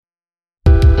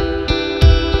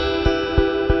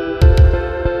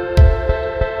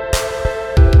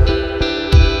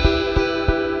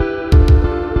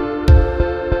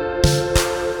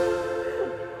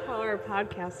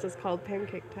podcast is called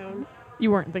Pancake Town.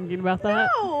 You weren't thinking about that?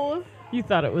 No! You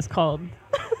thought it was called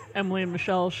Emily and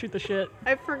Michelle Shoot the Shit.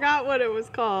 I forgot what it was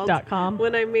called. .com.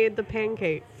 When I made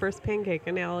the first pancake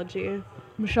analogy.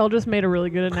 Michelle just made a really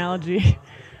good analogy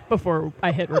before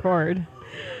I hit record.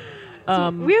 We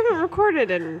haven't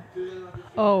recorded in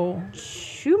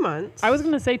 2 months. I was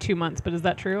going to say 2 months, but is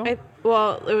that true? It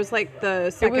was like the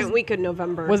second week of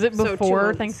November. Was it so 2 before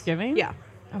months. Thanksgiving? Yeah.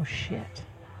 Oh, shit.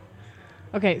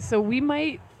 Okay, so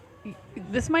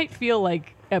this might feel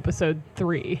like episode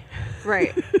 3.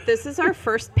 Right. This is our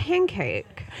first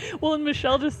pancake. Well, and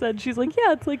Michelle just said, she's like,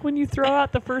 yeah, it's like when you throw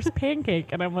out the first pancake.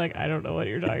 And I'm like, I don't know what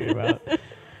you're talking about.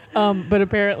 But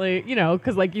apparently,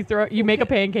 because like you make a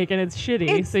pancake and it's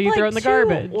shitty, so you like throw it in the too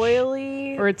garbage.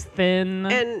 oily. Or it's thin,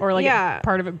 And, or like yeah.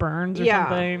 part of it burns or Yeah.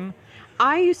 something.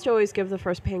 I used to always give the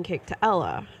first pancake to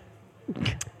Ella.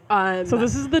 So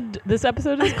this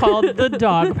episode is called The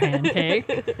Dog Pancake.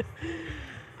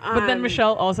 But then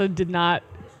Michelle also did not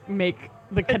make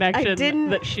the connection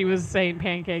that she was saying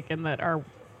pancake and that our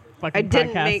fucking I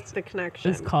didn't podcast make the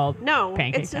connection. is called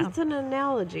Pancake Town. It's an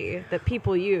analogy that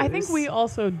people use. I think we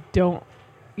also don't.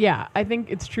 Yeah, I think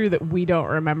it's true that we don't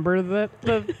remember that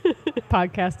the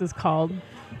podcast is called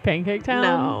Pancake Town.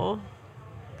 No.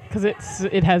 Because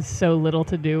it has so little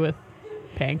to do with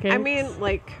pancakes. I mean,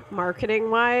 like,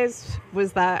 marketing-wise,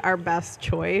 was that our best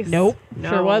choice? Nope. No.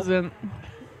 Sure wasn't.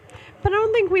 But I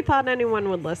don't think we thought anyone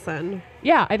would listen.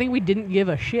 Yeah, I think we didn't give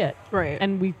a shit. Right.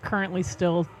 And we currently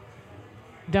still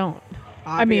don't.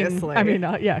 Obviously. I mean,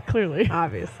 yeah, clearly.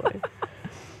 Obviously.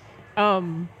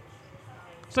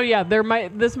 So yeah,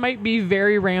 this might be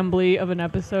very rambly of an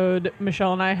episode.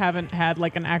 Michelle and I haven't had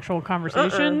like an actual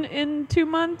conversation in 2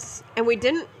 months. And we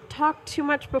didn't talk too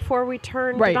much before we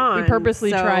turned it on. We purposely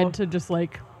tried to just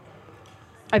like...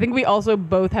 I think we also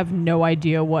both have no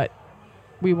idea what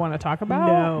we want to talk about.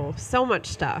 No. So much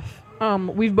stuff.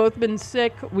 We've both been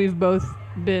sick. We've both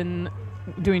been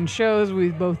doing shows.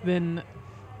 We've both been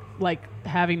like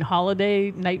having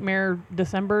holiday nightmare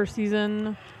December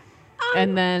season.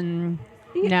 And then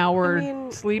now we're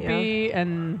sleepy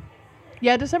and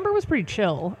December was pretty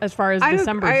chill as far as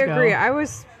December goes. I agree. I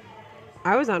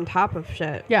was on top of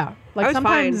shit. Yeah. Like I was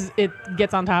sometimes fine. it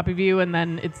gets on top of you and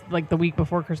then it's like the week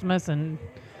before Christmas and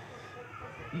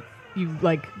you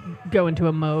like go into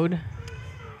a mode.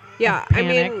 Yeah. I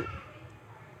mean,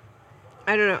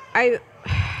 I don't know.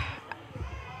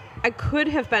 I could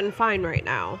have been fine right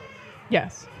now.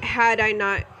 Yes. Had I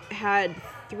not had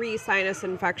 3 sinus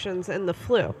infections and the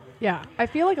flu. Yeah. I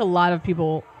feel like a lot of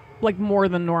people, like more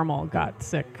than normal, got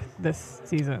sick this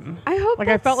season. I hope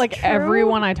I felt like true.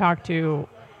 everyone I talked to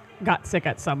got sick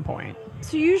at some point.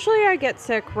 So usually I get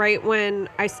sick right when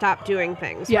I stop doing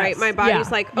things, Yes, right? My body's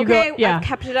yeah. like, You okay, go- yeah. I've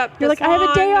kept it up You're this like, I have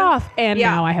a day long. off, and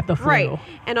now I have the flu. Right.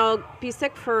 And I'll be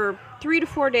sick for 3 to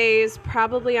 4 days,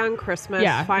 probably on Christmas.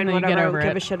 Yeah, Fine, and then you whatever. get I over don't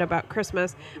give it. a shit about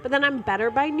Christmas. But then I'm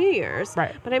better by New Year's.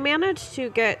 Right. But I managed to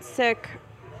get sick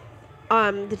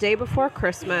the day before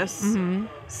Christmas,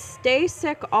 stay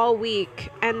sick all week,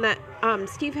 and that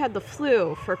Steve had the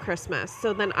flu for Christmas.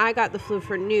 So then I got the flu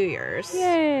for New Year's.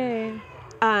 Yay.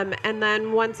 And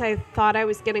then once I thought I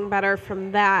was getting better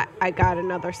from that, I got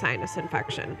another sinus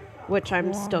infection, which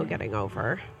I'm still getting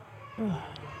over.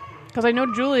 Because I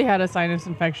know Julie had a sinus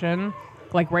infection,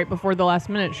 like right before the Last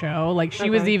Minute show. Like she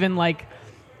was even like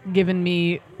giving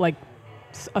me like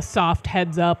a soft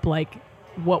heads up, like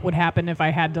what would happen if I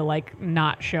had to like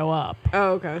not show up.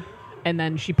 Oh, okay. And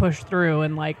then she pushed through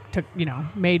and like took,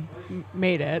 made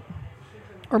it.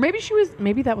 Or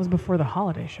maybe that was before the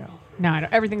holiday show. No,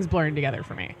 everything's blurring together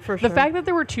for me. For the sure. fact that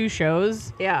there were 2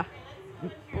 shows Yeah.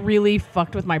 really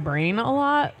fucked with my brain a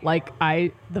lot. Like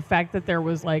the fact that there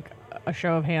was like a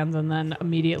show of hands and then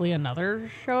immediately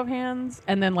another show of hands.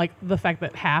 And then like the fact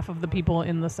that half of the people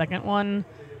in the second one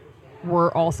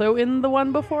were also in the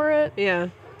one before it. Yeah.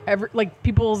 Like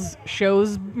people's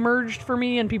shows merged for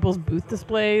me and people's booth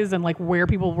displays and like where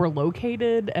people were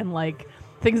located and like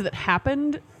things that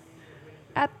happened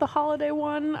at the holiday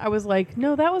one. I was like,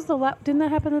 no, that was didn't that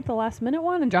happen at the Last Minute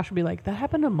one? And Josh would be like, that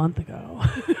happened a month ago.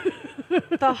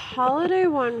 The holiday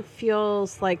one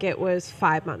feels like it was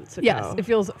 5 months ago. Yes, it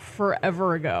feels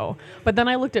forever ago. But then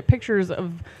I looked at pictures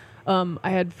of, I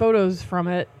had photos from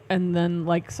it and then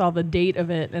like saw the date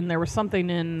of it and there was something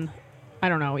in, I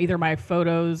don't know, either my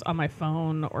photos on my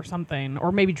phone or something,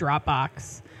 or maybe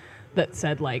Dropbox that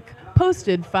said like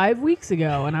posted 5 weeks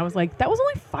ago. And I was like, that was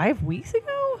only 5 weeks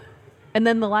ago? And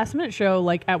then the Last Minute show,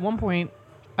 like at one point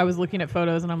I was looking at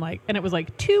photos and I'm like, and it was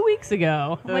like 2 weeks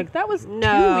ago. I'm like, that was 2 weeks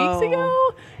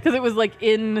ago? Because it was like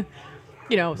in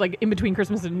You know, it was like in between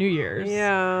Christmas and New Year's.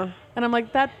 Yeah. And I'm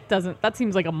like, that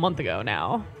seems like a month ago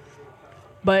now.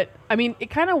 But I mean, it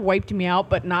kind of wiped me out,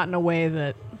 but not in a way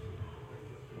that,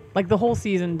 like, the whole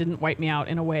season didn't wipe me out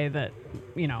in a way that,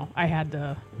 you know, I had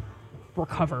to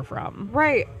recover from.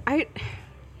 Right.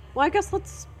 Well, I guess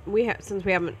since we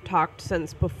haven't talked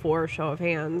since before Show of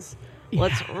Hands,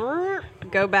 let's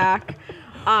go back.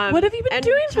 What have you been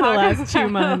doing for the last 2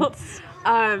 months?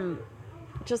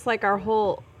 Just like our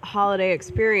whole holiday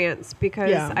experience,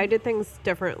 because I did things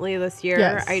differently this year.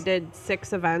 Yes. I did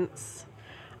 6 events.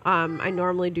 I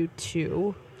normally do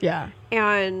 2. Yeah.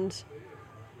 And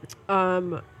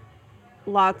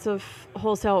lots of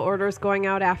wholesale orders going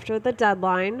out after the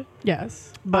deadline.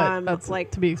 Yes. But that's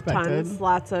like to be expected. Tons,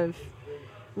 lots of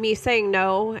me saying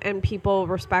no and people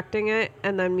respecting it,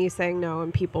 and then me saying no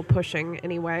and people pushing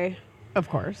anyway. Of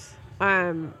course.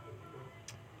 And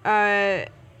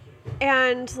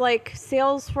like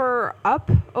sales were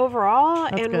up overall.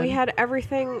 That's and good. we had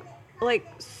everything like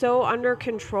so under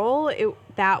control.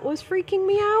 That was freaking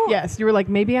me out. Yes, you were like,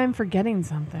 maybe I'm forgetting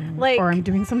something, like, or I'm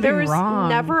doing something there was wrong.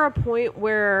 Never a point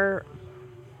where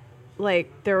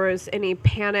like there was any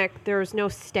panic. There was no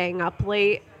staying up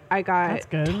late. I got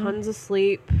tons of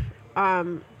sleep.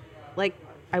 Like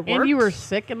I worked. And you were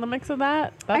sick in the mix of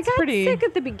that? That's I got sick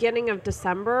at the beginning of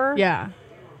December. Yeah.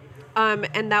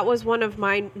 And that was one of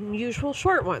my usual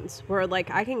short ones where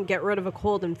like I can get rid of a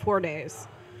cold in 4 days.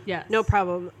 Yes. No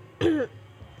problem.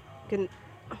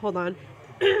 Hold on.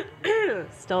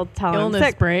 Still telling illness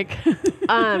sick. Break.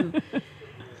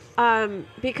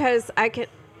 Because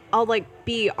I'll like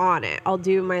be on it. I'll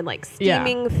do my like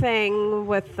steaming thing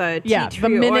with the tea tree the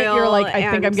minute oil you're like,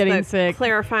 I think I'm getting the sick.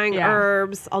 clarifying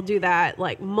herbs. I'll do that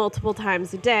like multiple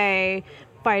times a day.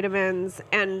 Vitamins,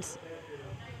 and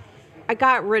I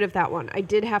got rid of that one. I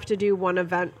did have to do one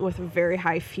event with a very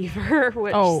high fever,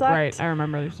 which sucked. Right. I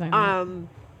remember you saying that.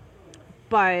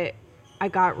 But I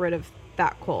got rid of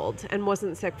that cold and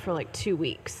wasn't sick for like 2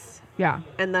 weeks. Yeah.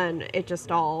 And then it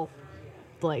just all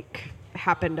like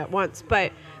happened at once.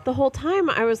 But the whole time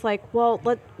I was like, well,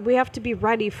 we have to be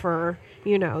ready for,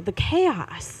 you know, the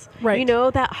chaos. Right. You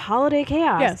know, that holiday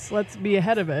chaos. Yes, let's be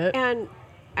ahead of it. And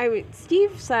I mean,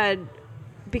 Steve said,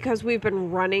 because we've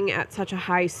been running at such a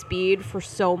high speed for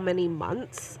so many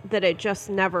months that it just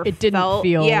never didn't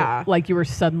feel like you were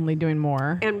suddenly doing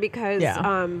more. And because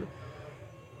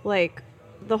like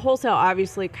the wholesale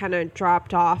obviously kind of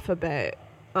dropped off a bit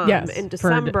in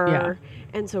December,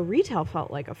 and so retail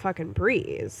felt like a fucking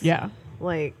breeze. Yeah.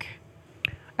 Like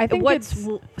I think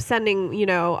sending, you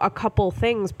know, a couple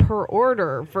things per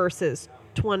order versus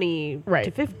 20 to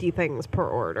 50 things per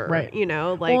order. Right. You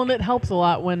know, like, well, and it helps a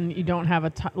lot when you don't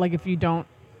have like if you don't,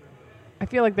 I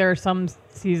feel like there are some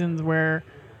seasons where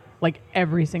like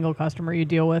every single customer you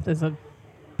deal with is a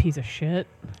piece of shit.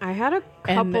 I had a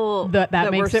couple that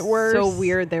makes it worse. So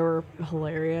weird. They were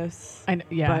hilarious. I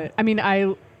mean,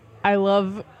 I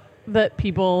love that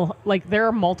people, like, there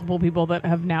are multiple people that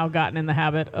have now gotten in the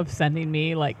habit of sending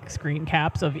me like screen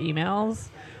caps of emails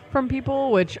from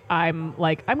people, which I'm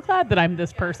like, I'm glad that I'm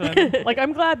this person. Like,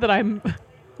 I'm glad that I'm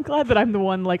the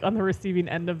one like on the receiving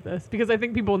end of this, because I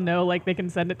think people know like they can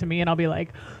send it to me and I'll be like,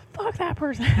 fuck that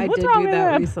person. I What's did wrong do with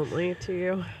that them? recently to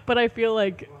you. But I feel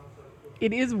like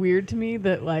it is weird to me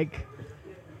that like,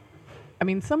 I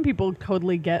mean, some people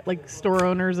totally get, like store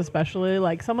owners especially,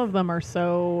 like some of them are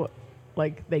so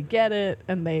like they get it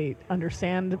and they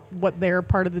understand what their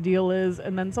part of the deal is,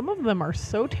 and then some of them are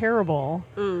so terrible.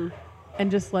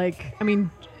 And just like, I mean,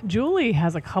 Julie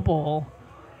has a couple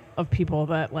of people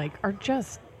that like are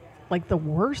just like the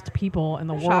worst people in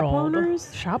the world.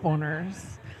 Shop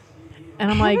owners.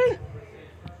 And I'm like,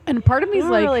 and part of me is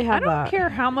like, I don't care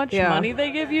how much money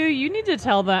they give you. You need to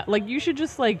tell that, like, you should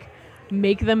just like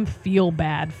make them feel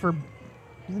bad for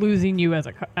losing you as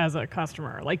a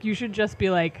customer. Like, you should just be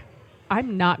like,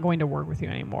 I'm not going to work with you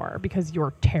anymore because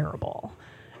you're terrible,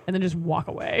 and then just walk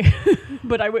away.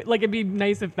 But I would like, it'd be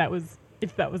nice if that was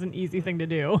an easy thing to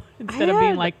do instead of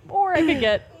being like, or I could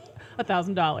get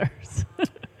 $1,000.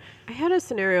 I had a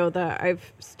scenario that I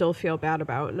still feel bad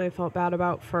about, and I felt bad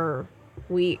about for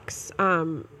weeks,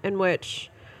 in which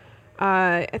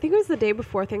I think it was the day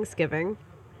before Thanksgiving.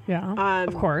 Yeah,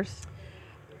 of course.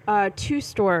 2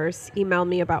 stores emailed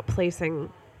me about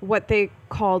placing what they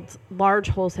called large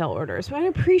wholesale orders. But I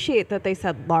appreciate that they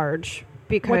said large,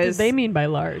 because what did they mean by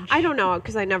large? I don't know,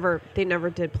 because they never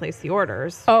did place the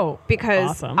orders. Oh, because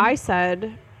awesome. I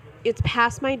said it's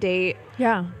past my date.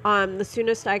 Yeah. The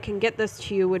soonest I can get this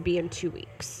to you would be in 2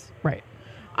 weeks. Right.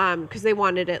 because they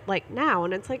wanted it like now,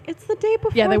 and it's like it's the day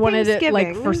before. Yeah, they wanted it like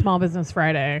Thanksgiving. for Small Business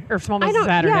Friday or Small I Business don't-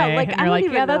 Saturday. yeah, like, and I you're don't like,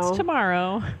 even yeah, that's know.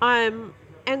 tomorrow.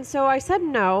 And so I said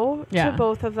no Yeah. to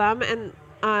both of them,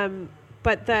 and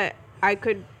but that I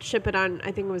could ship it on,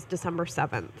 I think it was December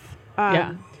 7th.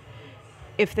 Yeah.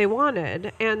 If they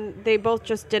wanted, and they both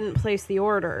just didn't place the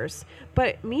orders.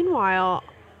 But meanwhile,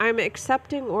 I'm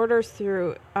accepting orders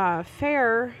through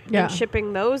Faire Yeah. and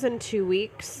shipping those in 2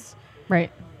 weeks.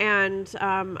 Right. And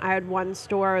I had one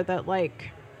store that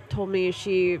like told me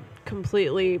she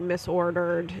completely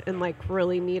misordered and like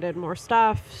really needed more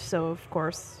stuff. So of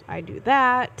course I do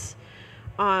that.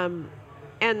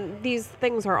 And these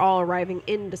things are all arriving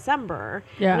in December.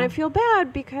 Yeah. And I feel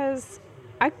bad because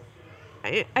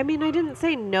I mean, I didn't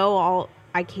say no,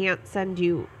 I can't send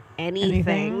you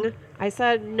anything. I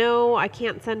said, no, I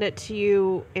can't send it to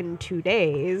you in 2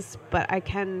 days, but I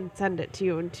can send it to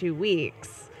you in 2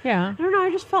 weeks. Yeah. I don't know. I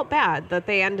just felt bad that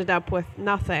they ended up with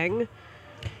nothing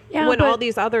Yeah. when but, all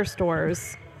these other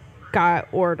stores got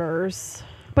orders.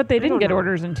 but they don't didn't get know.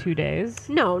 orders in 2 days.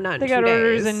 No, not in They 2 got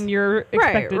orders days. in your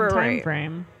expected time right.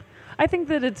 frame. I think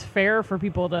that it's fair for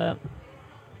people to,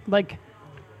 like,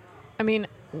 I mean,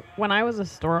 when I was a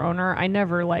store owner, I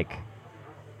never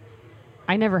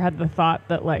had the thought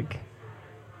that, like,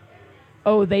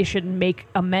 oh, they should make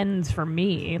amends for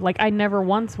me. Like, I never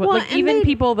once would. Well, like, and even they-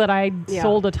 people that I Yeah.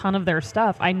 sold a ton of their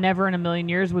stuff, I never in a million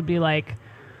years would be like,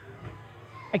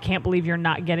 I can't believe you're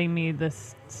not getting me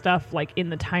this stuff, like, in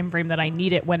the time frame that I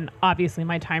need it, when obviously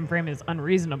my time frame is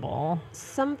unreasonable.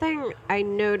 Something I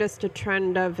noticed a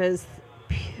trend of is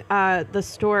the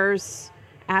stores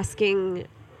asking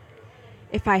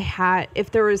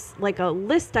if there was like a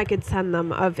list I could send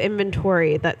them of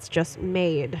inventory that's just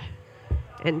made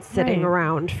and sitting Right.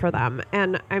 around for them.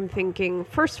 And I'm thinking,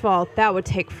 first of all, that would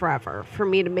take forever for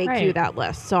me to make you Right. that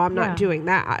list. So I'm not Yeah. doing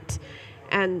that.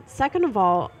 And second of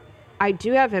all, I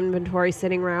do have inventory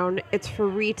sitting around. It's for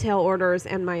retail orders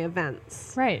and my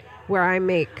events Right. where I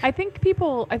make. I think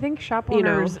shop You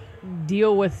know. owners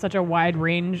deal with such a wide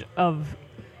range of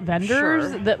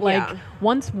vendors Sure. that, like, Yeah.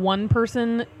 once one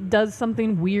person does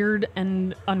something weird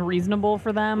and unreasonable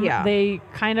for them, Yeah. they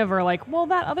kind of are like, well,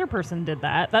 that other person did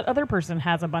that. That other person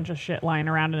has a bunch of shit lying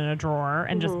around in a drawer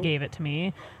and just gave it to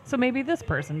me. So maybe this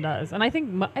person does. And I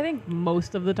think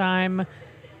most of the time,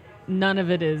 none of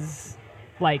it is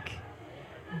like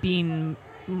being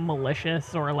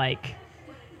malicious or like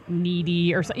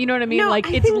needy or something. You know what I mean? No, like,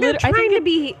 I it's think they're I think trying to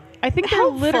be I think they're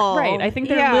helpful. right. I think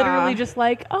they're Yeah. literally just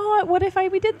like, oh, what if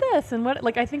we did this and what?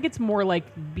 Like, I think it's more like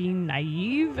being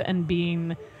naive and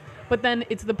being. But then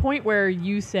it's the point where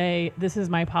you say, "This is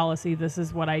my policy. This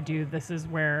is what I do. This is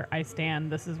where I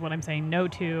stand. This is what I'm saying no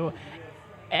to,"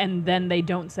 and then they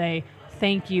don't say,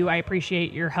 "Thank you. I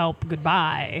appreciate your help.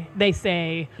 Goodbye." They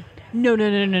say, no.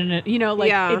 You know, like,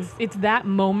 Yeah. it's that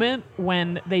moment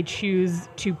when they choose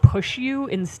to push you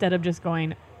instead of just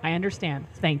going, I understand.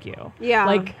 Thank you. Yeah.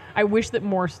 Like, I wish that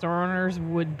more store owners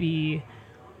would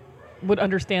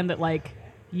understand that, like,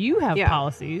 you have Yeah.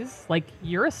 policies. Like,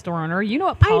 you're a store owner. You know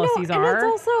what I know, policies and are. it's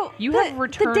also you the- have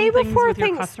returned the day things before with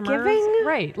your customers. Thanksgiving.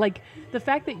 Right. Like, the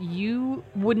fact that you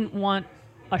wouldn't want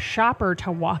a shopper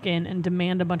to walk in and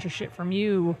demand a bunch of shit from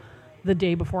you the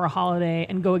day before a holiday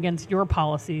and go against your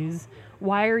policies.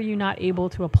 Why are you not able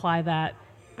to apply that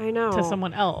I know. to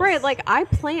someone else? Right, like I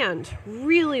planned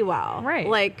really well. Right.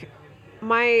 Like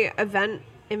my event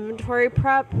inventory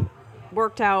prep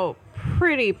worked out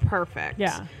pretty perfect.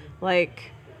 Yeah.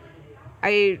 Like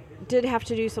I did have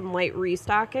to do some light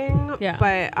restocking, Yeah.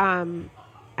 but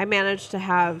I managed to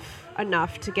have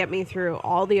enough to get me through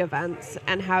all the events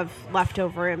and have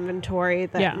leftover inventory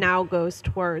that Yeah. now goes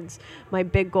towards my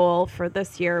big goal for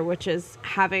this year, which is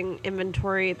having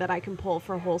inventory that I can pull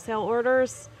for wholesale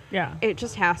orders. Yeah. It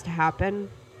just has to happen.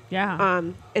 Yeah.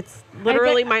 It's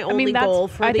literally my only goal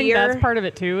for the year. I think that's part of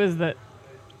it too, is that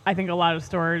I think a lot of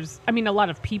stores, I mean, a lot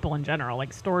of people in general,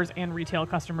 like stores and retail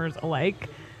customers alike,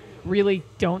 really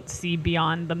don't see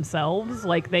beyond themselves.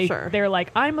 Like Sure. they're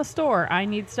like, I'm a store, I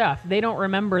need stuff. They don't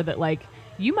remember that, like,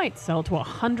 you might sell to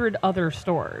 100 other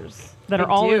stores that I are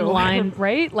all in do. line,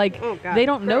 right? Like, Oh, God, they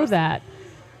don't know gross. that.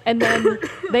 And then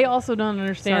they also don't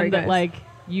understand Sorry, that, guys. like,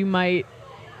 you might,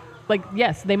 like,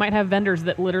 yes, they might have vendors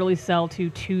that literally sell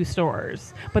to 2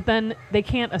 stores, but then they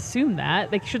can't assume that.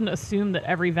 They shouldn't assume that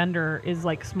every vendor is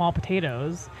like small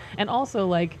potatoes. And also,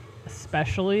 like,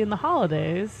 especially in the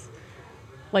holidays,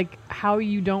 like, how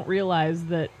you don't realize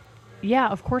that, yeah,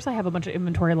 of course I have a bunch of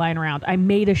inventory lying around. I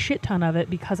made a shit ton of it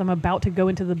because I'm about to go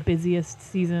into the busiest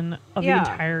season of Yeah.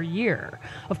 the entire year.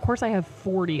 Of course I have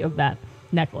 40 of that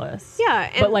necklace. Yeah,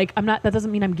 But, and- like, that doesn't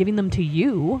mean I'm giving them to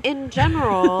you. In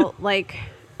general, like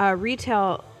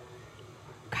retail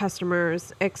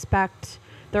customers expect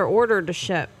their order to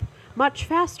ship much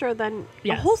faster than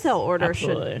a wholesale order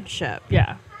absolutely. should ship.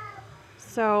 Yeah.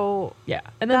 So Yeah.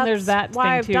 And then there's that why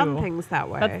thing I've too. done things that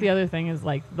way. That's the other thing is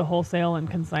like the wholesale and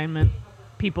consignment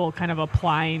people kind of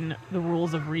applying the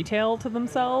rules of retail to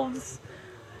themselves.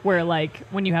 Where like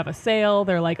when you have a sale,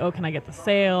 they're like, "Oh, can I get the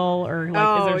sale?" Or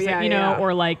like, "Is there,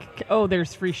 or like, oh,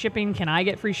 there's free shipping. Can I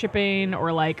get free shipping?"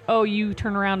 Or like, "Oh, you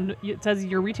turn around. It says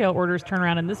your retail orders turn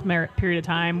around in this period of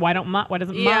time. Why doesn't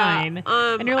mine?"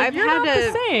 And you're like, I've "You're had not to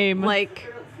the same."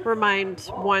 like remind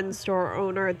one store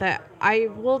owner that I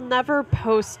will never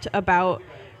post about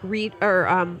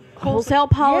wholesale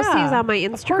policies on my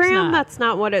Instagram. That's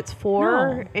not what it's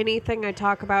for. No. Anything I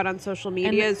talk about on social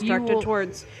media is directed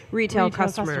towards retail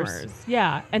customers.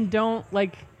 Yeah, and don't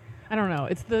like, I don't know.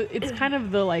 It's kind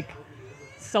of the like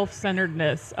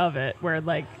self-centeredness of it, where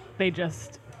like they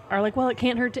just are like, well, it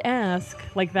can't hurt to ask,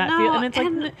 like that. No, and it's like,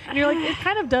 and you're like, it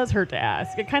kind of does hurt to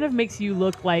ask. It kind of makes you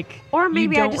look like, or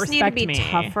maybe you I don't just need to be me.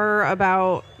 tougher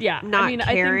about not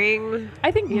caring. I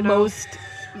think most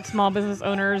small business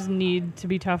owners need to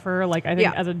be tougher. Like I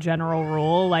think as a general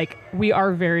rule, like we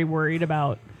are very worried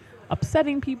about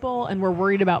upsetting people, and we're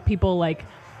worried about people like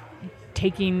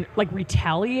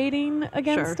retaliating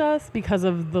against us because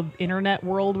of the internet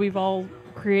world we've all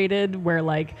created, where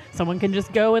like someone can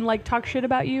just go and like talk shit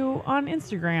about you on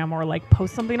Instagram or like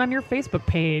post something on your Facebook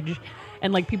page,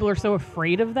 and like people are so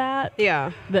afraid of that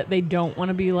that they don't want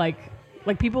to be like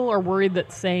people are worried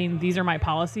that saying these are my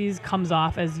policies comes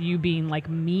off as you being like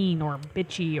mean or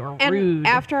bitchy or rude. And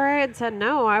after I had said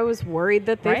no, I was worried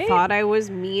that they thought I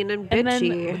was mean and bitchy. And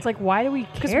then it's like, why do we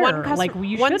care?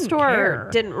 Because one store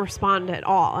didn't respond at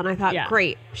all, and I thought,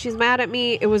 great, she's mad at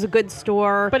me. It was a good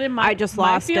store, but I just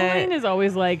lost it. My feeling is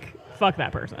always like, fuck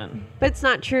that person. But it's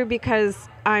not true because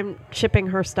I'm shipping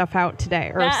her stuff out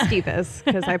today, or Steve is,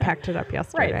 because I packed it up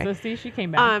yesterday. Right, so see, she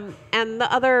came back. And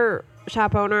the other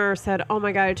shop owner said, "Oh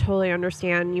my God, I totally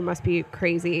understand. You must be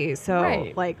crazy."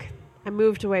 So like I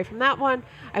moved away from that one.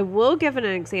 I will give an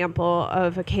example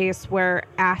of a case where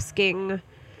asking,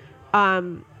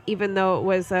 even though it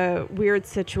was a weird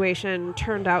situation,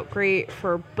 turned out great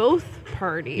for both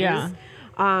parties. Yeah.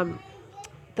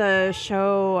 The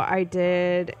show I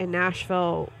did in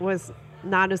Nashville was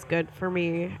not as good for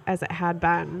me as it had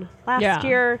been last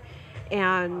year.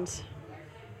 And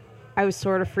I was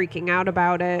sort of freaking out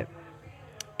about it.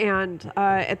 And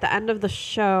at the end of the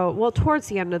show, towards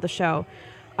the end of the show,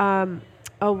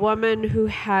 a woman who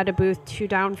had a booth 2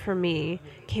 down from me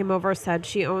came over, said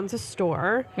she owns a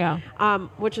store.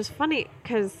 Which is funny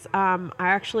because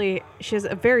she has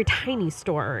a very tiny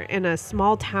store in a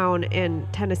small town in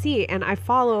Tennessee, and I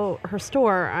follow her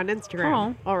store on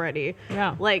Instagram already.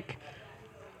 Like,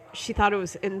 she thought it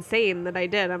was insane that I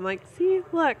did. I'm like, see,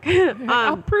 look.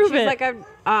 I'll prove it. She's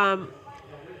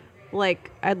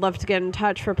like, I'd love to get in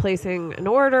touch for placing an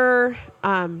order.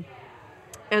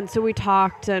 And so we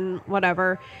talked and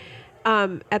whatever.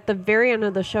 At the very end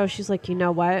of the show, she's like, you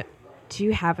know what? Do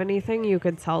you have anything you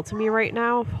could sell to me right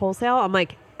now, wholesale? I'm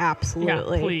like,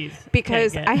 absolutely. Yeah, please.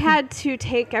 Because I had to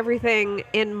take everything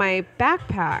in my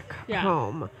backpack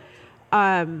home.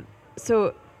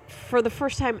 So for the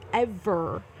first time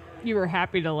ever, you were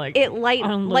happy to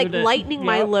lightening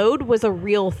my load was a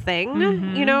real thing.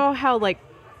 Mm-hmm. You know how like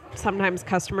sometimes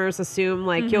customers assume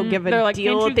like you'll give a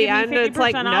deal at the end, and it's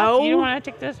like, no, you don't want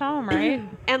to take this home, right?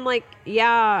 And like,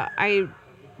 I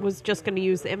was just going to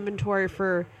use the inventory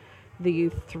for the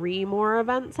 3 more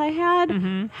events I had.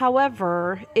 Mm-hmm.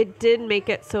 However, it did make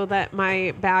it so that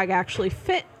my bag actually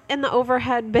fit in the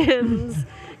overhead bins.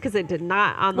 Because it did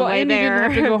not on the way there. You didn't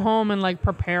have to go home and like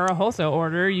prepare a wholesale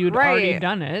order. You'd already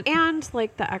done it. And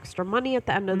like the extra money at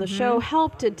the end of the show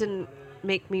helped. It didn't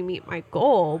make me meet my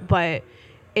goal, but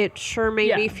it sure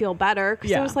made me feel better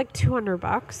because it was like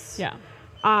 $200. Yeah.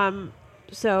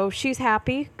 So she's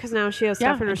happy because now she has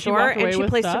stuff in her store, and she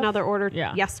placed another order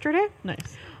yesterday.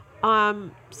 Nice.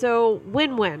 So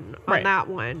win-win on that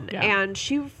one. Yeah. And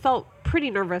she felt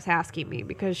pretty nervous asking me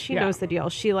because she knows the deal.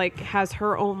 She like has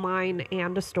her own line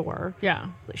and a store. Yeah.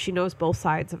 She knows both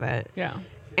sides of it. Yeah.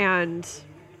 And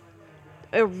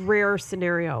a rare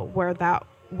scenario where that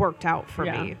worked out for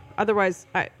me. Otherwise,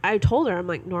 I told her, I'm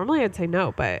like, normally I'd say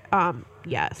no, but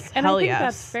yes. And I think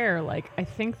that's fair. Like, I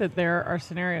think that there are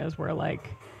scenarios where like,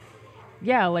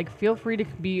 feel free to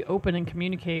be open and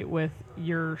communicate with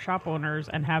your shop owners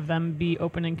and have them be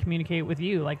open and communicate with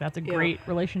you. Like, that's a great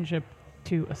relationship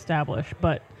to establish.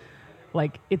 But,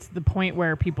 like, it's the point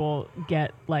where people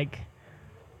get, like,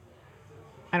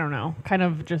 I don't know, kind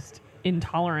of just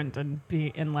intolerant and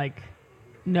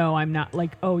no, I'm not,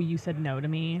 like, oh, you said no to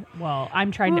me. Well,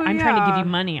 I'm trying to give you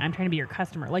money. I'm trying to be your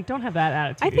customer. Like, don't have that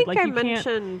attitude. I think like, I you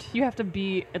mentioned you have to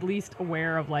be at least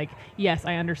aware of, like, yes,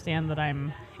 I understand that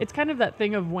it's kind of that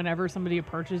thing of whenever somebody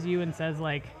approaches you and says,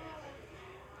 like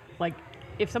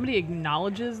if somebody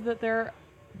acknowledges that they're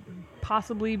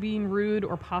possibly being rude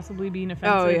or possibly being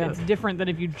offensive, it's different than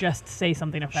if you just say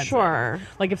something offensive. Sure.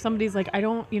 Like if somebody's like,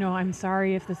 I'm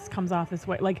sorry if this comes off this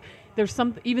way. Like there's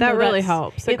something, even that though really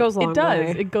helps. It goes a long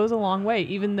way. It goes a long way.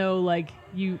 Even though like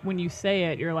when you say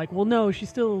it, you're like, well, no, she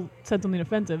still said something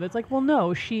offensive. It's like, well,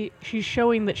 no, she's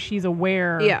showing that she's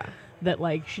aware that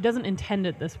like she doesn't intend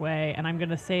it this way, and I'm going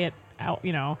to say it out,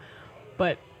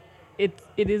 but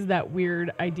it is that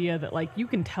weird idea that like you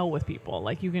can tell with people,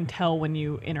 like you can tell when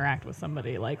you interact with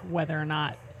somebody, like whether or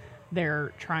not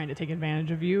they're trying to take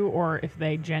advantage of you or if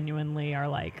they genuinely are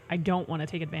like, I don't want to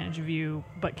take advantage of you,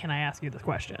 but can I ask you this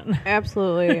question?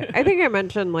 Absolutely. I think I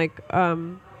mentioned like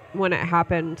when it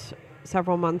happened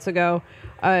several months ago,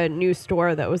 a new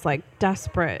store that was like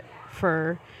desperate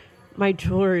for my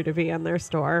jewelry to be in their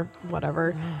store,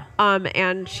 whatever.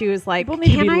 And she was like,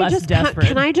 can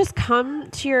I just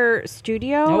come to your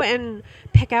studio and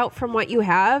pick out from what you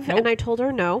have? And I told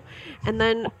her no. And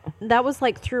then that was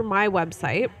like through my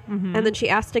website. And then she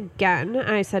asked again and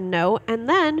I said no. And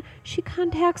then she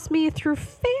contacts me through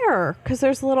Fair because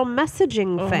there's a little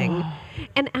messaging thing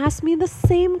and asked me the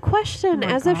same question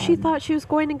as if she thought she was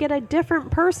going to get a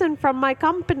different person from my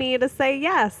company to say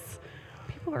yes.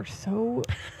 People are so...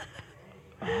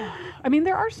 I mean,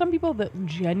 there are some people that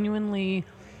genuinely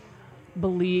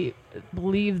believe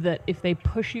that if they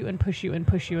push you and push you and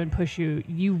push you and push you,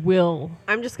 you will.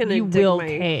 I'm just gonna dig my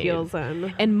heels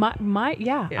in. And my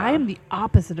I am the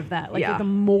opposite of that. Like the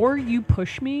more you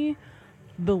push me,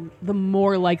 the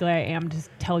more likely I am to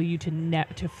tell you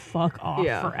to fuck off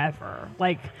forever.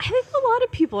 Like I think a lot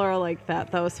of people are like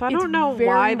that though. So I don't know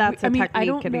why that's a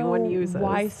technique anyone uses.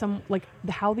 Why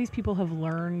how these people have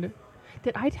learned.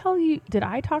 Did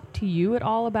I talk to you at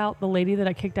all about the lady that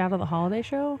I kicked out of the holiday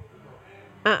show?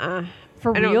 For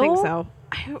real? I don't think so.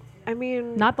 I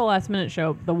mean... Not the last minute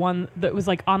show. The one that was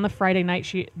like on the Friday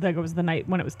night. It was the night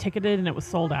when it was ticketed and it was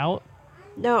sold out.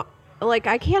 No. Like,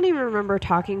 I can't even remember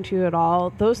talking to you at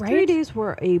all. Those 3 days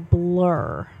were a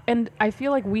blur. And I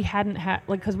feel like we hadn't had...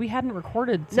 Like, because we hadn't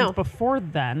recorded since before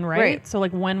then, right? So,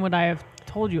 like, when would I have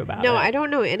told you about it? No, I don't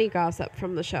know any gossip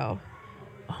from the show.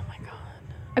 Oh, my God.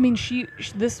 I mean,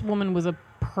 this woman was a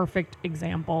perfect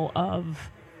example of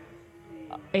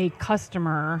a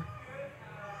customer,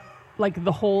 like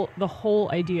the whole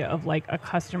idea of like a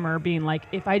customer being like,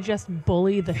 if I just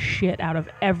bully the shit out of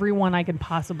everyone I can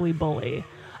possibly bully,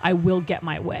 I will get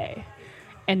my way.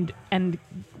 And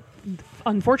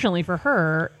unfortunately for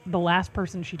her, the last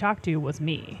person she talked to was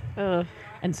me.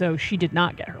 And so she did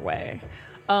not get her way.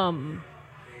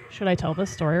 Should I tell this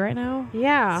story right now?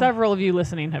 Yeah. Several of you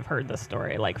listening have heard this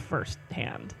story, like,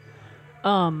 firsthand.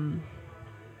 So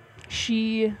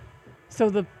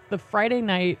the Friday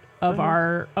night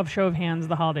of Show of Hands,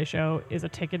 the holiday show, is a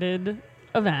ticketed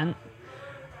event.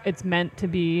 It's meant to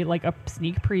be, like, a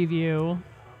sneak preview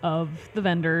of the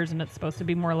vendors, and it's supposed to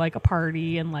be more like a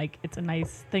party, and, like, it's a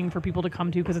nice thing for people to come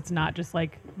to because it's not just,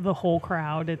 like, the whole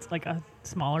crowd. It's, like, a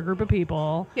smaller group of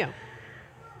people. Yeah.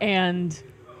 And...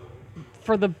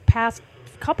 for the past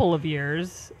couple of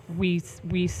years, we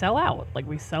sell out. Like,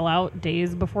 we sell out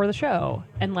days before the show.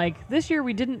 And, like, this year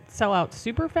we didn't sell out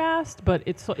super fast, but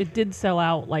it did sell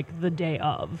out, like, the day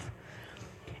of.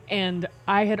 And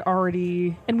I had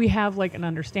already... And we have, like, an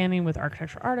understanding with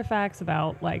Architectural Artifacts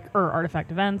about, like... Or Artifact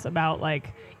Events about,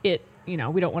 like, it... we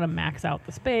don't want to max out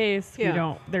the space.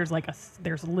 Yeah.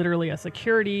 There's literally a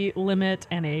security limit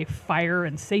and a fire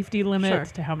and safety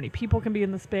limit to how many people can be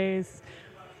in the space.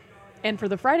 And for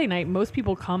the Friday night, most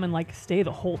people come and, like, stay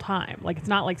the whole time. Like, it's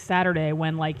not like Saturday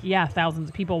when, like, thousands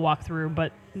of people walk through,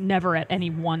 but never at any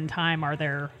one time are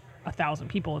there 1,000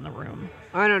 people in the room.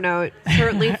 I don't know. It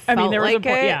certainly felt there was like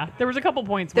it. Yeah, there was a couple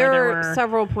points where there were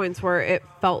several points where it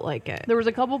felt like it. There was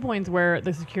a couple points where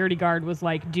the security guard was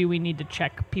like, do we need to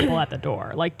check people at the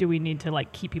door? Like, do we need to,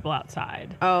 like, keep people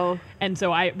outside? Oh. And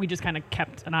so we just kind of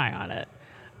kept an eye on it.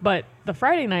 But the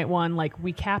Friday night one, like,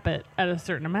 we cap it at a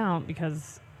certain amount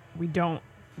because... we don't,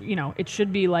 it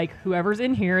should be like whoever's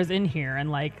in here is in here.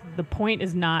 And like the point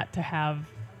is not to have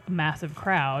a massive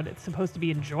crowd. It's supposed to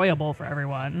be enjoyable for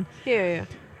everyone. Yeah.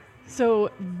 So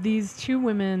these two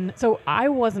women, so I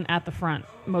wasn't at the front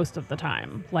most of the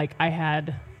time. Like I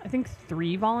had, I think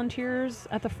 3 volunteers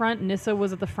at the front. Nissa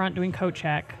was at the front doing coat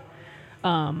check.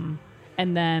 And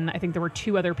then I think there were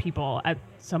 2 other people at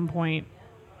some point.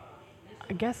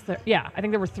 I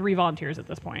think there were 3 volunteers at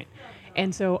this point.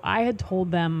 And so I had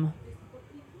told them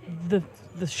the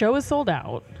show is sold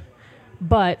out,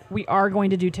 but we are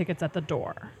going to do tickets at the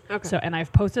door. Okay. So, and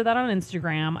I've posted that on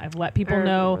Instagram. I've let people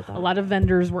know. A lot of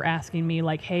vendors were asking me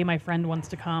like, hey, my friend wants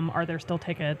to come. Are there still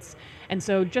tickets? And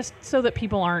so just so that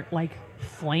people aren't like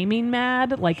flaming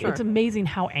mad, like Sure. it's amazing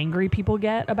how angry people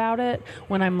get about it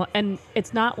when and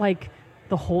it's not like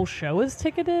the whole show is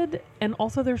ticketed. And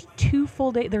also there's 2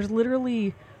 full days. There's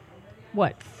literally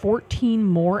 14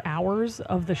 more hours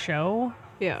of the show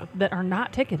Yeah. that are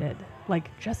not ticketed. Like,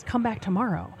 just come back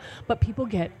tomorrow. But people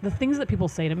get the things that people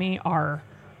say to me are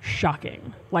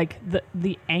shocking. Like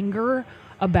the anger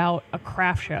about a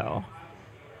craft show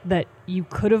that you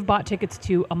could have bought tickets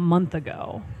to a month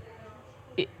ago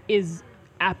is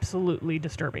absolutely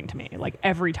disturbing to me. Like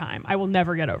every time, I will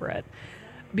never get over it,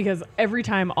 because every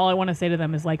time all I want to say to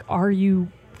them is like, are you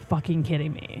fucking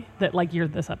kidding me that like you're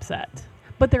this upset?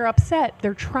 But they're upset.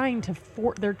 They're trying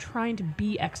to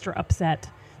be extra upset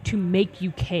to make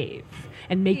you cave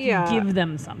and make you give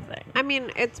them something. I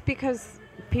mean, it's because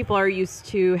people are used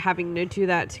to having to do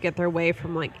that to get their way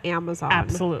from like Amazon.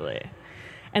 Absolutely.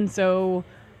 And so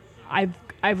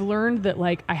I've learned that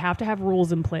like I have to have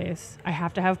rules in place. I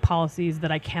have to have policies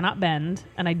that I cannot bend,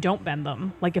 and I don't bend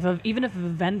them. Like even if a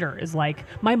vendor is like,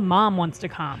 my mom wants to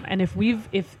come, and if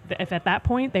at that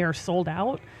point they are sold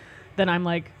out, then I'm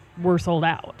like, we're sold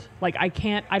out. Like I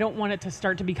don't want it to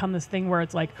start to become this thing where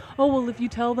it's like, oh, well, if you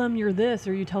tell them you're this,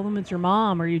 or you tell them it's your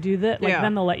mom, or you do that, like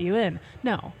then they'll let you in.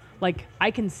 No, like I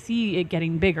can see it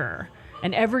getting bigger,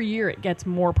 and every year it gets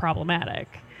more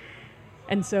problematic.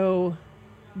 And so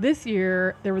this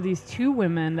year there were these 2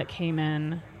 women that came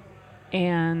in,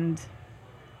 and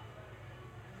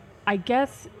I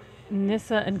guess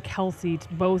Nissa and Kelsey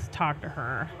both talked to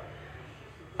her.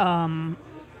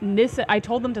 Nissa, I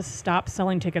told them to stop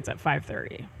selling tickets at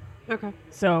 5:30. Okay.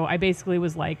 So I basically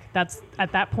was like, that's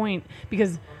at that point,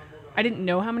 because I didn't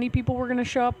know how many people were going to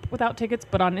show up without tickets,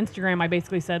 but on Instagram I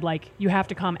basically said like, you have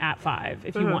to come at 5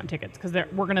 if you want tickets, because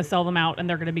we're going to sell them out and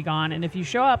they're going to be gone. And if you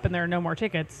show up and there are no more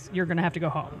tickets, you're going to have to go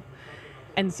home.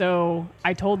 And so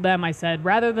I told them, I said,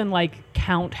 rather than like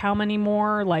count how many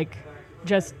more, like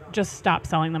just stop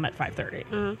selling them at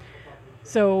 5:30.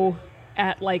 So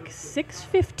at like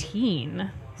 6:15,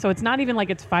 so it's not even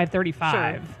like it's 5:35.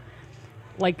 Sure.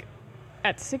 Like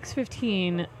at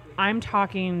 6:15, I'm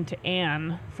talking to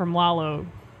Anne from Lalo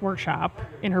Workshop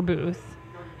in her booth,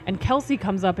 and Kelsey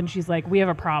comes up and she's like, we have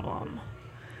a problem.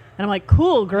 And I'm like,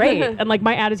 cool, great. And like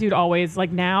my attitude always,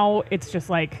 like now it's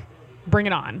just like, bring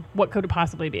it on. What could it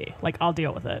possibly be? Like, I'll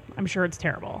deal with it. I'm sure it's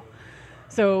terrible.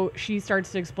 So she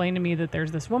starts to explain to me that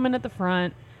there's this woman at the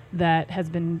front that has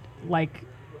been like,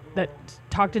 that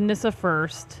talked to Nissa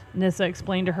first. Nissa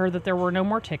explained to her that there were no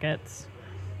more tickets.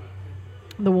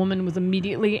 The woman was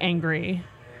immediately angry,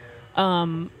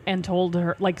 and told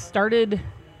her, like, started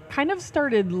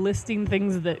listing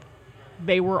things that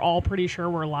they were all pretty sure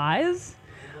were lies,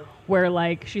 where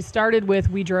like she started with,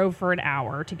 we drove for an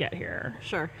hour to get here.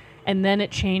 Sure. And then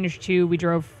it changed to, we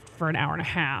drove for an hour and a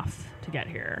half to get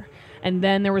here. And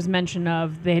then there was mention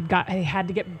of they had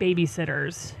to get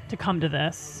babysitters to come to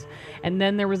this. And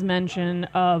then there was mention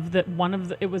of that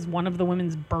it was one of the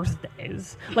women's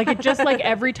birthdays. Like it just like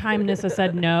every time Nissa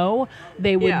said no,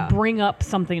 they would bring up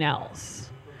something else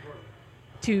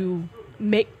to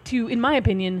in my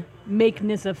opinion, make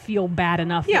Nissa feel bad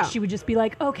enough that she would just be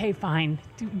like, okay, fine,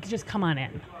 just come on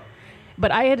in.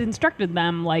 But I had instructed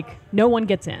them, like, no one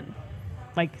gets in.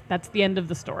 Like, that's the end of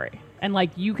the story. And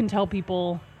like, you can tell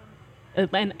people,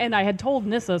 and I had told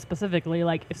Nissa specifically,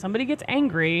 like, if somebody gets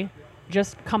angry,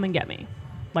 just come and get me.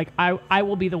 Like, I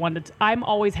will be the one I'm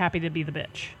always happy to be the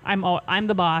bitch. I'm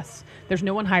the boss. There's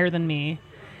no one higher than me.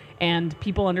 And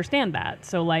people understand that.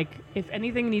 So, like, if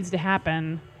anything needs to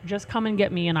happen, just come and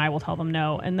get me and I will tell them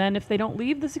no. And then if they don't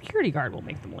leave, the security guard will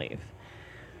make them leave.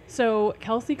 So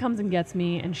Kelsey comes and gets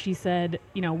me, and she said,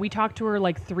 you know, we talked to her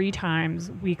like 3 times.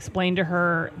 We explained to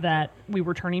her that we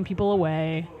were turning people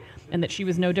away and that she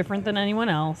was no different than anyone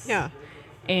else. Yeah.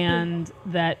 And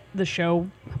that the show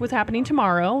was happening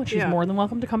tomorrow. She's more than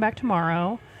welcome to come back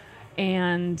tomorrow.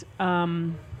 And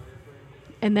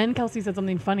then Kelsey said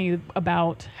something funny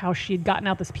about how she had gotten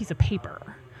out this piece of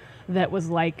paper that was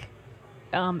like,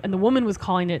 and the woman was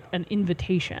calling it an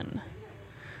invitation,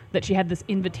 that she had this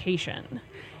invitation.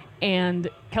 And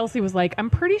Kelsey was like, I'm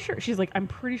pretty sure it's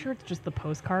just the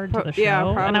postcard to the show. Yeah,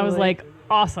 probably. And I was like,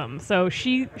 awesome. So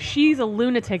she's a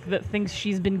lunatic that thinks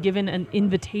she's been given an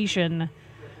invitation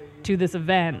to this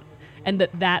event, and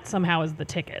that somehow is the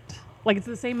ticket. Like, it's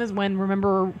the same as when,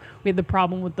 remember, we had the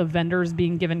problem with the vendors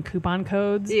being given coupon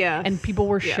codes? Yes. And people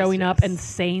were showing up and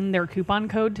saying their coupon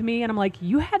code to me. And I'm like,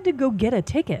 you had to go get a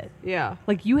ticket. Yeah.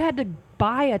 Like, you had to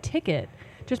buy a ticket.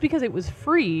 Just because it was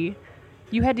free,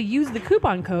 you had to use the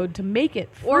coupon code to make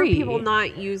it free. Or people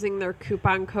not using their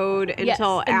coupon code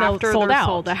until and after they're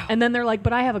sold out. And then they're like,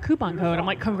 but I have a coupon code. I'm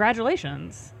like,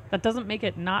 congratulations. That doesn't make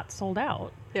it not sold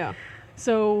out. Yeah.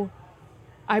 So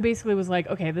I basically was like,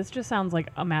 okay, this just sounds like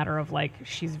a matter of like,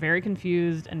 she's very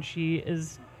confused and she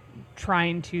is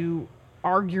trying to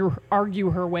argue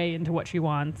her way into what she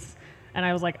wants. And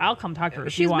I was like, I'll come talk to her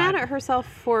if you want. She's mad at herself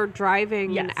for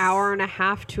driving an hour and a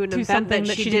half to an event that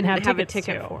she didn't have a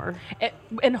ticket for.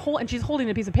 And she's holding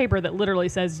a piece of paper that literally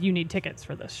says you need tickets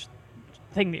for this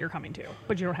thing that you're coming to,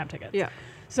 but you don't have tickets. Yeah.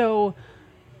 So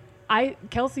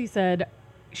Kelsey said,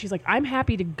 she's like, I'm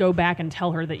happy to go back and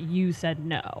tell her that you said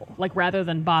no, like rather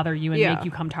than bother you and make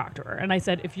you come talk to her. And I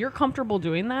said, if you're comfortable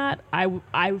doing that,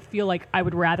 I feel like I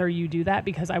would rather you do that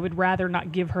because I would rather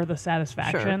not give her the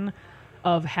satisfaction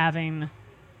of having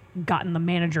gotten the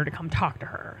manager to come talk to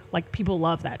her. Like, people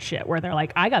love that shit where they're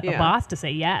like, I got the boss to say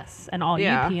yes and all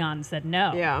you peons said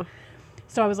no. Yeah.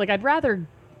 So I was like, I'd rather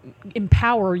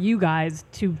empower you guys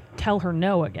to tell her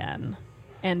no again.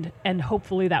 And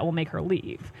hopefully that will make her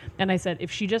leave. And I said,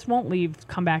 if she just won't leave,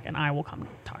 come back and I will come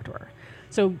talk to her.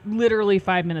 So literally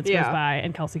 5 minutes goes by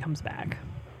and Kelsey comes back.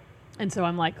 And so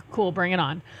I'm like, cool, bring it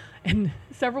on. And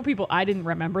several people, I didn't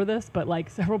remember this, but like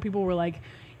several people were like,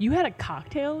 you had a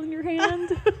cocktail in your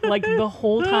hand like the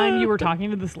whole time you were talking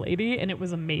to this lady. And it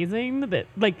was amazing that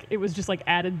like, it was just like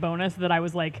added bonus that I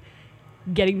was like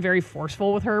getting very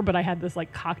forceful with her, but I had this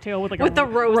like cocktail with like the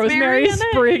rosemary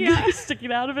sprig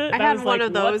sticking out of it. I had one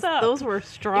of those. Those were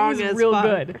strong. It was real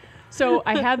good. So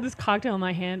I had this cocktail in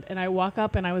my hand and I walk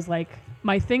up and I was like,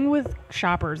 my thing with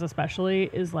shoppers especially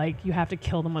is like, you have to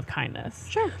kill them with kindness.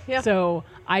 Sure. Yeah. So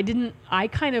I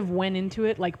kind of went into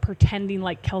it like pretending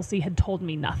like Kelsey had told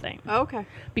me nothing. Okay.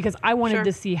 Because I wanted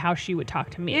to see how she would talk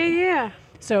to me. Yeah.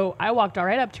 So I walked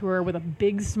right up to her with a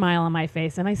big smile on my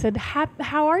face and I said,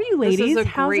 how are you ladies? This is a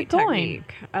How's great it going?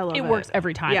 technique. I love it. It works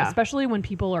every time, Yeah. especially when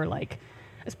people are like,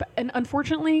 and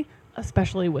unfortunately,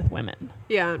 especially with women.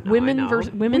 Yeah. No, women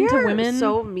to women.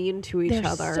 So mean to each they're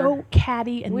other. So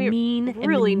catty and mean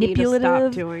really and manipulative. Need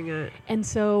to stop doing it. And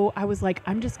so I was like,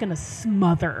 I'm just going to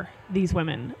smother these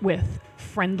women with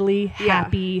friendly,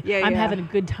 happy, I'm having a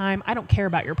good time. I don't care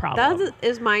about your problem. That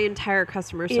is my entire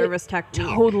customer service technique.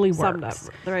 Totally summed works.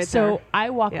 Up right so there. I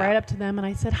walk right up to them and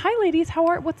I said, hi ladies,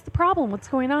 what's the problem? What's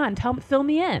going on? Fill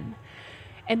me in.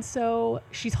 And so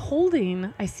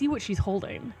I see what she's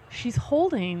holding. She's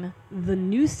holding the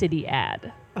New City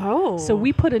ad. Oh. So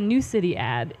we put a New City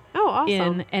ad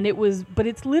awesome. in, and but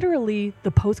it's literally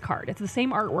the postcard. It's the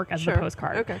same artwork as the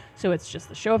postcard. Okay. So it's just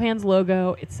the Show of Hands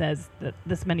logo. It says that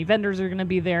this many vendors are going to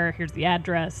be there. Here's the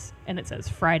address. And it says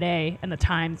Friday and the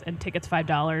times and tickets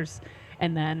 $5.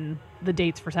 And then the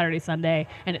dates for Saturday, Sunday.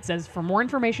 And it says for more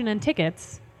information and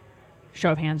tickets,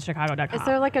 showofhandschicago.com. Is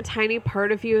there like a tiny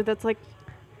part of you that's like,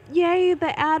 yay,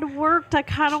 the ad worked. I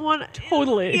kind of want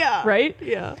Totally. Yeah. Right?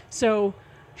 Yeah. So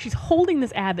she's holding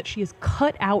this ad that she has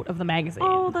cut out of the magazine.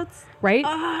 Oh, that's... Right?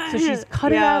 So she's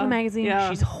cut it out of the magazine. Yeah.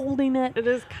 She's holding it. It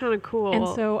is kind of cool. And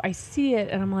so I see it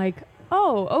and I'm like,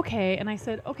 oh, okay. And I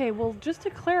said, okay, well, just to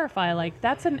clarify, like,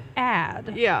 that's an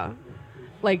ad. Yeah.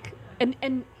 Like,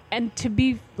 and to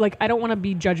be, like, I don't want to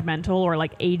be judgmental or,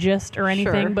 like, ageist or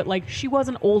anything, but, like, she was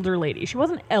an older lady. She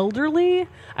wasn't elderly.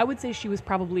 I would say she was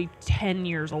probably 10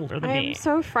 years older than me. I'm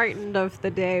so frightened of the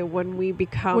day when we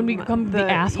become... the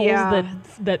assholes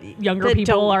that younger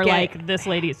people are like, this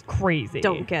lady is crazy.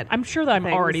 Don't get I'm sure that I'm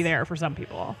already there for some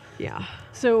people. Yeah.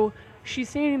 So she's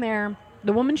standing there.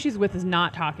 The woman she's with is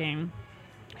not talking.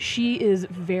 She is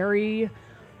very,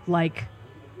 like...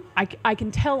 I can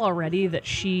tell already that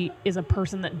she is a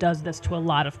person that does this to a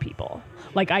lot of people.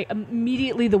 Like, I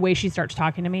immediately, the way she starts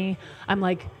talking to me, I'm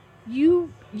like,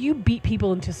 you beat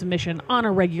people into submission on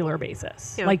a regular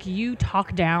basis. Yeah. Like, you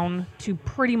talk down to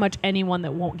pretty much anyone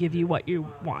that won't give you what you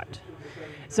want.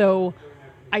 So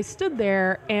I stood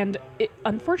there, and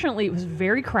unfortunately, it was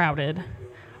very crowded.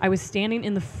 I was standing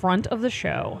in the front of the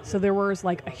show. So there was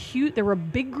like there were a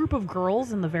big group of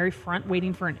girls in the very front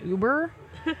waiting for an Uber.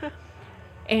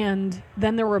 And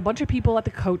then there were a bunch of people at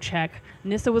the coat check.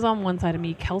 Nissa was on one side of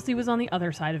me. Kelsey was on the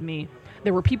other side of me.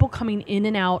 There were people coming in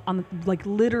and out on like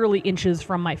literally inches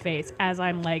from my face as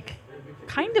I'm like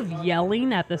kind of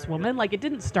yelling at this woman. Like, it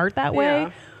didn't start that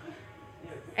way.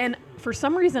 And for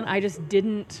some reason, I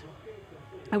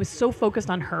was so focused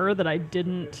on her that I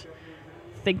didn't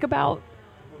think about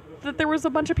that there was a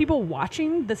bunch of people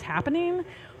watching this happening.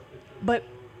 But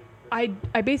I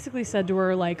basically said to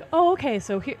her, like, oh, okay,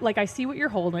 so here, like, I see what you're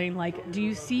holding. Like, do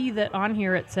you see that on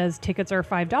here it says tickets are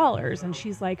 $5? And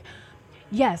she's like,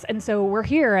 yes. And so we're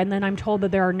here, and then I'm told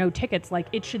that there are no tickets. Like,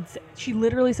 it should, she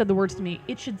literally said the words to me,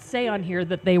 it should say on here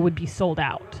that they would be sold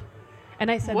out.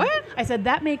 And I said, what? I said,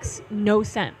 that makes no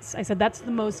sense. I said, that's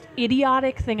the most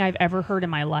idiotic thing I've ever heard in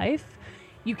my life.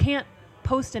 You can't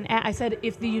post an ad. I said,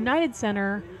 if the United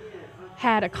Center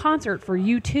had a concert for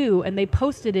U2 and they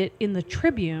posted it in the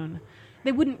Tribune,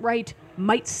 they wouldn't write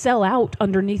might sell out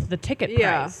underneath the ticket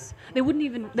price. They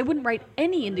wouldn't write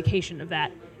any indication of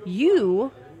that.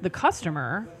 You, the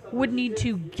customer, would need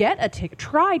to get a ticket,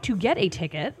 try to get a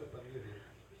ticket,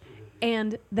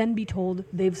 and then be told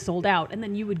they've sold out, and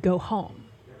then you would go home.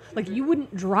 Like, you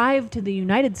wouldn't drive to the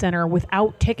United Center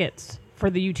without tickets for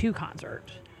the U2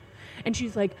 concert. And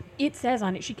she's like, it says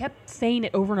on it. She kept saying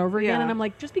it over and over again. And I'm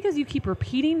like, just because you keep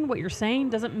repeating what you're saying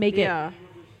doesn't make it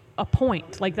a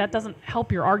point. Like, that doesn't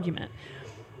help your argument.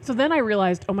 So then I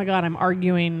realized, oh my God, I'm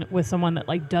arguing with someone that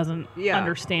like doesn't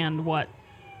understand what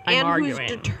I'm arguing. And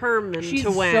who's determined She's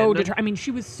to win. So I mean, she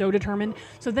was so determined.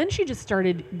 So then she just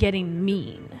started getting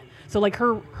mean. So like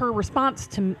her response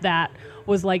to that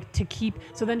was like to keep.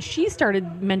 So then she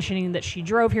started mentioning that she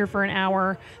drove here for an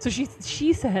hour. So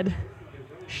she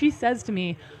says to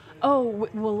me, oh,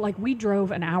 well, like, we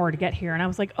drove an hour to get here. And I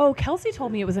was like, oh, Kelsey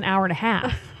told me it was an hour and a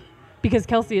half because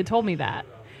Kelsey had told me that.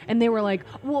 And they were like,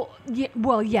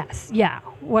 yes,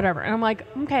 whatever. And I'm like,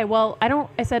 okay, well,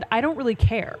 I said, I don't really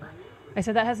care. I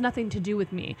said, that has nothing to do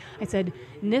with me. I said,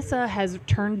 NISA has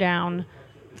turned down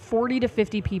 40 to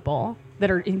 50 people that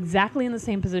are exactly in the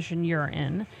same position you're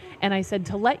in. And I said,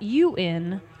 to let you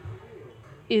in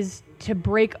is to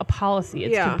break a policy.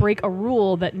 It's to break a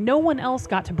rule that no one else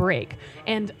got to break.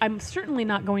 And I'm certainly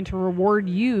not going to reward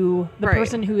you, the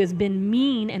person who has been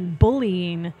mean and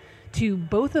bullying to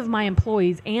both of my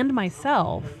employees and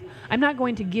myself. I'm not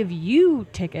going to give you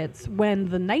tickets when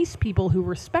the nice people who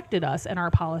respected us and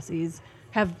our policies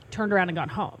have turned around and gone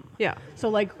home. Yeah. So,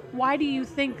 like, why do you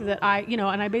think that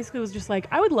and I basically was just like,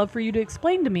 I would love for you to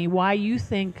explain to me why you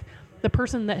think the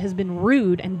person that has been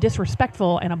rude and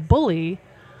disrespectful and a bully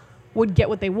would get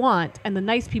what they want and the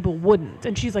nice people wouldn't.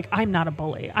 And she's like, I'm not a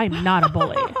bully. I'm not a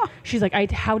bully. She's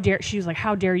like, how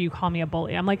dare you call me a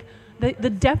bully? I'm like, the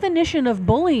definition of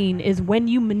bullying is when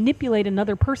you manipulate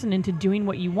another person into doing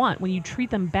what you want, when you treat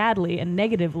them badly and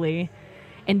negatively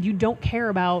and you don't care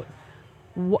about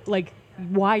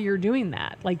why you're doing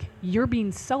that. Like, you're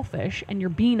being selfish and you're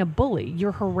being a bully.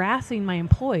 You're harassing my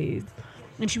employees.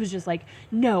 And she was just like,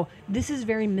 no, this is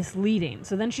very misleading.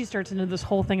 So then she starts into this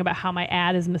whole thing about how my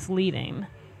ad is misleading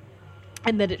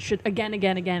and that it should, again,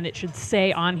 it should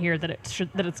say on here that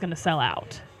it's going to sell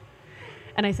out.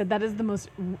 And I said, that is the most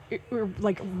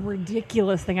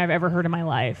ridiculous thing I've ever heard in my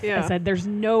life. Yeah.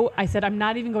 I said, I'm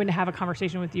not even going to have a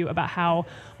conversation with you about how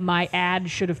my ad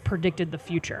should have predicted the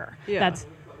future. Yeah. That's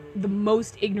the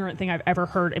most ignorant thing I've ever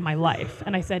heard in my life.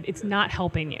 And I said, it's not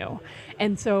helping you.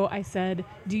 And so I said,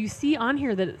 do you see on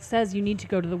here that it says you need to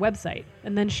go to the website?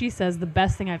 And then she says, the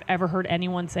best thing I've ever heard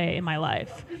anyone say in my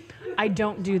life, I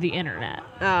don't do the internet.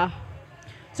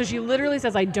 So she literally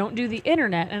says, I don't do the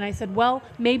internet. And I said, well,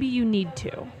 maybe you need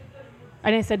to.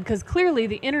 And I said, because clearly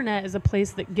the internet is a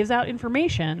place that gives out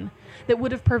information that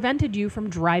would have prevented you from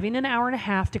driving an hour and a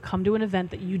half to come to an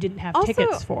event that you didn't have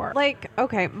tickets for. Like,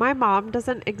 okay, my mom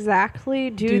doesn't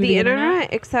exactly do the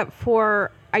internet except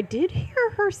for, I did hear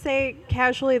her say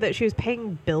casually that she was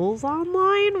paying bills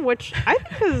online, which I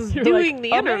think is doing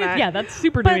the internet. Yeah, that's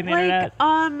super doing the internet.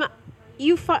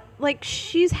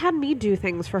 She's had me do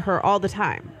things for her all the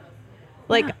time.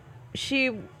 Like,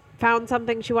 she found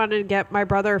something she wanted to get my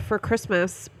brother for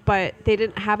Christmas, but they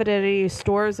didn't have it at any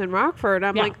stores in Rockford.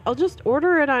 I'm like, I'll just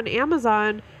order it on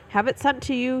Amazon, have it sent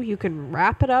to you. You can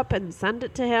wrap it up and send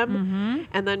it to him. Mm-hmm.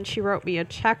 And then she wrote me a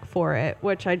check for it,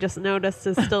 which I just noticed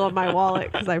is still in my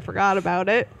wallet because I forgot about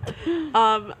it.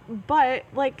 But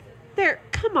like,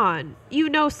 come on,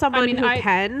 someone who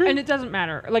can. And it doesn't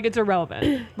matter. Like, it's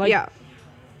irrelevant.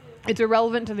 It's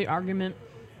irrelevant to the argument.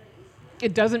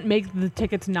 It doesn't make the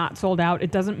tickets not sold out. It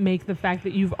doesn't make the fact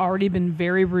that you've already been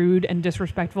very rude and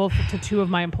disrespectful to two of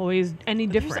my employees any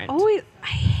different. I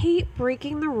hate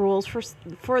breaking the rules for the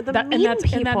mean people. And that is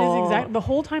exactly the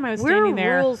whole time I was standing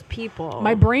there. We're rules people.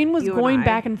 My brain was going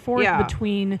back and forth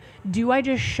between, do I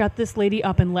just shut this lady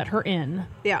up and let her in?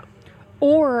 Yeah.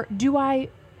 Or do I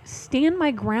stand my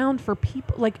ground for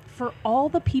people, like for all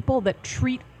the people that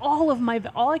treat all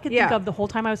I could think of the whole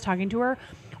time I was talking to her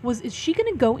was, is she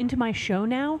going to go into my show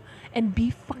now and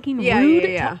be fucking rude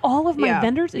to all of my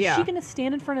vendors? Is she going to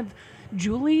stand in front of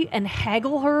Julie and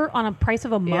haggle her on a price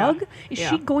of a mug? Is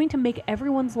she going to make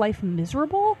everyone's life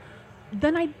miserable?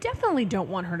 Then I definitely don't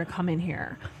want her to come in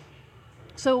here.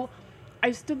 So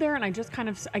I stood there and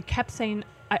I kept saying,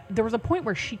 there was a point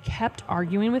where she kept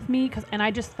arguing with me and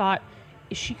I just thought,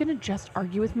 is she going to just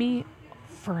argue with me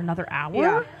for another hour?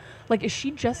 Yeah. Like, is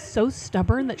she just so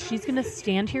stubborn that she's going to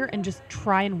stand here and just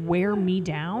try and wear me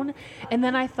down? And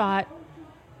then I thought,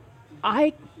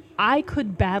 I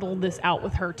could battle this out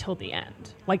with her till the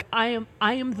end. Like, I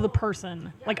am the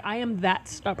person, like, I am that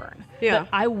stubborn that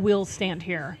I will stand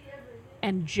here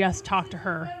and just talk to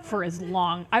her for as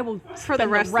long. I will for spend the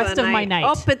rest of my night.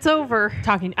 Oh, it's over.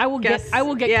 Talking. I will get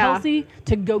Kelsey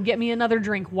to go get me another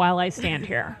drink while I stand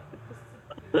here.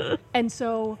 And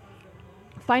so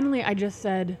finally I just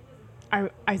said,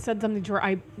 I said something to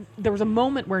her. There was a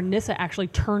moment where Nissa actually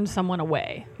turned someone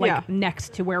away,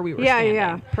 next to where we were standing.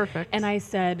 Yeah, perfect. And I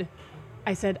said,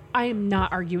 I am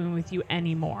not arguing with you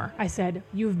anymore. I said,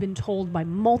 you've been told by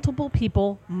multiple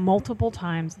people, multiple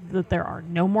times, that there are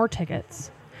no more tickets.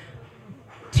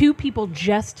 2 people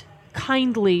just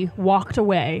kindly walked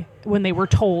away when they were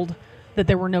told that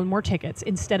there were no more tickets,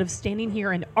 instead of standing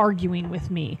here and arguing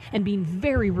with me and being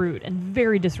very rude and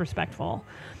very disrespectful.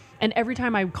 And every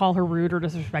time I would call her rude or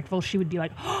disrespectful, she would be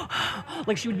like,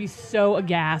 like she would be so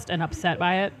aghast and upset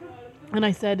by it. And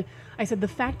I said, the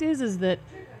fact is that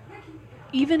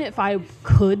even if I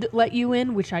could let you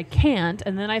in, which I can't,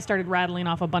 and then I started rattling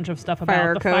off a bunch of stuff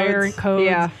about the fire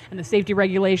codes and the safety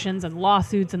regulations and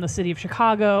lawsuits in the city of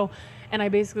Chicago. And I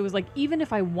basically was like, even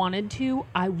if I wanted to,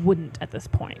 I wouldn't at this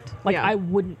point. Like, I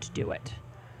wouldn't do it.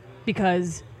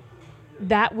 Because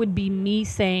that would be me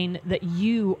saying that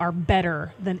you are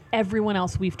better than everyone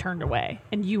else we've turned away,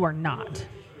 and you are not.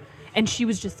 And she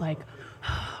was just like,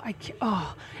 I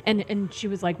can't, and she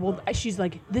was like, well, she's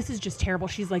like, this is just terrible.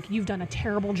 She's like, you've done a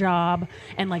terrible job,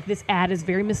 and like this ad is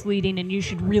very misleading, and you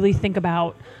should really think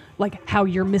about like how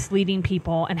you're misleading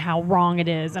people and how wrong it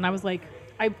is. And I was like,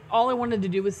 all I wanted to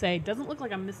do was say, doesn't look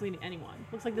like I'm misleading anyone.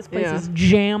 Looks like this place is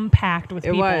jam packed with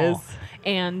people,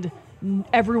 and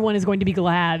everyone is going to be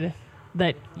glad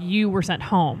that you were sent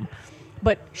home.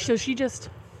 But so she just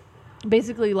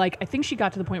basically, like, I think she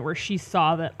got to the point where she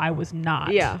saw that I was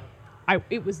not.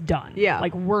 It was done.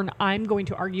 Like, I'm going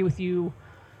to argue with you.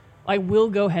 I will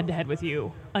go head to head with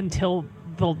you until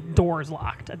the door is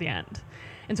locked at the end.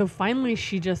 And so finally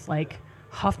she just like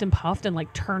huffed and puffed and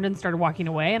like turned and started walking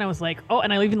away. And I was like, oh,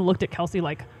 and I even looked at Kelsey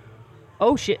like,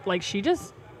 oh shit, like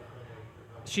she's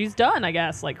done, I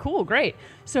guess. Like, cool, great.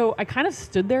 So I kind of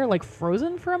stood there like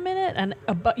frozen for a minute, and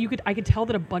I could tell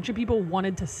that a bunch of people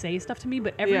wanted to say stuff to me,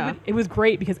 but everybody, it was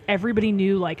great because everybody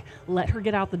knew, like, let her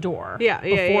get out the door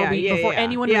before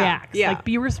anyone reacts. Like,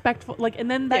 be respectful. Like,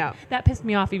 and then that pissed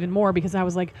me off even more because I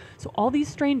was like, so all these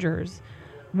strangers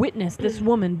witnessed this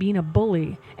woman being a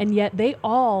bully, and yet they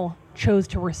all chose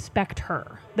to respect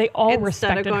her. They all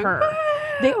respected her.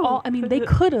 They all, I mean, they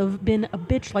could have been a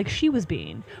bitch like she was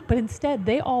being, but instead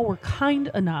they all were kind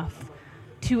enough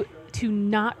to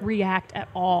not react at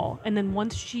all. And then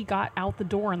once she got out the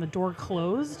door and the door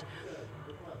closed,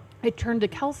 I turned to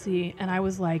Kelsey and I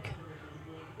was like,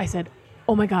 I said,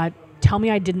 oh my God, tell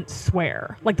me I didn't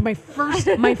swear. Like, my first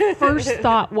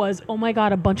thought was, oh my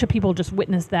God, a bunch of people just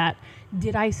witnessed that.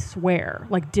 Did I swear?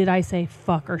 Like, did I say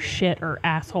fuck or shit or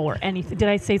asshole or anything? Did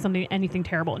I say anything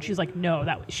terrible? And she's like, no,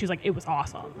 she's like, it was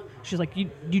awesome. She's like, you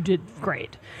did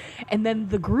great. And then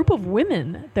the group of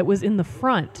women that was in the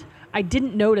front, I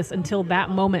didn't notice until that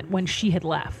moment when she had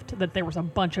left that there was a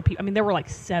bunch of people. I mean, there were like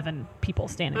 7 people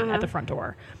standing at the front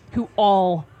door who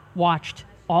all watched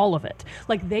all of it.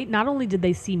 Like, they not only did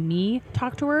they see me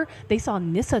talk to her, they saw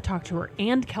Nissa talk to her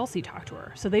and Kelsey talk to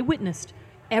her. So they witnessed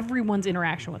everyone's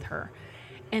interaction with her.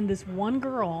 And this one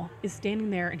girl is standing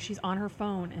there and she's on her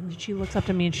phone and she looks up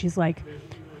to me and she's like,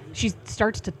 she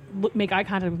starts to make eye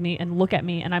contact with me and look at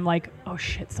me, and I'm like, oh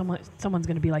shit, someone's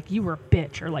going to be like, you were a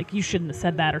bitch, or like, you shouldn't have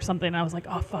said that or something. And I was like,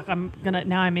 oh fuck,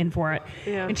 now I'm in for it.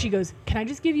 And she goes, can I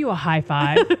just give you a high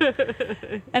five?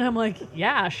 And I'm like,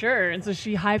 yeah, sure. And so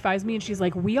she high fives me and she's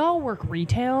like, we all work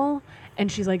retail.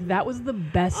 And she's like, that was the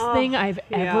best thing I've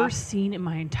ever seen in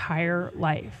my entire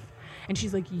life. And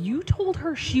she's like, you told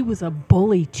her she was a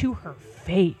bully to her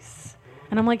face.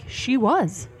 And I'm like, she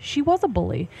was a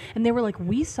bully. And they were like,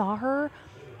 we saw her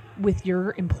with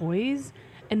your employees.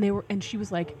 And she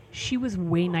was like, she was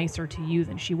way nicer to you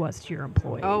than she was to your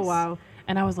employees. Oh, wow.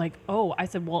 And I was like, oh, I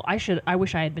said, well, I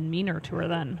wish I had been meaner to her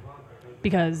then,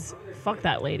 because fuck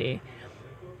that lady.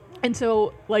 And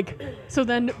so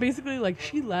then basically, like,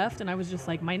 she left, and I was just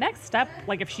like, my next step,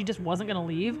 like, if she just wasn't going to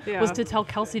leave, was to tell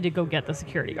Kelsey to go get the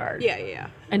security guard. Yeah.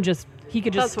 And just he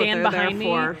could just That's what stand they're there behind me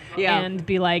for. Yeah. and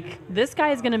be like, this guy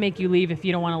is going to make you leave if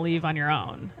you don't want to leave on your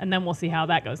own. And then we'll see how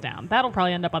that goes down. That'll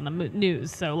probably end up on the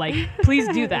news. So, like, please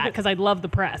do that because I'd love the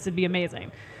press. It'd be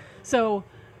amazing. So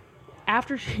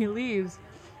after she leaves,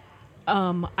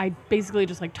 I basically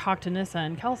just, like, talked to Nissa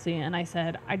and Kelsey, and I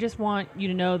said, I just want you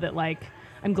to know that, like,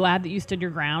 I'm glad that you stood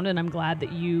your ground, and I'm glad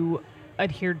that you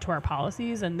adhered to our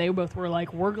policies. And they both were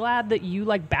like, we're glad that you,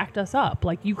 like, backed us up.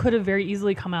 Like, you could have very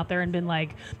easily come out there and been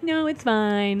like, no, it's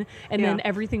fine. And then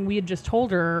everything we had just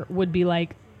told her would be,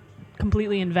 like,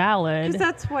 completely invalid. Because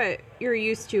that's what you're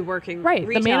used to working Right.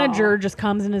 retail. The manager just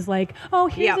comes and is like, oh,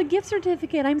 here's a gift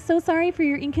certificate. I'm so sorry for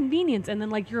your inconvenience. And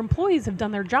then, like, your employees have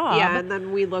done their job. Yeah, and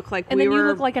then we look like And we then were... you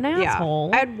look like an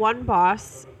asshole. I had one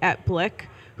boss at Blick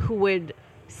who would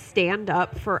stand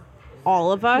up for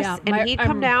all of us, Yeah, and he'd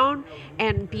come down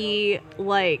and be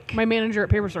like... My manager at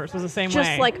Paper Source was the same way.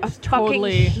 just like a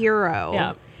Totally. fucking hero.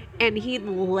 Yeah. And he'd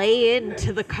lay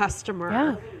into the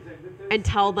customer and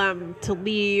tell them to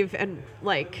leave, and,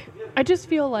 like... I just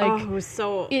feel like it was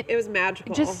so... It was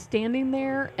magical. just standing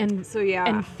there and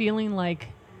and feeling like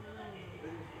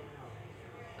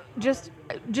just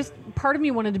part of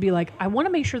me wanted to be like, I want to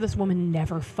make sure this woman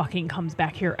never fucking comes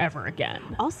back here ever again.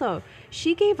 Also,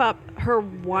 she gave up her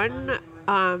one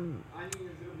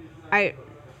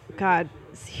God,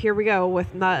 here we go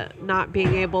with not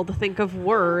being able to think of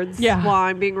words while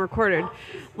I'm being recorded.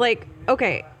 Like,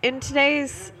 okay, in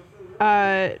today's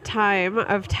time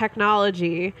of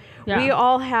technology, we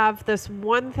all have this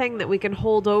one thing that we can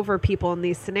hold over people in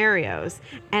these scenarios,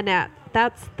 and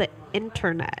that's the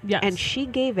internet. Yes. And she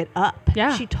gave it up.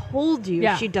 Yeah. She told you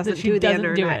she doesn't that do the doesn't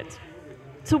internet. do it.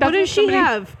 So That's what does what she somebody-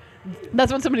 have? That's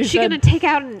what somebody Is she said. gonna take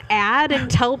out an ad and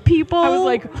tell people? I was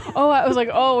like,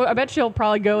 I bet she'll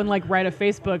probably go and, like, write a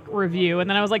Facebook review. And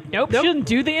then I was like, nope. She doesn't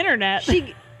do the internet.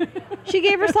 she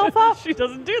gave herself up. She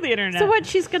doesn't do the internet. So what?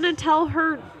 She's gonna tell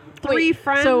her three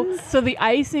friends. So the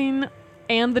icing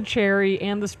and the cherry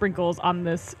and the sprinkles on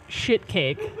this shit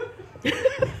cake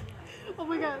oh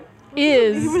my god.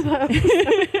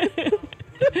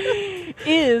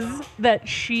 is that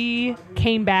she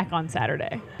came back on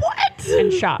Saturday. What?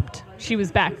 And shopped. She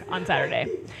was back on Saturday.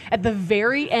 At the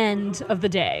very end of the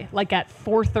day, like at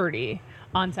 4:30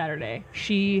 on Saturday,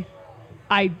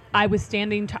 I was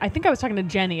standing, I think I was talking to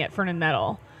Jenny at Fern &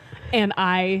 Nettle, and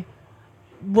I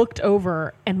looked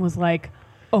over and was like,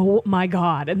 oh my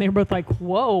God. And they were both like,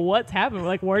 whoa, what's happening?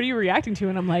 Like, what are you reacting to?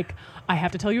 And I'm like, I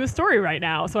have to tell you a story right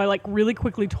now. So I, like, really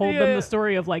quickly told them the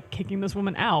story of, like, kicking this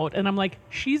woman out. And I'm like,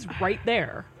 she's right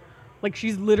there. Like,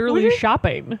 she's literally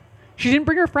shopping. She didn't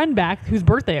bring her friend back whose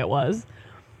birthday it was.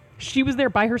 She was there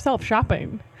by herself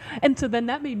shopping. And so then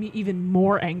that made me even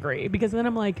more angry, because then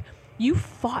I'm like, you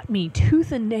fought me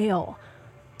tooth and nail.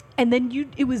 And then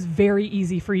it was very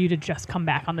easy for you to just come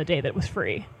back on the day that it was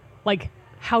free. Like,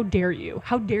 how dare you?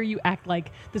 How dare you act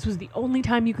like this was the only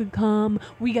time you could come?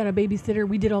 We got a babysitter.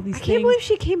 We did all these things. I can't believe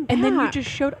she came back. And then you just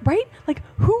showed, right? Like,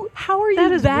 how are you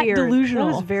that is that weird. delusional?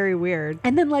 That is very weird.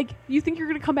 And then, like, you think you're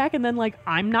going to come back and then, like,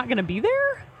 I'm not going to be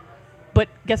there? But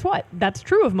guess what? That's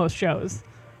true of most shows.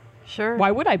 Sure.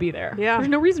 Why would I be there? Yeah. There's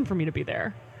no reason for me to be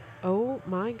there. Oh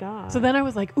my God. So then I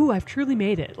was like, ooh, I've truly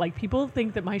made it. Like, people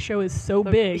think that my show is so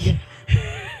big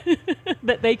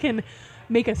that they can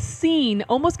make a scene,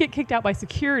 almost get kicked out by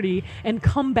security, and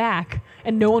come back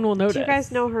and no one will notice. Do you guys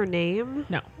know her name?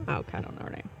 No. Oh, okay. I don't know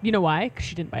her name. You know why? Because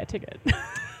she didn't buy a ticket.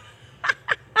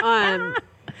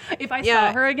 If I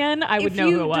saw her again, I would know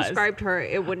who it was. If you described her,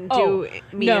 it wouldn't do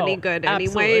me any good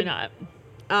absolutely anyway. Not.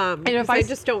 And if I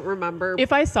just don't remember.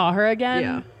 If I saw her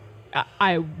again,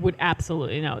 I would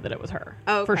absolutely know that it was her.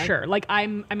 Oh, okay. For sure. Like, I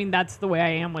mean, that's the way I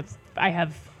am with, I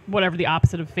have whatever the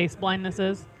opposite of face blindness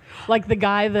is. Like the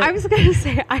guy that... I was going to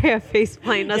say I have face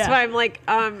blindness. Yeah. But I'm like,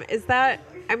 is that...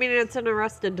 I mean, it's an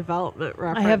Arrested Development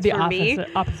reference. I have the for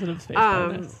opposite of face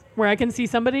blindness. Where I can see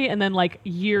somebody and then, like,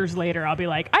 years later I'll be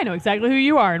like, I know exactly who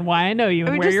you are and why I know you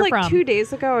and where just you're like from. 2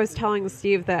 days ago, I was telling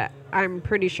Steve that I'm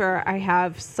pretty sure I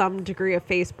have some degree of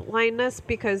face blindness,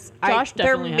 because Josh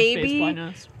there definitely has may face be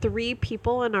blindness. 3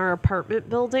 people in our apartment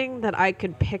building that I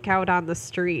could pick out on the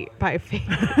street by face.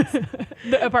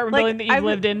 The apartment building that you've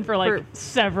lived in for like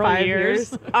several 5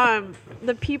 years.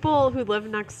 The people who live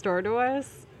next door to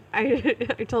us, I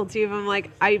told Steve, I'm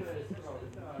like, I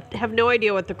have no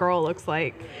idea what the girl looks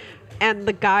like. And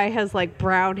the guy has like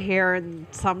brown hair and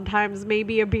sometimes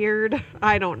maybe a beard.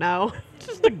 I don't know.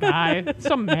 Just a guy.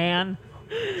 Some man.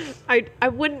 I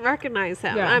wouldn't recognize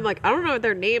him. Yeah. I'm like, I don't know what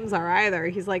their names are either.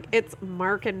 He's like, it's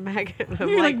Mark and Megan. I'm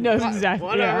He like, knows exactly.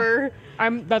 whatever.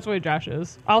 Yeah. That's the way Josh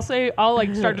is. I'll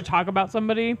like start to talk about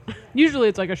somebody. Usually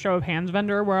it's like a show of hands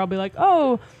vendor where I'll be like,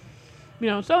 oh,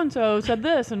 so-and-so said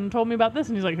this and told me about this.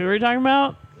 And he's like, who are you talking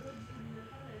about?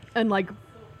 And like,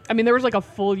 I mean, there was like a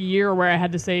full year where I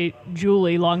had to say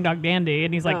Julie, Long Dog Dandy.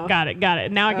 And he's like, got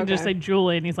it. Now I can just say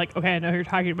Julie. And he's like, okay, I know who you're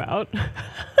talking about.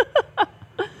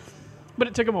 But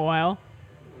it took him a while.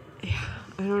 Yeah,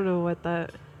 I don't know what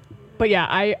that... But yeah,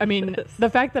 I mean, the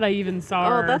fact that I even saw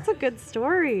her... Oh, that's a good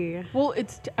story. Well,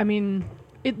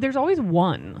 there's always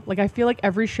one. Like, I feel like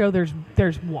every show there's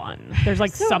one. There's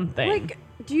like something. Like,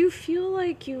 do you feel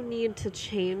like you need to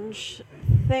change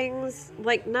things?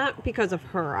 Like, not because of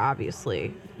her,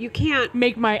 obviously. You can't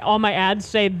make all my ads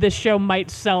say this show might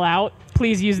sell out.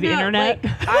 Please use the internet.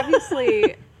 Like,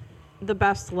 obviously, the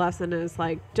best lesson is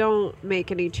like, don't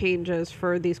make any changes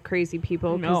for these crazy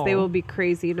people because they will be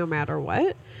crazy no matter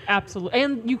what. Absolutely.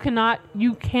 And you cannot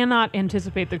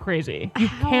anticipate the crazy. You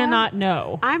cannot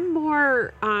know. I'm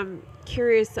more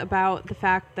curious about the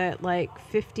fact that like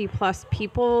 50 plus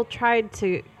people tried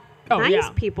to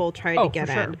people tried to get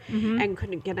in and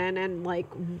couldn't get in, and like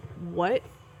what,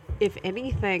 if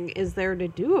anything, is there to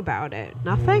do about it?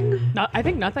 Nothing? I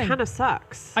think nothing. Kind of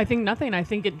sucks. I think nothing. I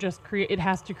think it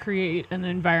has to create an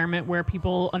environment where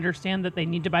people understand that they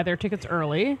need to buy their tickets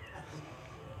early,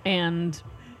 and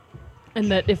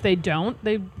that if they don't,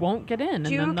 they won't get in,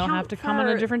 and then they'll have to come on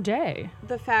a different day.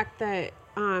 The fact that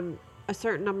a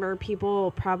certain number of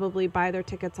people probably buy their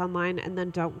tickets online and then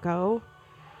don't go.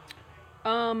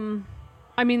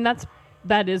 I mean,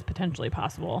 that is potentially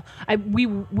possible. We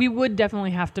would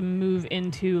definitely have to move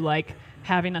into like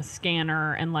having a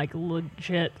scanner and like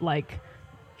legit like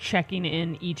checking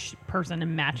in each person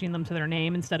and matching them to their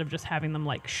name instead of just having them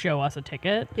like show us a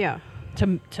ticket. Yeah.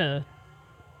 To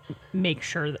make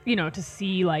sure that, to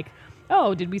see like,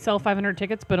 oh, did we sell 500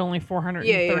 tickets but only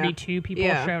 432 people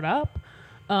showed up?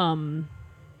 And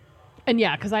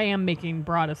yeah, because I am making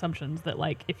broad assumptions that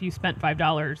like if you spent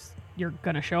 $5, you're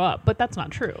gonna show up, but that's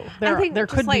not true. I think there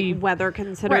could be weather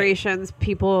considerations. Right.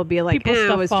 People will be like,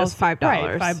 it was just $5,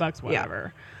 right, $5,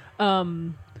 whatever. Yeah.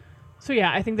 So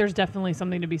yeah, I think there's definitely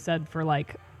something to be said for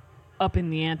like up in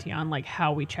the ante on like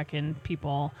how we check in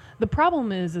people. The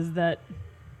problem is that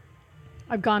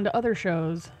I've gone to other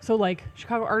shows, so like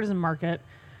Chicago Artisan Market,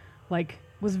 like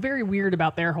was very weird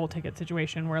about their whole ticket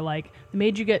situation where like they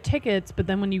made you get tickets, but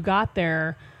then when you got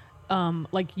there,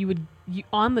 like you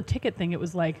on the ticket thing, it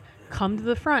was like, come to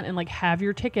the front and like have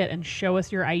your ticket and show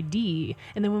us your ID.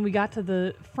 And then when we got to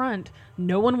the front,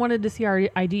 no one wanted to see our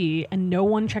ID and no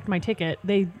one checked my ticket.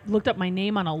 They looked up my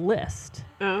name on a list.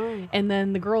 Oh. And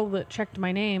then the girl that checked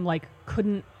my name like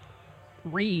couldn't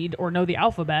read or know the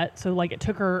alphabet. So like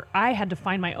I had to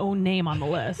find my own name on the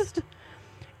list.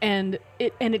 And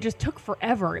it just took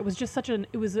forever. It was just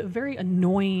it was a very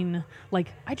annoying, like,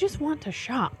 I just want to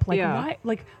shop. Like, why?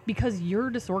 Like, because you're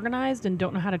disorganized and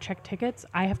don't know how to check tickets,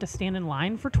 I have to stand in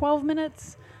line for 12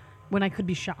 minutes when I could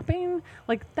be shopping?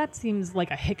 Like, that seems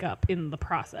like a hiccup in the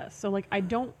process. So, like,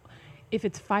 if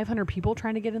it's 500 people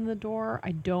trying to get in the door,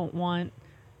 I don't want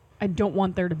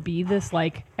there to be this,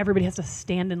 like, everybody has to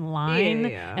stand in line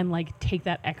and, like, take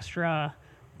that extra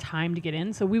time to get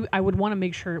in. So I would want to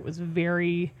make sure it was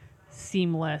very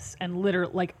seamless and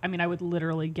I would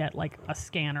literally get like a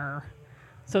scanner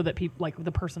so that people, like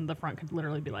the person at the front could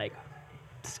literally be like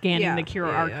scanning the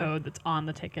QR code that's on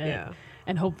the ticket,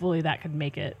 and hopefully that could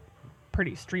make it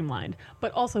pretty streamlined.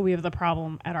 But also we have the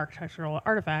problem at Architectural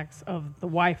Artifacts of the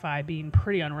Wi-Fi being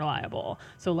pretty unreliable.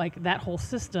 So like that whole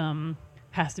system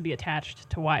has to be attached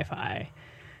to Wi-Fi.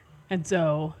 And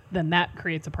so then that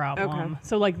creates a problem. Okay.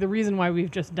 So like the reason why we've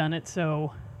just done it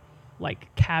so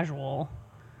like casual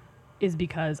is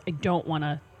because I don't want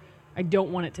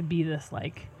it to be this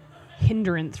like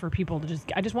hindrance for people to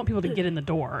I just want people to get in the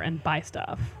door and buy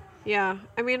stuff. Yeah.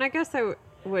 I mean, I guess I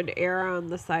would err on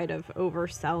the side of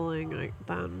overselling like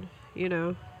then,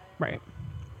 Right.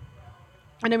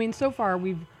 And I mean, so far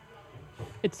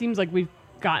it seems like we've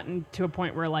gotten to a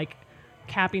point where like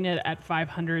capping it at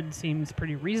 500 seems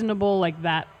pretty reasonable. Like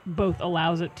that both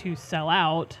allows it to sell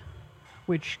out,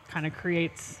 which kind of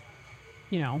creates,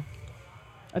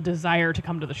 a desire to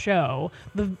come to the show.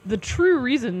 The true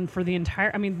reason for the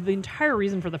entire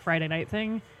reason for the Friday night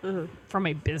thing, from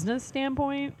a business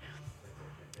standpoint,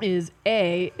 is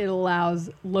it allows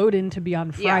load-in to be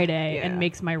on Friday and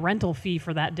makes my rental fee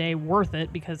for that day worth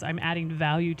it because I'm adding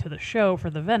value to the show for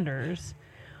the vendors.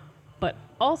 But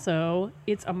also,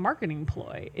 it's a marketing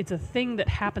ploy. It's a thing that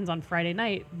happens on Friday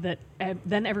night that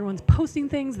then everyone's posting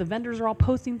things. The vendors are all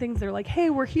posting things. They're like,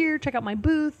 hey, we're here. Check out my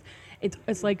booth.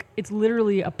 It's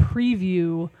literally a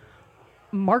preview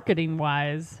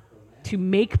marketing-wise to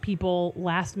make people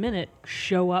last minute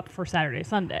show up for Saturday,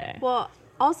 Sunday. Well,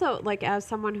 Also, like, as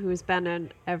someone who's been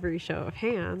in every show of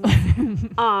hands,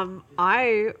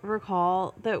 I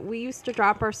recall that we used to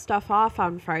drop our stuff off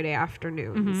on Friday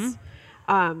afternoons.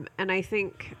 And I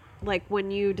think, like,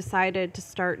 when you decided to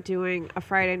start doing a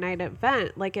Friday night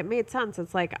event, like, it made sense.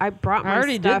 It's like, I brought my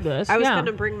already stuff. did this. I was Yeah. going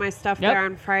to bring my stuff Yep. there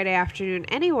on Friday afternoon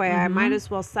anyway. I might as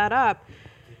well set up.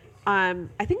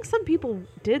 I think some people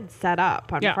did set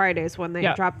up on Yeah. Fridays when they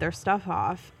Yeah. dropped their stuff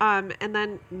off, and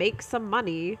then make some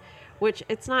money, which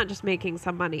it's not just making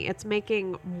some money, it's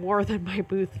making more than my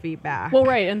booth fee back. Well,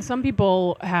 right. And some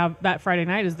people have that Friday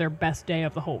night is their best day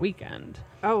of the whole weekend.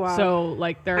 Oh, wow. So,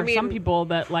 like, there I are some mean- people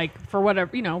that, like, for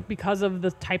whatever, you know, because of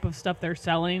the type of stuff they're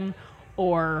selling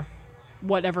or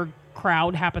whatever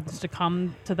crowd happens to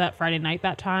come to that Friday night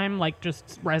that time, like,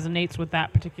 just resonates with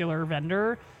that particular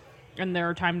vendor. And there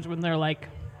are times when they're like,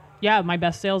 yeah, my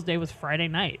best sales day was Friday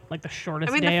night, like the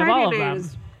shortest I mean, day the of all Friday of night them.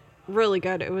 is really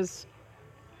good. It was,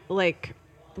 like,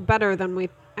 better than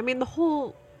the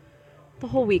whole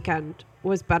weekend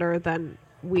was better than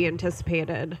we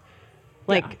anticipated.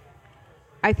 Like, Yeah.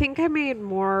 I think I made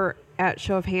more at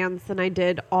Show of Hands than I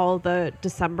did all the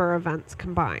December events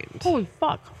combined. Holy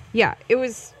fuck. Yeah, it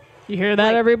was. You hear that,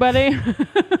 Like- everybody?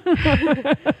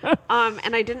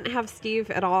 And I didn't have Steve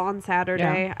at all on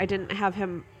Saturday. Yeah. I didn't have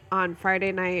him on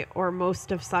Friday night or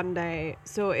most of Sunday.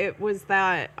 So it was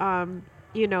that,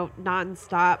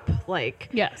 nonstop, like,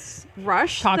 Yes.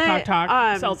 rush. Talk, that,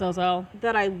 sell.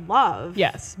 that I love.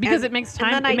 Yes, because And- it makes and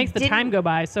time. then It I makes the time didn't- go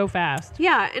by so fast.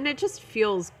 Yeah, and it just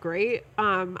feels great.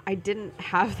 I didn't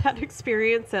have that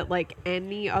experience at, like,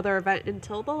 any other event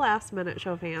until the last minute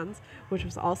Show of Hands, which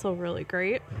was also really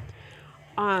great.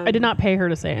 I did not pay her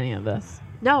to say any of this.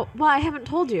 No, well, I haven't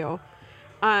told you.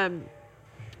 The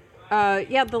She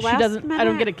last doesn't. minute. I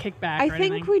don't get a kickback. I or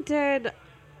think anything. we did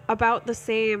about the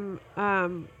same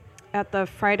at the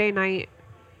Friday night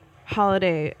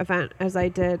holiday event as I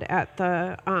did at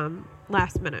the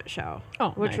last minute show. Oh,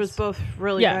 which nice. was both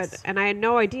really Yes. good. And I had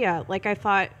no idea. Like, I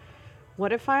thought,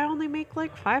 what if I only make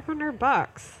like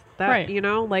 $500? That, Right.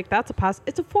 like, that's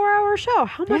it's a 4-hour show.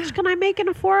 How much Yeah. can I make in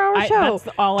a 4-hour show? that's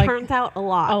all I- Turns out a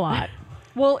lot. a lot.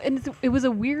 Well, and it was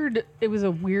a weird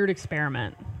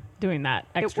experiment doing that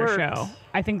extra worked. show.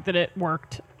 I think that it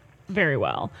worked very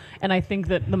well, and I think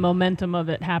that the momentum of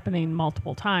it happening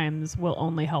multiple times will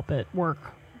only help it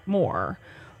work more.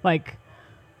 Like,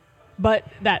 but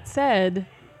that said,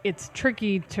 it's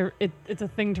tricky to it's a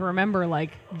thing to remember.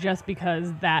 Like, just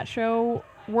because that show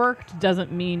worked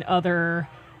doesn't mean other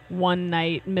one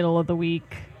night, middle of the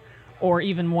week, or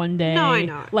even one day. No, I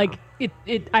know. Like,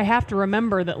 I have to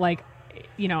remember that, like,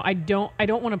 I don't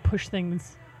want to push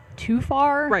things too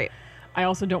far. Right. I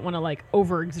also don't want to, like,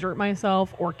 overexert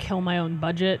myself or kill my own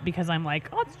budget because I'm like,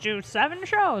 let's do 7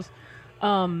 shows.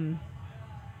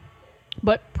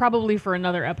 But probably for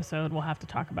another episode, we'll have to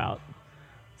talk about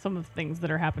some of the things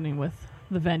that are happening with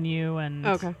the venue and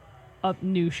Okay.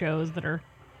 New shows that are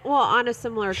Well, on a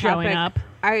similar showing topic, up.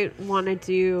 I want to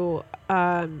do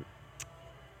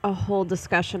a whole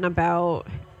discussion about,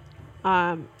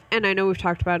 and I know we've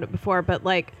talked about it before, but,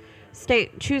 like,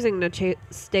 choosing to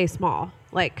stay small,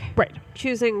 like, Right.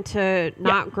 choosing to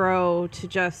not grow, to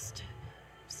just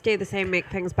stay the same, make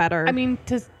things better. I mean,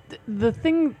 the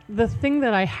thing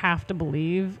that I have to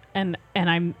believe, and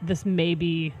this may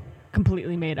be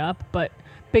completely made up, but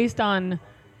based on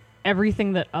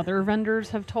everything that other vendors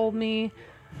have told me,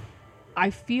 I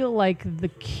feel like the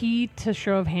key to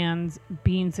Show of Hands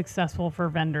being successful for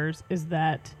vendors is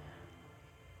that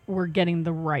we're getting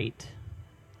the right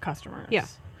customers. Yeah.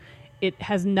 It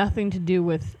has nothing to do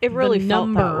with It really the felt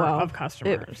that number well. of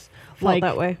customers. felt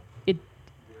that way.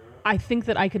 I think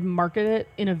that I could market it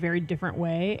in a very different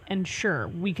way. And sure,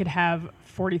 we could have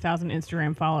 40,000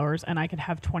 Instagram followers and I could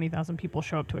have 20,000 people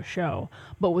show up to a show.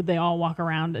 But would they all walk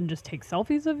around and just take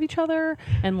selfies of each other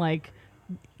and, like,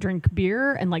 drink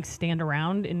beer and, like, stand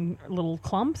around in little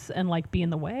clumps and, like, be in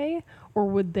the way? Or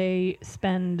would they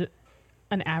spend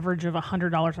an average of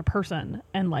 $100 a person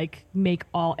and, like, make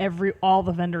all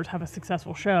the vendors have a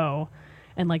successful show?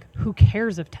 And, like, who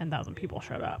cares if 10,000 people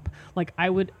showed up? Like,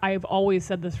 I've always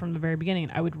said this from the very beginning.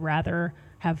 I would rather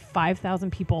have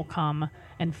 5,000 people come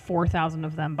and 4,000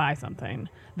 of them buy something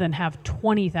than have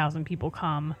 20,000 people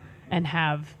come and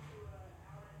have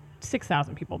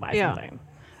 6,000 people buy something.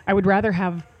 I would rather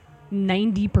have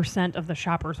 90% of the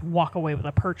shoppers walk away with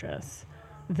a purchase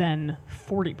than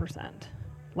 40%.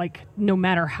 Like, no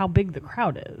matter how big the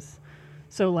crowd is.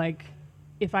 So, like,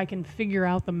 if I can figure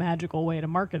out the magical way to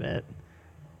market it,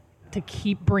 to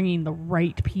keep bringing the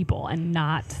right people and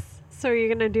not So you're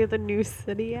going to do the New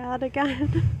City ad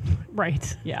again?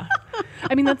 right. Yeah.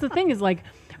 I mean, that's the thing is, like,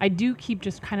 I do keep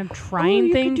just kind of Oh, trying you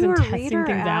could things do and a testing reader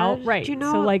things ad. out. Right. Do you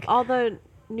know so like, all the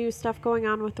new stuff going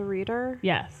on with the reader?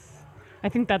 yes. I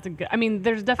think that's a good, I mean,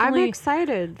 there's I'm definitely,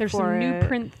 excited. there's for some new it.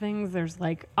 print things. There's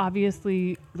like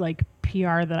obviously like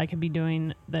PR that I could be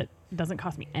doing that doesn't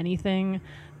cost me anything.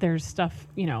 There's stuff,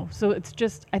 you know, so it's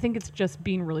just, I think it's just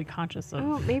being really conscious of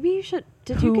Oh, maybe you should.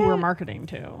 Did who you get? we're marketing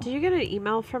to. Did you get an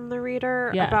email from the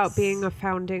reader Yes. about being a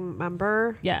founding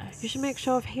member? Yes. You should make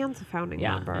Show of Hands a founding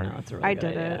Yeah, member. I know, it's a really I good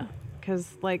did it idea.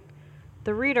 because like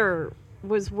the reader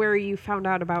was where you found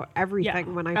out about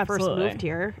everything when I first absolutely. moved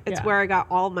here. It's Yeah. where I got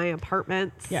all my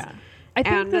apartments. Yeah. I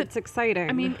think And that, it's exciting.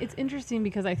 I mean, it's interesting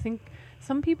because I think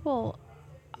some people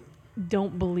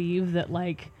don't believe that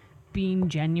like being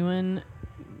genuine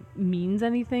means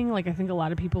anything. Like I think a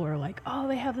lot of people are like, oh,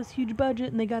 they have this huge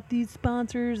budget and they got these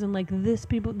sponsors and like these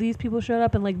people showed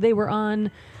up and like they were on,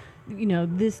 you know,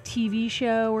 this TV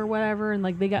show or whatever and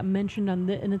like they got mentioned on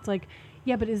this, and it's like,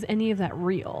 yeah, but is any of that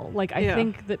real? Like I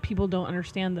think that people don't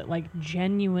understand that like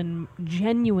genuine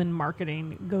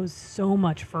marketing goes so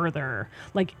much further.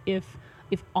 Like if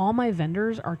all my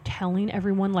vendors are telling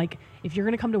everyone like, if you're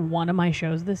going to come to one of my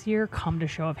shows this year, come to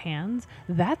Show of Hands,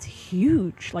 that's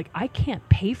huge. Like I can't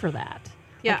pay for that.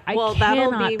 yeah, Like, well, I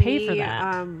that'll cannot be pay me. for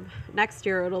that. Next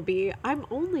year it'll be I'm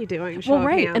only doing Show Well, of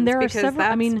right, Hands and there are because several.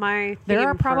 That's I mean, my there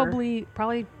are theme for-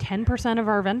 probably 10% of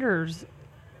our vendors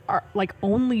are like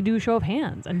only do Show of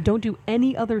Hands and don't do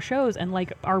any other shows, and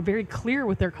like are very clear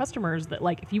with their customers that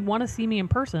like if you want to see me in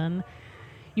person,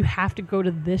 you have to go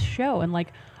to this show. And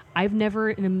like I've never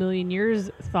in a million years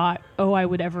thought, oh, I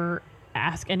would ever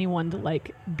ask anyone to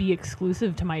like be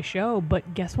exclusive to my show,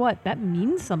 but guess what? That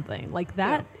means something. Like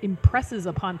that impresses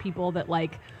upon people that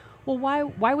like, well,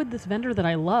 why would this vendor that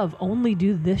I love only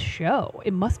do this show?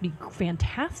 It must be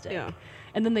fantastic. Yeah.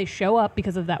 And then they show up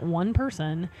because of that one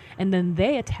person, and then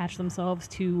they attach themselves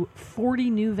to 40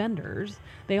 new vendors.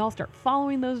 They all start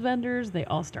following those vendors. They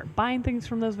all start buying things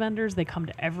from those vendors. They come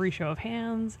to every Show of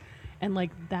Hands, and like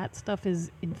that stuff is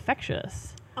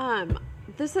infectious.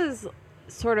 This is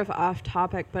sort of off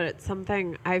topic, but it's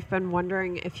something I've been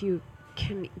wondering if you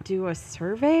can do a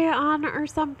survey on or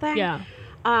something. Yeah.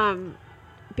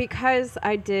 Because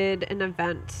I did an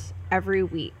event every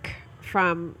week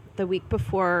from the week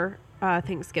before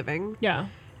Thanksgiving Yeah.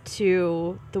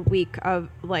 to the week of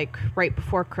like right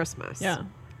before Christmas. Yeah.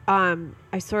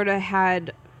 I sort of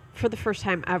had, for the first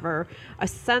time ever, a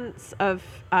sense of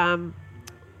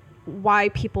why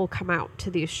people come out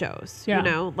to these shows. Yeah. You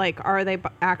know, like, are they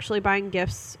actually buying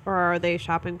gifts or are they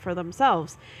shopping for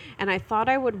themselves? And I thought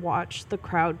I would watch the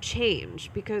crowd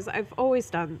change because I've always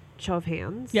done Show of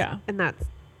Hands. Yeah. And that's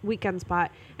weekend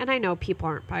spot. And I know people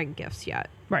aren't buying gifts yet.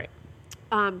 Right.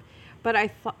 But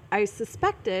I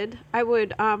suspected I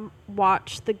would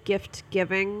watch the gift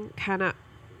giving kind of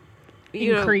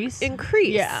Increase.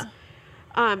 Yeah.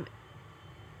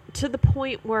 To the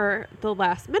point where the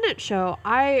last minute show,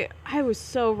 I was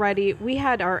so ready. We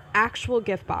had our actual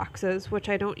gift boxes, which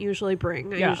I don't usually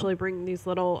bring. I Yeah. usually bring these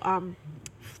little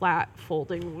flat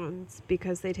folding ones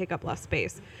because they take up less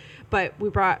space. But we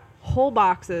brought whole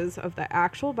boxes of the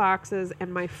actual boxes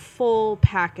and my full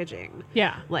packaging.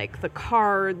 Yeah. Like the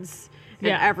cards and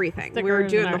Yeah. everything. We were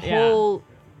Stickers doing and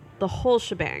the whole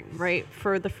shebang, right?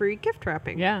 For the free gift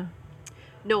wrapping. Yeah.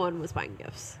 No one was buying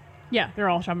gifts. Yeah. They're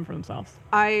all shopping for themselves.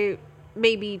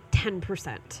 Maybe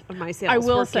 10% of my sales I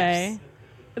will were say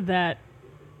gifts. that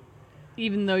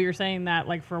even though you're saying that,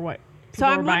 like for what So people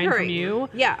I'm are buying from wondering, you,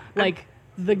 yeah, like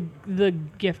the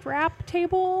gift wrap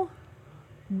table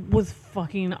was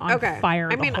fucking on Okay. fire.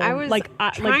 I the mean, whole- I was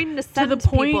trying to to send the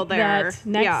point people there. that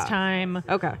next Yeah. time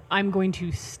Okay. I'm going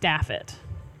to staff it.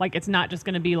 Like it's not just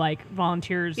going to be like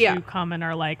volunteers Yeah. who come and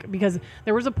are like, because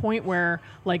there was a point where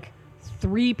like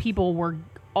 3 people were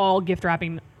all gift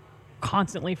wrapping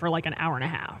constantly for like an hour and a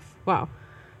half. Wow.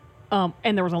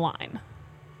 And there was a line.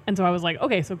 And so I was like,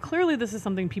 okay, so clearly this is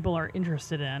something people are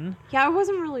interested in. Yeah, I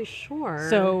wasn't really sure.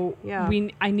 So yeah.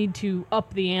 I need to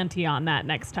up the ante on that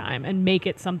next time and make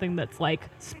it something that's like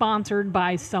sponsored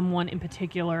by someone in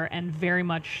particular and very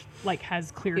much like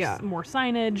has clear Yeah. more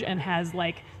signage and has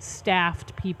like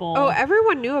staffed people. Oh,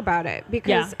 everyone knew about it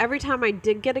because Yeah. every time I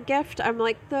did get a gift, I'm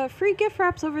like, the free gift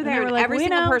wrap's over they there. were And like, every "We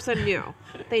single know." person knew.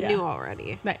 They Yeah. knew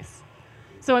already. Nice.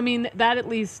 So, I mean, that at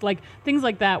least, like, things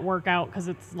like that work out because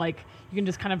it's like you can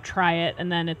just kind of try it.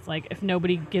 And then it's like, if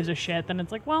nobody gives a shit, then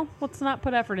it's like, well, let's not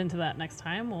put effort into that next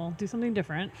time. We'll do something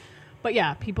different. But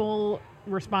yeah, people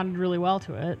responded really well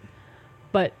to it.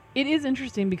 But it is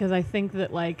interesting because I think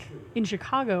that, like, in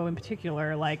Chicago in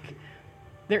particular, like,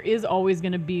 there is always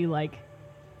going to be, like,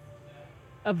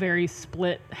 a very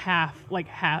split half. Like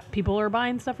half people are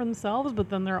buying stuff for themselves, but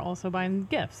then they're also buying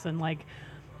gifts. And like,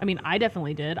 I mean, I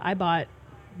definitely did. I bought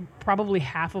probably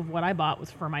half of what I bought was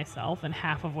for myself, and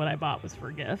half of what I bought was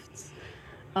for gifts.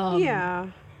 Yeah.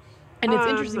 And it's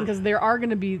interesting because there are going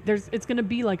to be it's going to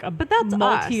be like a But that's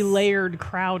multi-layered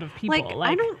crowd of people.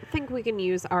 Like, I don't think we can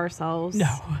use ourselves. No.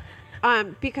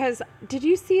 Because did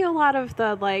you see a lot of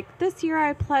the like this year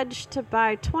I pledged to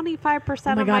buy 25%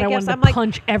 Oh my of God, my I gifts? wanted I'm to like,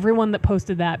 punch everyone that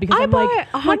posted that because I I'm bought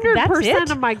like 100%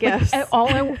 of my gifts. Like,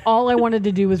 all I wanted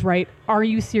to do was write, "Are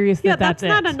you serious yeah, that's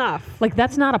not it?" enough. Like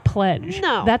that's not a pledge.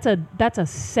 No. That's a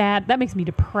sad. That makes me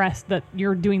depressed that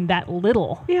you're doing that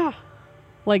little. Yeah.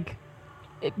 Like,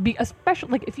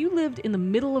 especially like if you lived in the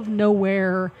middle of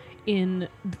nowhere in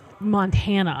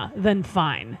Montana, then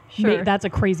fine. Sure. That's a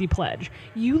crazy pledge.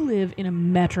 You live in a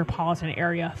metropolitan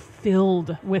area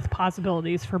filled with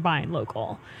possibilities for buying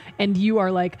local. And you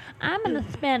are like, I'm going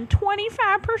to spend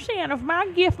 25% of my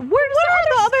gift. What are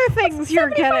the other things you're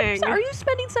getting? Are you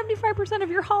spending 75% of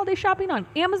your holiday shopping on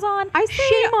Amazon? I say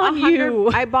Shame on you.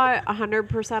 I bought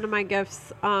 100% of my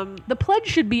gifts. The pledge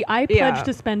should be, I pledge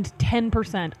to spend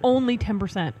 10%, only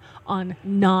 10% on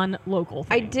non-local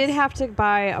things. I did have to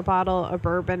buy a bottle of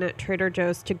bourbon at Trader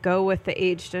Joe's to go with the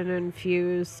aged and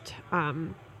infused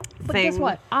But thing. guess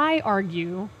what? I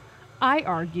argue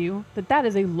that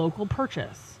is a local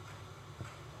purchase.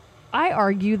 I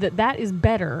argue that is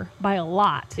better by a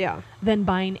lot than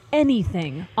buying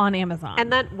anything on Amazon.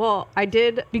 And then, I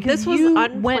did, because this was you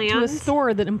unplanned. went to a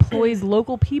store that employs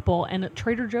local people, and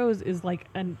Trader Joe's is like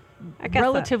a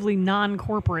relatively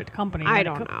non-corporate company. I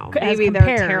don't know. Maybe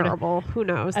they're terrible. Who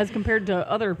knows? As compared to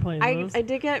other places. I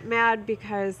did get mad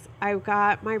because I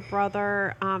got my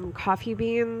brother coffee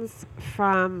beans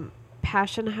from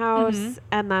Passion House,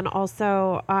 and then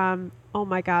also, oh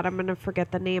my God, I'm going to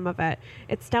forget the name of it.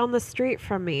 It's down the street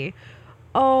from me.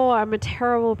 Oh, I'm a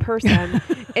terrible person.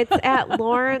 It's at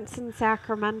Lawrence in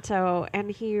Sacramento, and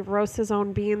he roasts his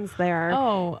own beans there.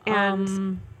 Oh,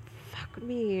 and fuck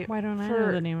me. Why don't I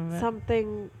know the name of it?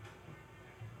 Something.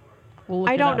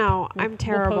 I don't know. I'm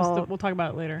terrible. We'll talk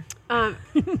about it later.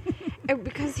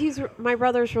 Because my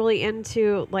brother's really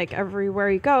into, like, everywhere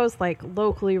he goes, like,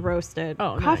 locally roasted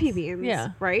coffee beans.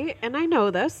 Yeah. Right? And I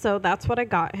know this, so that's what I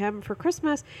got him for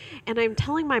Christmas. And I'm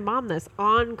telling my mom this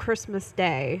on Christmas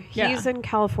Day. He's in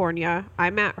California.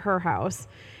 I'm at her house.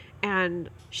 And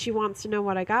she wants to know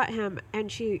what I got him. And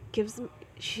she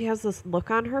has this look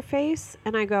on her face.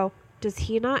 And I go, does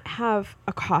he not have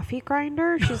a coffee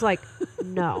grinder? She's like,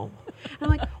 no. And I'm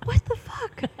like, what the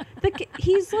fuck?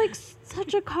 He's like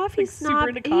such a coffee snob.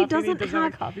 He doesn't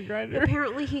have a coffee grinder.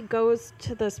 Apparently, he goes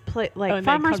to this place like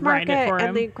farmer's market,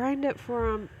 and they grind it for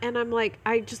him. And I'm like,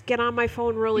 I just get on my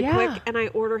phone really quick, and I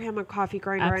order him a coffee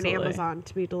grinder on Amazon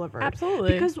to be delivered.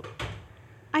 Absolutely, because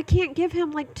I can't give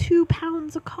him like 2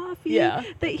 pounds of coffee that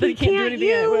he can't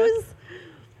use.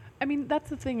 I mean, that's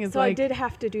the thing is, so I did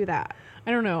have to do that.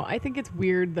 I don't know. I think it's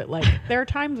weird that like there are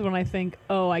times when I think,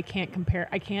 oh, I can't compare.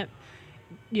 I can't,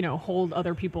 hold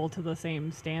other people to the same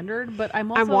standard. But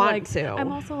I'm also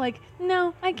I'm also like,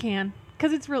 no, I can,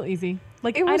 because it's real easy.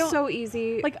 Like it was so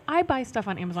easy. Like I buy stuff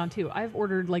on Amazon too. I've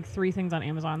ordered like 3 things on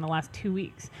Amazon in the last 2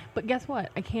 weeks. But guess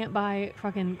what? I can't buy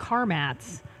fucking car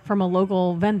mats from a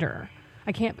local vendor.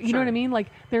 I can't. You know what I mean? Like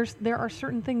there are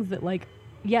certain things that like,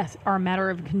 yes, are a matter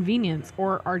of convenience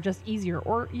or are just easier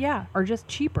or are just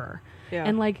cheaper. Yeah.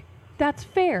 And like that's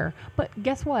fair. But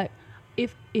guess what?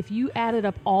 If you added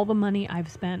up all the money I've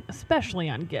spent, especially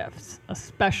on gifts,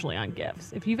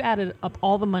 if you've added up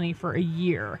all the money for a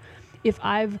year,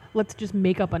 let's just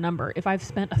make up a number. If I've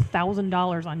spent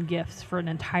 $1,000 on gifts for an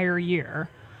entire year,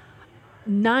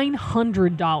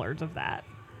 $900 of that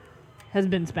has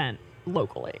been spent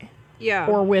locally. Yeah.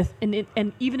 Or with,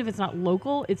 and even if it's not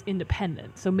local, it's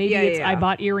independent. So maybe I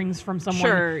bought earrings from someone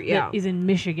that is in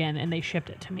Michigan and they shipped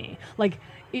it to me. Like,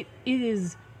 it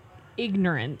is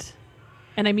ignorant.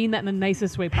 And I mean that in the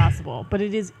nicest way possible. But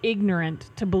it is ignorant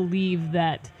to believe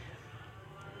that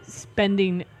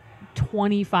spending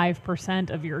 25%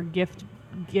 of your gift,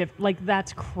 like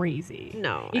that's crazy.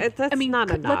 No, that's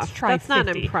not enough. Let's try that's 50.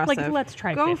 Not impressive. Like let's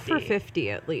try go 50. For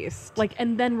 50 at least. Like,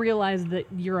 and then realize that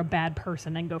you're a bad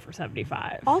person and go for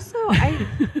 75. Also,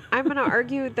 I'm going to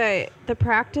argue that the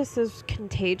practice is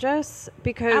contagious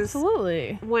because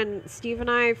absolutely, when Steve and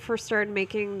I first started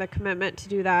making the commitment to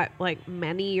do that like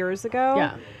many years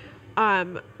ago,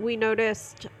 we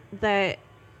noticed that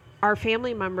our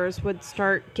family members would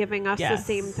start giving us the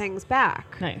same things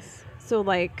back. Nice. So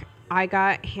like I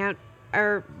got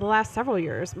the last several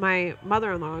years, my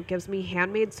mother-in-law gives me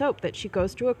handmade soap that she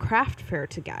goes to a craft fair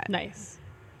to get. Nice.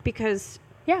 Because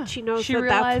Yeah. she knows She that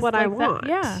that's realized, what I like, that- want.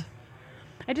 yeah.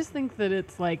 I just think that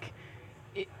it's like,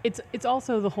 it's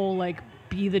also the whole like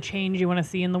be the change you want to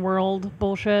see in the world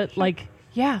bullshit. Like,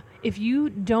 yeah, if you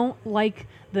don't like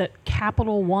that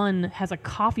Capital One has a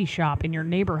coffee shop in your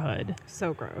neighborhood,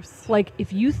 So gross. like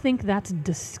if you think that's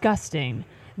disgusting,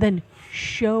 then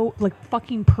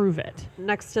fucking prove it.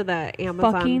 Next to the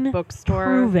Amazon Fucking bookstore.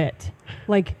 prove it.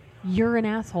 Like, you're an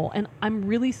asshole. And I'm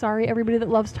really sorry, everybody that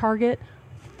loves Target.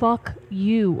 Fuck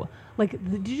you. Like,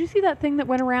 did you see that thing that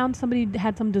went around? Somebody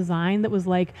had some design that was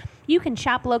like, you can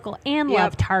shop local and Yep.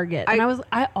 love Target. And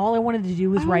all I wanted to do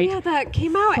was write. Yeah, that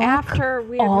came out "Fuck after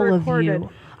we had all recorded. of you.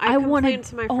 I wanted complained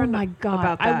to my oh friend my god,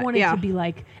 about that. I wanted to be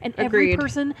like, and every Agreed.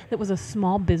 person that was a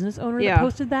small business owner Yeah. that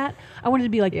posted that, I wanted to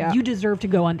be like, Yeah. you deserve to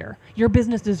go under. Your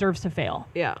business deserves to fail.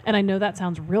 Yeah. And I know that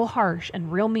sounds real harsh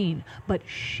and real mean, but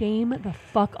shame the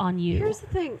fuck on you. Here's the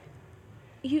thing.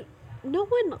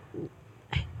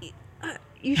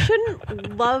 You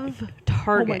shouldn't love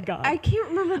Target. God. I can't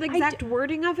remember the exact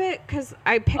wording of it because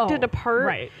I picked it apart.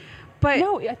 Right. But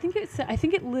No, I think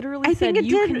it literally I said think it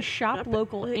you did, can shop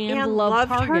local and, and love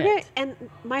Target. And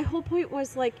my whole point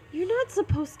was like, you're not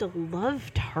supposed to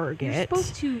love Target. You're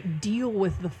supposed to deal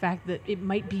with the fact that it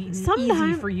might be easy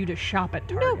Sometime- for you to shop at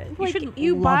No, Target. like shouldn't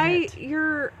you love buy it.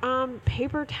 your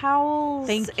paper towels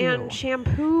Thank you. and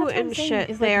shampoo That's what I'm and saying, shit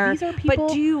is, like, there. these are people,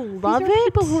 but do you love these are it?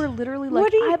 people who are literally like,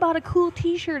 What do you- I bought a cool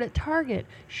T-shirt at Target.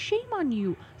 Shame on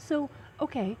you. So,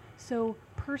 okay, so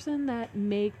person that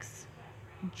makes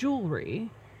jewelry,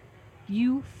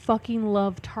 you fucking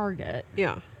love Target.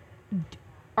 Yeah.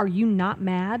 Are you not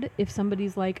mad if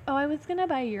somebody's like, oh, I was going to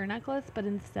buy your necklace, but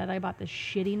instead I bought this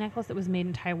shitty necklace that was made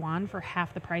in Taiwan for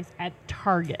half the price at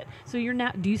Target? So you're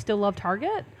not, do you still love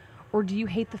Target? Or do you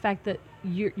hate the fact that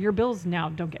your bills now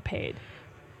don't get paid?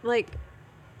 Like,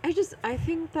 I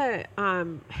think that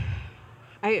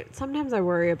sometimes I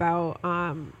worry about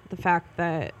the fact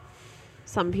that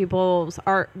some people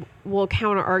will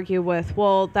counter argue with,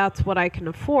 well, that's what I can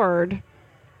afford.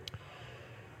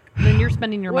 Then you're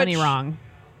spending your money Which- wrong.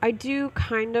 I do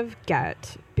kind of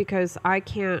get, because I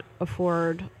can't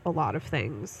afford a lot of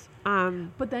things.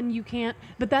 But then you can't.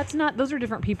 But that's not. Those are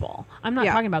different people. I'm not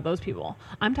Yeah. talking about those people.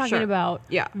 I'm talking Sure. about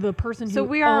Yeah. the person who. So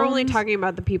we are only owns- talking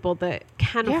about the people that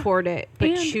can Yeah. afford it, but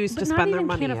and- choose but to not spend their even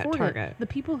money can't at afford Target. it. The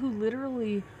people who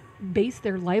literally base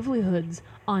their livelihoods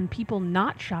on people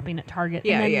not shopping at Target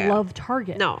Yeah, and then yeah. love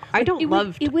Target. No, I Like, don't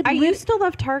love. I used to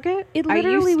love Target. It I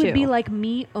literally used would be to. like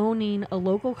me owning a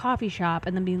local coffee shop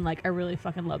and then being like, I really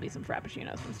fucking love me some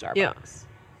Frappuccinos from Starbucks. Yeah.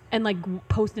 And like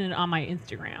posting it on my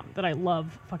Instagram that I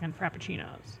love fucking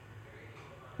Frappuccinos.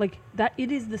 Like that,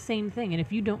 it is the same thing. And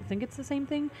if you don't think it's the same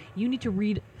thing, you need to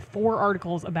read 4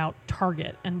 articles about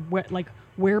Target and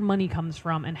where money comes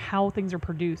from and how things are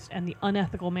produced and the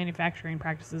unethical manufacturing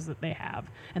practices that they have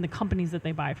and the companies that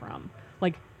they buy from.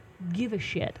 Like, give a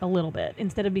shit a little bit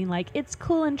instead of being like, it's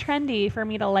cool and trendy for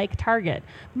me to like Target.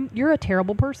 You're a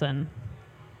terrible person.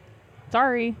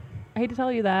 Sorry. I hate to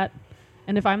tell you that.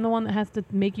 And if I'm the one that has to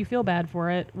make you feel bad for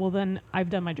it, well, then I've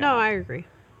done my job. No, I agree.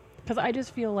 Because I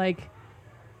just feel like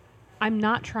I'm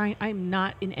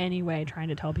not in any way trying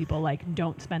to tell people, like,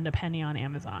 don't spend a penny on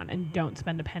Amazon and don't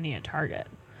spend a penny at Target.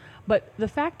 But the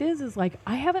fact is like,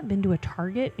 I haven't been to a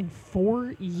Target in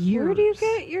 4 years. Where do you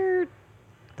get your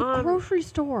The grocery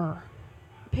store.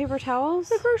 paper towels?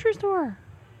 The grocery store.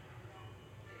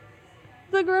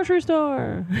 The grocery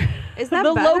store. Is that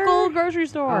the better? local grocery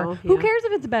store? Oh, Who yeah. cares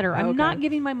if it's better? I'm Okay. not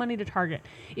giving my money to Target.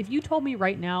 If you told me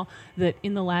right now that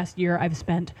in the last year I've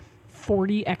spent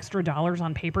 $40 extra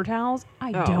on paper towels,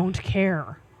 I Oh. don't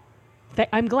care.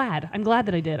 I'm glad. I'm glad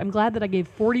that I did. I'm glad that I gave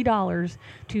 $40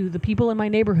 to the people in my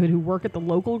neighborhood who work at the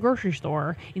local grocery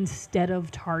store instead of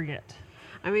Target.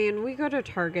 I mean, we go to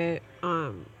Target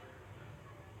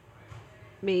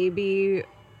maybe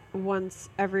once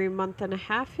every month and a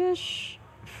half-ish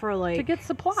for like To get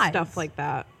supplies. stuff like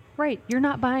that. Right. You're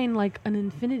not buying like an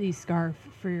infinity scarf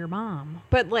for your mom.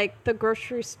 But like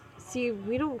the see,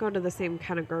 we don't go to the same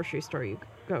kind of grocery store you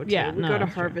go to. Yeah, we no, go to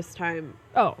that's true. Harvest Time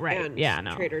Oh, right. and Yeah,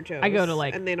 no. Trader Joe's. I go to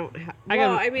like, and they don't have. I go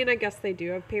Well, to- I mean, I guess they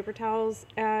do have paper towels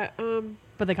at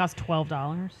but they cost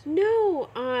 $12. No,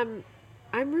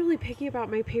 I'm really picky about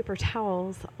my paper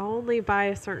towels. I'll only buy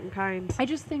a certain kind. I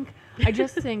just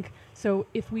think, so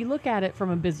if we look at it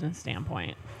from a business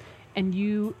standpoint, and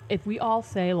if we all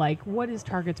say like, what is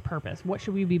Target's purpose? What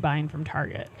should we be buying from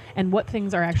Target? And what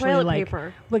things are actually Toilet like,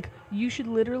 paper. like you should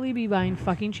literally be buying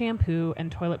fucking shampoo and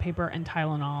toilet paper and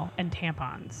Tylenol and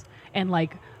tampons and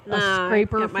like Nah, a I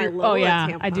scraper. get my oh Lola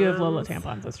yeah, I do have Lola tampons.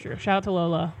 tampons. That's true. Shout out to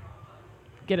Lola.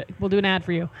 Get it. We'll do an ad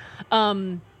for you.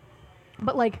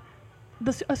 But like,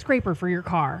 a scraper for your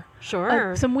car.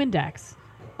 Sure. Some Windex.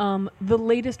 The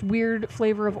latest weird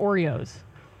flavor of Oreos.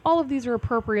 All of these are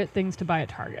appropriate things to buy at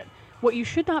Target. What you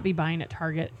should not be buying at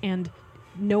Target, and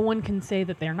no one can say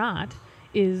that they're not,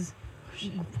 is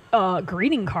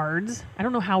greeting cards. I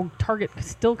don't know how Target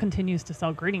still continues to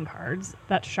sell greeting cards.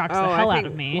 That shocks the hell out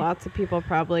of me. Lots of people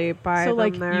probably buy so,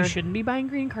 them there. You shouldn't be buying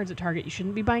greeting cards at Target. You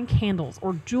shouldn't be buying candles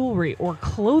or jewelry or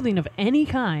clothing of any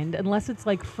kind unless it's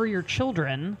like for your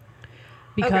children,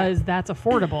 because that's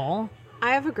affordable.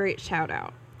 I have a great shout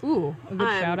out. Ooh, a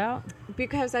good shout out?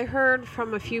 Because I heard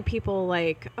from a few people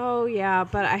like, oh yeah,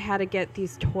 but I had to get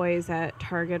these toys at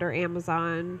Target or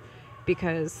Amazon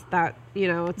because that,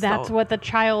 it's that's what the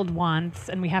child wants,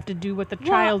 and we have to do what the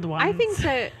child wants. I think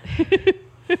that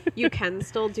you can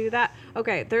still do that.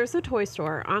 Okay, there's a toy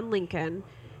store on Lincoln,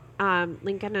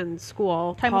 Lincoln and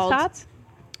School. Timeless Tots?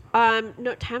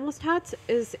 No, Timeless Tots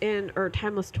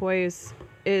Timeless Toys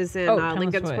is in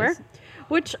Lincoln Toys. Square,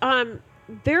 which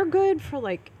they're good for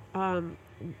like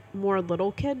more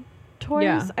little kid toys.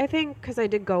 Yeah. I think because I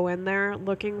did go in there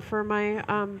looking for my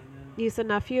niece and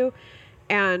nephew,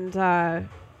 and they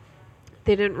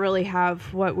didn't really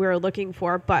have what we were looking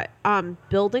for. But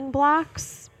building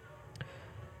blocks.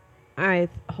 Hold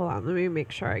on, let me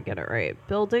make sure I get it right.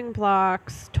 Building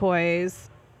blocks toys.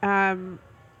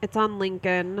 It's on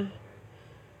Lincoln.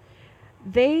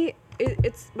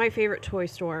 It's my favorite toy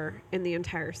store in the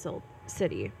entire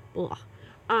city. Ugh.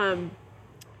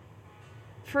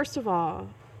 First of all,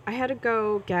 I had to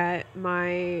go get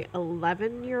my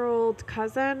 11-year-old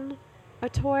cousin a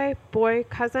toy, boy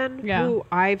cousin, who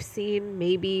I've seen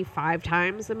maybe 5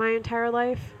 times in my entire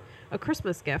life, a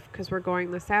Christmas gift because we're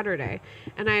going this Saturday.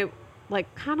 And I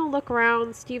kind of look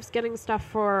around. Steve's getting stuff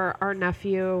for our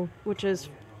nephew, which is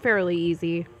fairly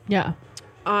easy. Yeah.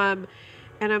 And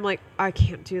I'm like, I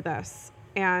can't do this.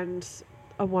 And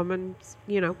a woman's,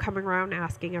 coming around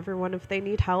asking everyone if they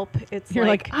need help. It's You're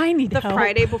like I need the help.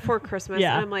 Friday before Christmas.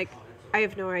 Yeah. And I'm like, I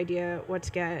have no idea what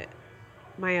to get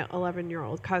my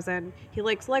 11-year-old cousin. He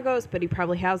likes Legos, but he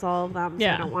probably has all of them. So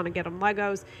I don't want to get him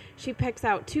Legos. She picks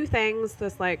out 2 things.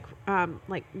 This like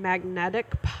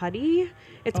magnetic putty.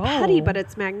 It's putty, but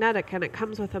it's magnetic, and it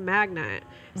comes with a magnet.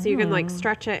 So you can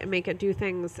stretch it and make it do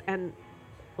things. And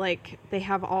they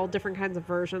have all different kinds of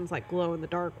versions, like glow in the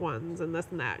dark ones and this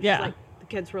and that. Yeah. She's like, the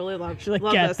kids really love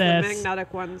Get this. this. The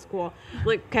magnetic one's cool.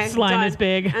 Like, okay, slime done. is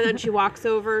big. And then she walks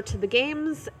over to the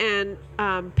games and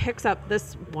picks up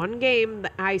this one game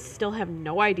that I still have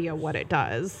no idea what it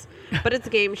does, but it's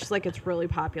a game. She's like, it's really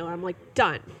popular. I'm like,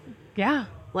 done. Yeah.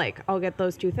 I'll get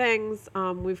those 2 things.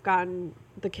 We've gotten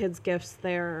the kids gifts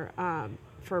there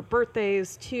for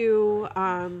birthdays too.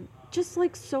 Just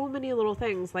so many little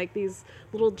things, like these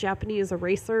little Japanese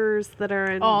erasers that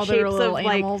are in shapes of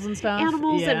animals and stuff.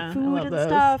 Animals Yeah, and food and those.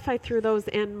 stuff. I threw those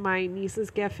in my niece's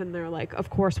gift, and they're of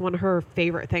course, one of her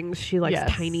favorite things. She likes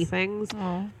tiny things.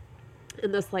 Oh.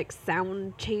 And this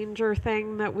sound changer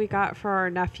thing that we got for our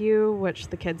nephew, which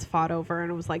the kids fought over, and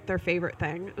it was their favorite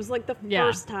thing. It was the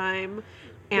first time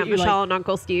Aunt Michelle and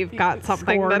Uncle Steve got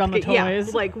something scored on the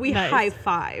toys. Yeah, we Nice.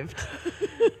 high-fived.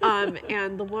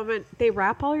 And the woman, they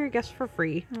wrap all your gifts for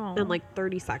free in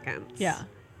 30 seconds. Yeah.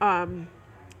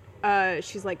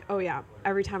 She's like, oh yeah,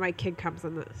 every time my kid comes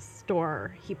in the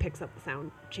store, he picks up the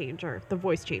sound changer, the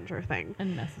voice changer thing.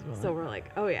 And messes with So it. we're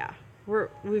like, oh yeah,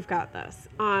 we've got this.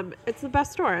 It's the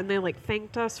best store, and they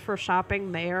thanked us for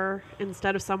shopping there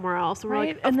instead of somewhere else. And we're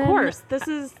Right, like, and of then, course, this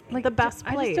is the best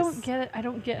place. I just don't get it. I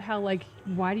don't get how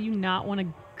why do you not want to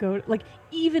go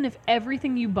even if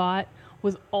everything you bought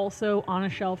was also on a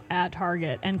shelf at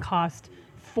Target and cost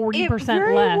 40% it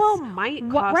very less. well might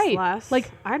cost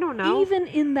less. I don't know. Even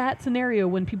in that scenario,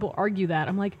 when people argue that,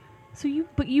 I'm like, you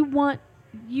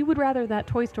would rather that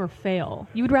toy store fail.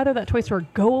 You would rather that toy store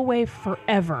go away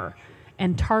forever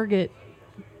and Target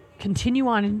continue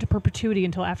on into perpetuity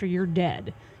until after you're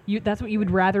dead. That's what you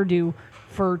would rather do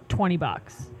for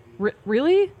 $20.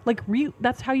 Really?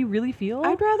 That's how you really feel?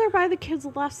 I'd rather buy the kids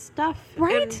less stuff.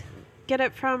 Right? And get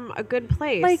it from a good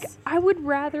place. I would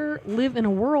rather live in a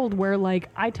world where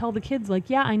I tell the kids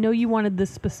yeah, I know you wanted this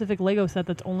specific Lego set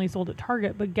that's only sold at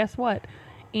Target, but guess what?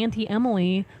 Auntie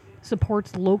Emily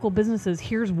supports local businesses.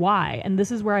 Here's why. And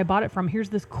this is where I bought it from. Here's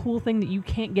this cool thing that you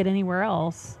can't get anywhere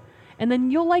else. And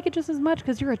then you'll like it just as much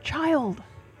because you're a child.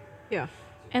 Yeah.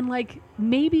 And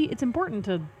maybe it's important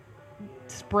to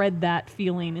spread that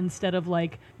feeling instead of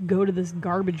go to this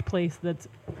garbage place that's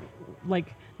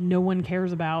no one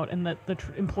cares about, and that the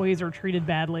employees are treated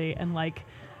badly, and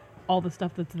all the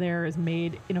stuff that's there is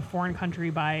made in a foreign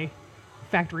country by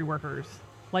factory workers.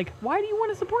 Why do you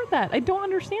want to support that? I don't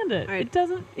understand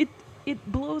it.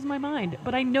 it blows my mind.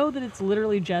 But I know that it's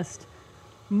literally just,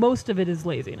 most of it is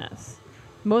laziness.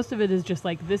 Most of it is just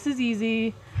like, this is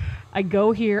easy. I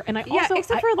go here, and I also,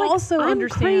 except for like, also I'm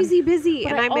understand, crazy busy,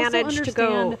 but and I also managed to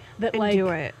go understand that, and like, do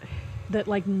it. that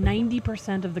like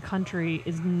 90% of the country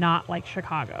is not like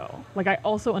Chicago. Like, I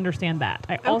also understand that.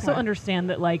 I also Okay. understand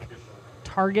that, like,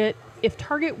 if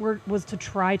Target was to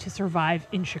try to survive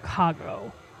in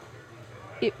Chicago,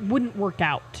 it wouldn't work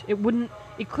out.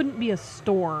 It couldn't be a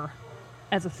store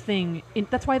as a thing.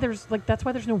 That's why there's no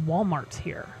Walmarts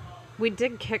here. We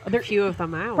did kick a few of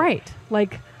them out. Right.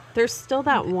 Like, there's still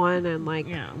that one in like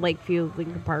Yeah. Lakeview,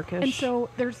 Lincoln Parkish. and so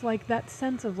there's like that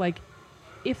sense of like,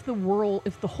 if the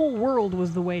whole world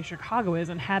was the way Chicago is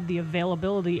and had the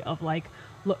availability of like,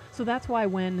 look, so that's why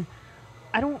when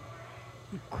I don't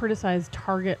criticize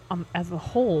Target as a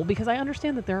whole, because I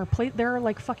understand that there are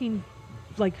like fucking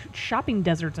like shopping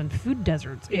deserts and food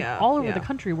deserts all over the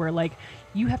country where like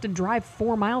you have to drive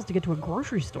 4 miles to get to a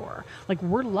grocery store. Like,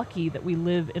 we're lucky that we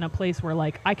live in a place where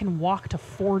like I can walk to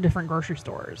 4 different grocery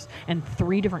stores and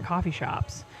 3 different coffee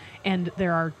shops, and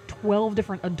there are 12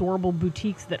 different adorable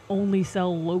boutiques that only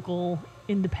sell local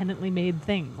independently made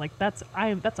things. Like, that's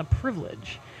a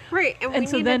privilege. Right, and we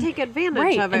need to take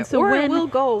advantage of it, and so or it will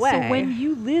go away. So when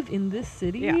you live in this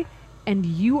city Yeah. and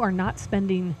you are not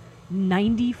spending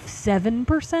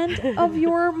 97% of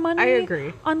your money, I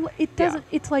agree. on it doesn't.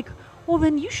 It's like, well,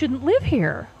 then you shouldn't live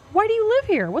here. Why do you live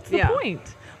here? What's the Yeah.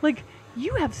 point? Like,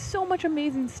 you have so much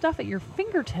amazing stuff at your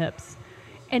fingertips,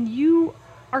 and you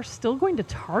are still going to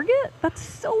Target? That's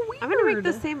so weird. I'm going to make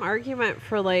the same argument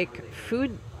for like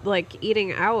food, like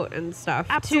eating out and stuff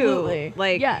Absolutely. too.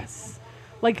 Like, yes.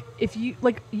 Like, if you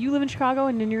live in Chicago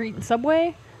and then you're eating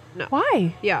Subway, No.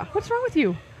 why? Yeah. What's wrong with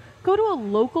you? Go to a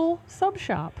local sub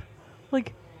shop.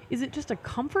 Like, is it just a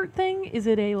comfort thing? Is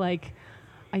it a like,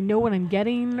 I know what I'm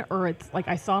getting, or it's like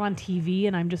I saw it on TV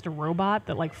and I'm just a robot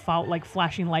that like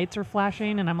flashing lights are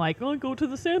flashing and I'm like, oh, go to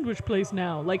the sandwich place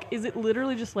now. Like, is it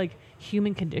literally just like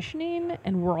human conditioning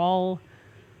and we're all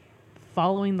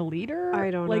following the leader? I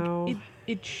don't know.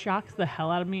 It shocks the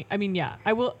hell out of me. I mean, yeah,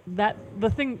 I will. The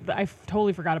thing that I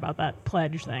totally forgot about that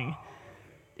pledge thing.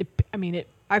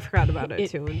 I forgot about it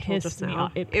It too until pissed just me now.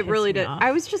 off. It It really pissed me did. off.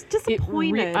 I was just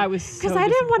disappointed. I was so because I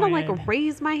didn't want to disappointed. like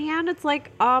raise my hand. It's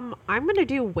like, I'm gonna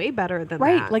do way better than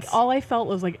Right. that. Like, all I felt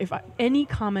was like, if any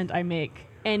comment I make,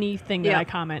 anything that Yep. I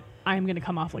comment, I'm going to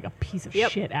come off like a piece of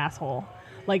Yep. shit asshole.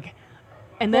 Like,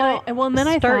 and then I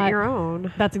start thought, your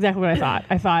own. that's exactly what I thought.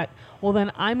 I thought, well,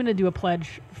 then I'm going to do a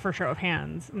pledge for show of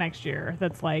hands next year.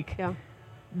 That's like, Yeah.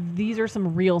 these are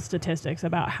some real statistics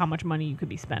about how much money you could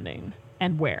be spending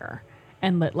and where.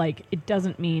 And that, like, it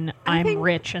doesn't mean I'm think-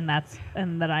 rich and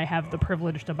that I have the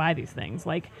privilege to buy these things.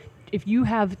 Like, if you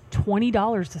have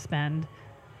 $20 to spend,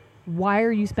 why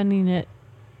are you spending it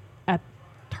at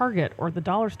Target or the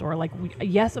dollar store? Like,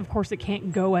 yes, of course, it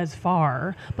can't go as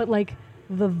far, but like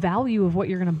the value of what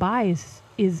you're going to buy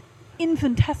is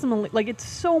infinitesimally, like, it's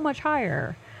so much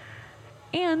higher.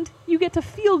 And you get to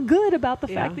feel good about the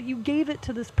fact that you gave it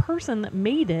to this person that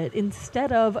made it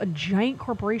instead of a giant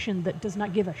corporation that does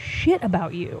not give a shit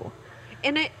about you.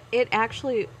 And it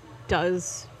actually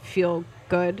does feel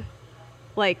good.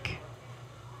 Like,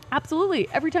 Absolutely.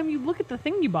 Every time you look at the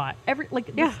thing you bought,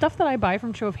 the stuff that I buy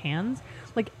from Show of Hands,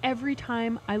 like, every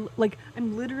time I'm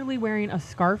literally wearing a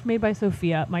scarf made by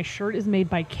Sophia. My shirt is made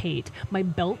by Kate. My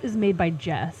belt is made by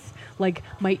Jess. Like,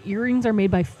 my earrings are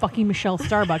made by fucking Michelle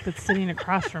Starbuck that's sitting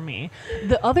across from me.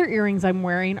 The other earrings I'm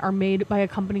wearing are made by a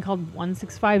company called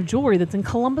 165 Jewelry that's in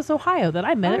Columbus, Ohio that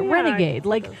I met at Renegade.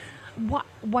 Like,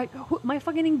 my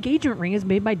fucking engagement ring is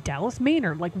made by Dallas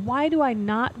Maynard. Like, why do I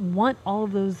not want all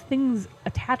of those things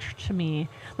attached to me?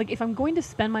 Like, if I'm going to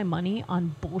spend my money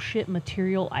on bullshit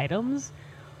material items,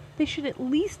 they should at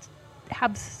least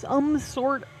have some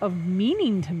sort of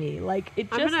meaning to me. Like, it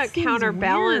just I'm gonna seems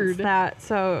counterbalance weird. that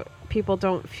so people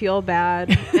don't feel bad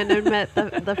and admit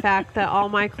the fact that all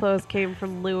my clothes came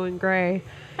from Lou and Gray.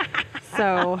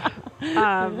 So,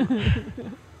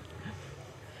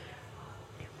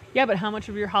 Yeah, but how much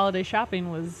of your holiday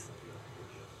shopping was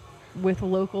with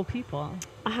local people,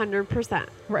 100%,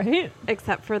 right?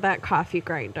 except for that coffee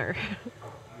grinder.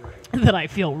 That I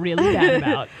feel really bad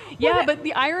about. Yeah, but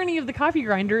the irony of the coffee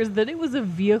grinder is that it was a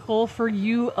vehicle for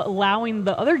you allowing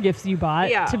the other gifts you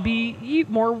bought to be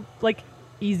more, like,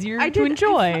 easier to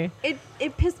enjoy.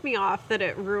 It pissed me off that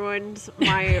it ruined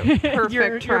my perfect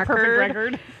your perfect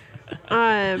record.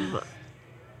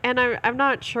 And I'm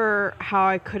not sure how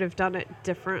I could have done it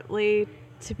differently,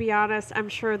 to be honest. I'm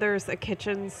sure there's a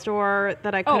kitchen store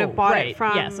that I could have bought it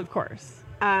from. Yes, of course.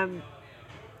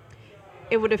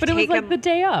 it would have But taken. it was like the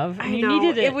day of. And I you know.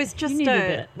 needed it. It was just You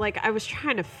needed it. like I was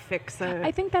trying to fix it.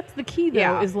 I think that's the key, though,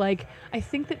 Yeah. is like, I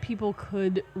think that people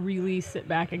could really sit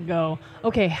back and go,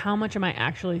 okay, how much am I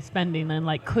actually spending? And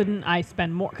like, couldn't I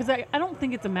spend more? Because I don't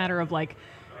think it's a matter of like,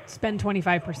 spend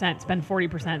 25%, spend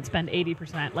 40%, spend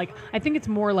 80%. Like, I think it's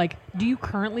more like, do you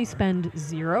currently spend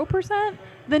 0%?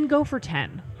 Then go for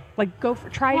 10. Like,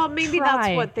 try. Well, maybe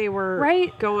that's what they were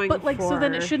right? going But like, for. so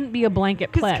then it shouldn't be a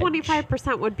blanket Because pledge.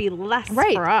 25% would be less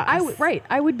Right. for us.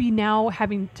 I would be now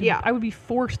having to. Yeah. I would be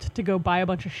forced to go buy a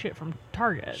bunch of shit from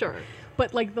Target. Sure.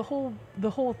 But like the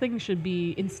whole thing should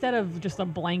be, instead of just a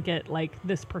blanket like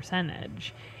this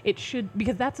percentage, it should,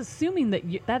 because that's assuming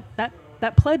that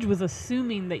that pledge was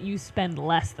assuming that you spend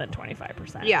less than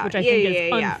 25%. Yeah, Which I think is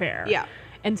yeah. unfair. Yeah.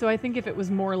 And so I think if it was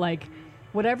more like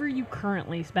whatever you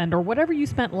currently spend or whatever you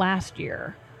spent last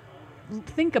year,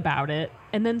 think about it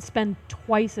and then spend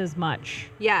twice as much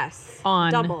Yes.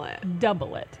 on double it.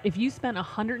 Double it. If you spent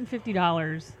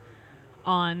 $150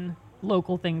 on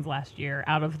local things last year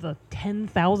out of the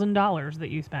 $10,000 that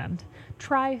you spent,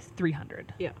 try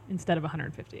 300 Yeah. instead of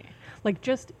 150. Like,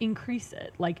 just increase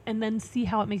it, like, and then see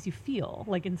how it makes you feel.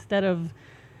 Like, instead of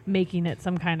making it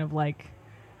some kind of like,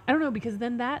 I don't know, because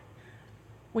then that,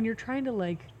 when you're trying to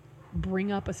like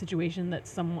bring up a situation that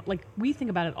someone, like, we think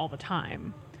about it all the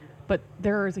time, but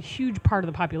there is a huge part of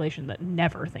the population that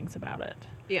never thinks about it.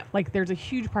 Yeah. Like, there's a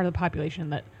huge part of the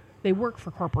population that they work for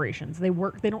corporations. They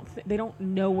don't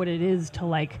know what it is to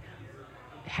like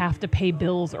have to pay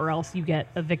bills or else you get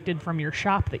evicted from your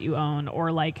shop that you own,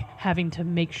 or like having to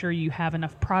make sure you have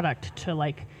enough product to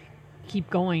like keep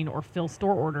going or fill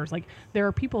store orders. Like, there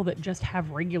are people that just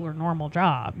have regular normal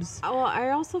jobs. Well, I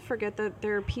also forget that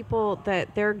there are people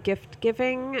that their gift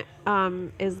giving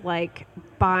is like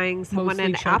buying someone Mostly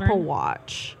an children? Apple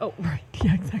Watch. Oh, right.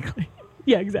 Yeah, exactly.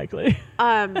 Yeah, exactly.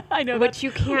 I know, Which you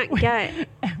can't get.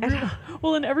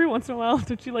 Well, and every once in a while,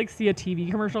 don't you like see a TV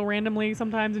commercial randomly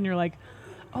sometimes, and you're like,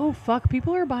 "Oh fuck,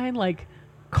 people are buying like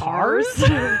cars."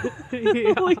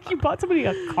 Yeah. Like, you bought somebody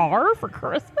a car for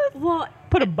Christmas? Well,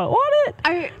 Put a bow on it?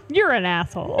 I You're an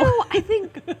asshole. no, I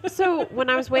think so. When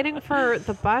I was waiting for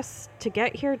the bus to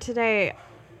get here today,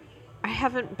 I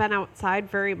haven't been outside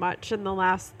very much in the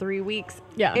last 3 weeks.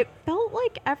 Yeah. It felt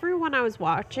like everyone I was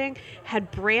watching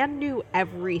had brand new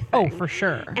everything. Oh, for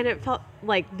sure. And it felt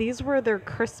like these were their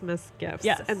Christmas gifts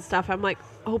Yes. and stuff. I'm like,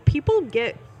 oh, people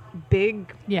get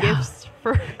big Yeah. gifts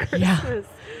for Christmas.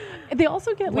 They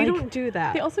also get We like, don't do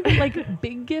that. They also get like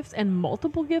big gifts and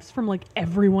multiple gifts from like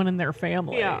everyone in their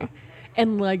family. Yeah.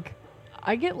 And like,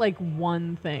 I get like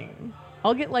one thing.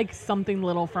 I'll get like something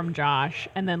little from Josh,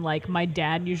 and then like my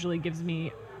dad usually gives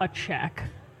me a check.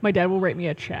 My dad will write me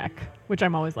a check, which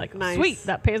I'm always like, Nice. sweet,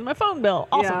 that pays my phone bill.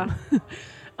 Awesome.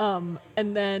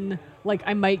 And then like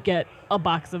I might get a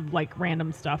box of like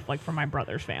random stuff like from my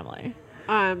brother's family.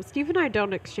 Steve and I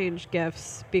don't exchange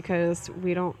gifts because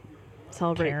we don't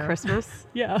celebrate Care. Christmas.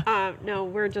 Yeah. No,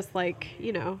 we're just like,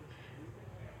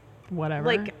 Whatever.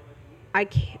 like I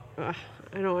can't.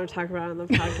 I don't want to talk about it on the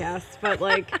podcast, but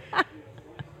like,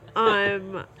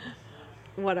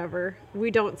 whatever.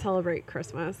 We don't celebrate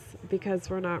Christmas because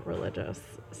we're not religious,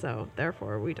 so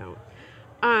therefore we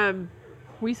don't.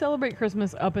 We celebrate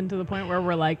Christmas up until the point where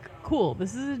we're like, cool,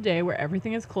 this is a day where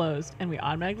everything is closed and we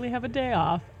automatically have a day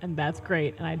off, and that's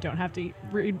great, and I don't have to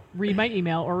read my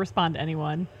email or respond to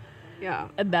anyone, Yeah,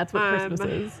 and that's what Christmas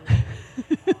is.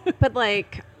 but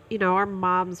like, our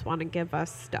moms want to give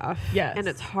us stuff. Yes. And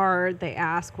it's hard. They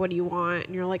ask, what do you want?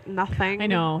 And you're like, nothing. I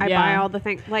know, I yeah. buy all the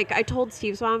things. Like, I told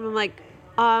Steve's mom, I'm like,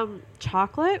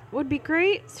 chocolate would be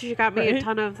great. So she got me a Right.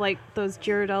 ton of like those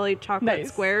Ghirardelli chocolate Nice.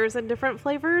 squares in different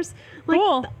flavors. Like,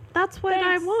 Cool. That's what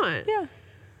Thanks. I want. Yeah.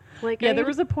 Like, Yeah, there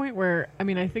was a point where,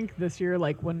 I think this year,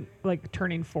 like when, like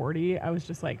turning 40, I was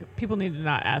just like, people need to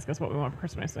not ask us what we want for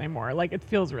Christmas anymore. Like, it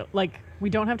feels real. Like, we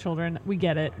don't have children. We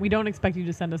get it. We don't expect you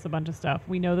to send us a bunch of stuff.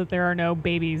 We know that there are no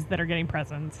babies that are getting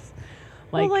presents.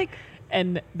 Well, like-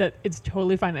 and that it's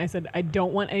totally fine. I said, I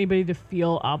don't want anybody to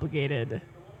feel obligated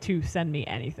to send me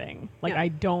anything. Like,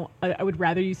 Yeah. I would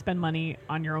rather you spend money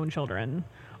on your own children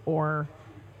or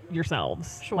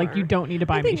yourselves. Sure. Like, you don't need to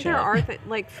buy I me think shit. there are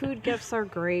like food gifts are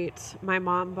great. My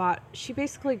mom she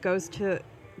basically goes to,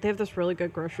 they have this really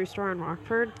good grocery store in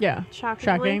Rockford. Yeah.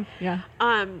 Shockingly. Shocking. Yeah.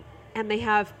 And they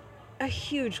have a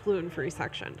huge gluten-free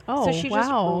section. Oh, so she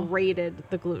wow. just rated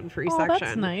the gluten-free Oh, that's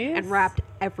section nice. and wrapped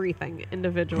everything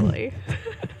individually.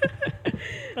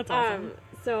 That's awesome.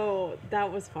 So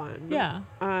that was fun. Yeah.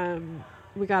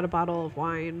 We got a bottle of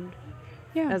wine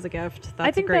Yeah. as a gift. That's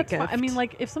I think a great that's gift. fine. I mean,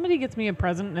 like, if somebody gets me a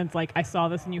present and it's like, I saw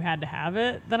this and you had to have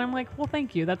it, then I'm like, well,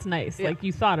 thank you. That's nice. Yeah. Like,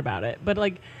 you thought about it. But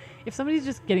like, if somebody's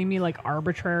just getting me like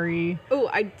arbitrary Oh,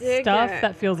 I did stuff, get-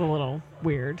 that feels a little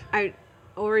weird. I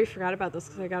already forgot about this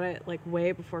because I got it like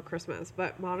way before Christmas.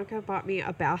 But Monica bought me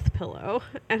a bath pillow,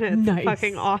 and it's Nice.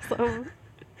 fucking awesome.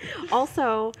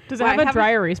 Also, Does it well, have I a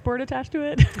dry erase board attached to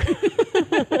it?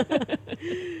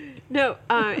 No,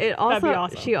 it also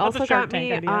awesome. she That's a also Shark got me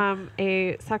Tank idea.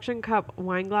 a suction cup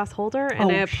wine glass holder and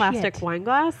Oh, a plastic shit. wine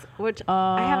glass, which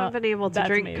I haven't been able to that's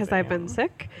drink because I've been amazing.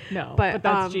 sick. No, but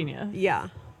that's genius. Yeah,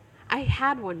 I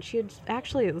had one. She had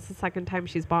actually this is the second time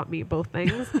she's bought me both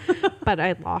things, but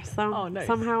I lost them Oh, nice.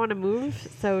 somehow in a move,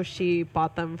 so she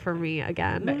bought them for me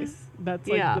again. Nice. That's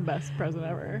like Yeah. the best present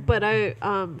ever. But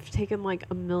I've taken like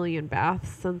a million baths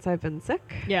since I've been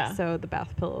sick. Yeah. So the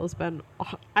bath pillow's been.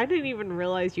 I didn't even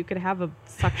realize you could have a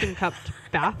suction cupped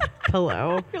bath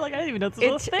pillow. You're like, I didn't even know this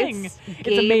was a thing. It's It's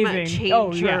game amazing.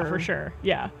 Oh yeah, changer. for sure.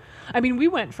 Yeah. I mean, we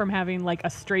went from having like a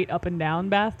straight up and down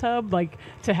bathtub, like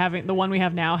to having the one we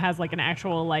have now has like an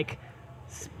actual like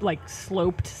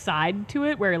sloped side to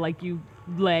it where like you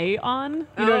lay on.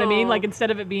 You know what I mean? Oh. Like instead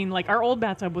of it being like our old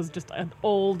bathtub was just it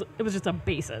was just a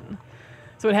basin.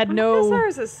 So it had I guess no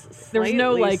ours is there was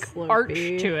no slightly like arch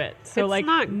slopey. to it. So It's like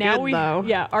not now good, we though.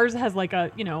 yeah, ours has like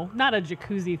a, you know, not a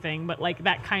jacuzzi thing, but like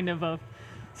that kind of a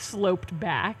sloped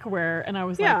back where, and I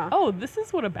was Yeah. like, oh, this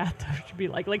is what a bathtub should be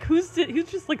like. Like who's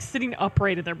just like sitting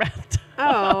upright in their bathtub?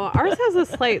 Oh, ours has a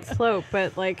slight slope,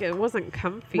 but like it wasn't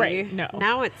comfy. Right, no.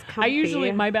 Now it's comfy. I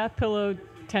usually my bath pillow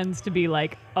tends to be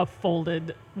like a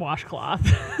folded washcloth.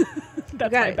 That's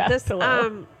my got bath this.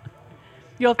 pillow.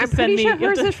 You'll have to I'm send pretty me. sure you'll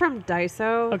have hers to- is from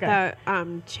Daiso. Okay.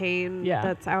 That chain Yeah.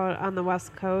 that's out on the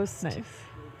West Coast. Nice.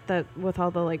 That with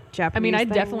all the like Japanese. I mean, I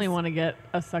things. definitely want to get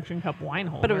a suction cup wine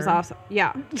holder. But it was awesome.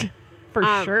 Yeah. for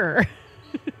sure.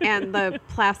 And the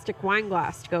plastic wine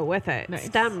glass to go with it, Nice.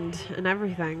 stemmed and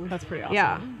everything. That's pretty awesome.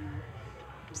 Yeah.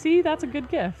 See, that's a good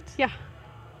gift. Yeah.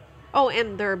 Oh,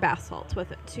 and there are bath salts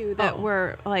with it too that Oh.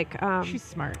 were like She's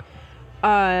smart.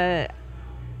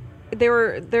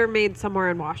 they're made somewhere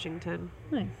in Washington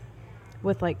Nice.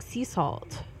 with like sea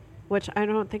salt, which I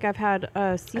don't think I've had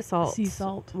a sea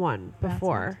salt one bath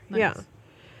before. salt. Nice.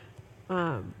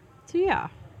 Yeah. So yeah.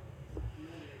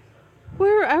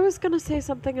 Where I was gonna say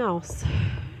something else.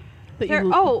 That There,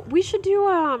 you- we should do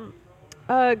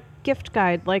a gift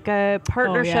guide, like a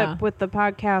partnership yeah. with the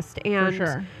podcast and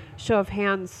sure. show of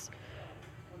hands,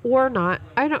 or not.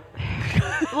 I don't.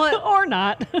 Well, or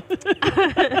not.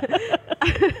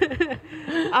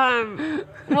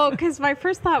 well, because my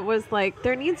first thought was like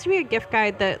there needs to be a gift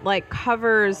guide that like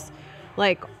covers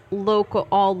like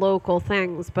all local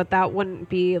things, but that wouldn't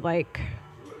be like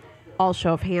all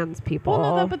show of hands people.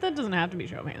 Well, no, but that doesn't have to be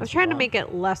show of hands. I was trying to people. make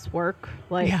it less work.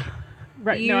 Like, Yeah.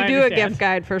 Right. you no, I do a understand. gift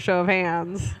guide for show of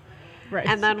hands, Right.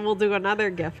 and then we'll do another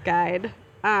gift guide.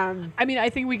 I mean, I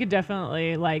think we could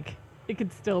definitely like it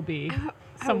could still be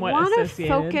somewhat I want to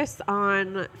associated. focus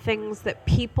on things that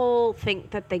people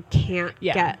think that they can't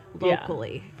Yeah. get Yeah,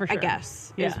 locally. for I sure.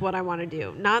 guess Yeah. is what I want to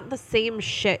do. Not the same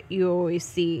shit you always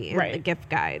see in the Right. gift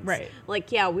guides. Right.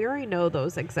 Like, yeah, we already know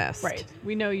those exist. Right.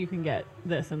 We know you can get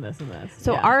this and this and this.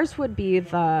 So Yeah. ours would be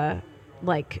the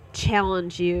like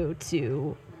challenge you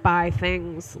to buy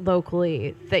things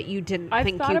locally that you didn't I've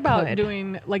think thought you about could.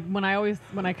 doing like when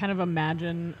I kind of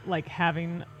imagine like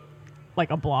having like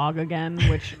a blog again,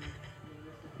 which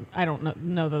I don't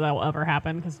know that will ever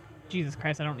happen because Jesus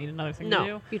Christ, I don't need another thing to do.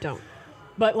 No, you don't.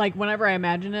 But like whenever I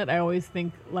imagine it, I always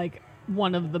think like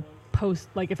one of the post,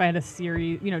 like if I had a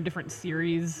series, you know, different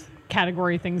series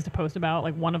category things to post about,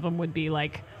 like one of them would be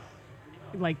like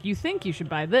you think you should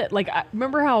buy this. Like I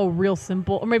remember how Real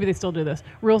Simple, or maybe they still do this.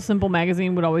 Real Simple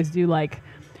magazine would always do like,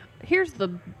 here's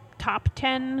the top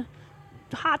 10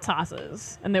 hot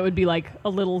sauces, and there would be like a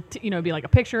little, it'd be like a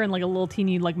picture and like a little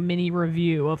teeny like mini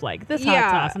review of like this hot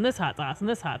Yeah. sauce and this hot sauce and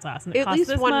this hot sauce. And it At costs least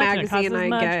this one much, and it costs magazine this I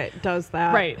much. get does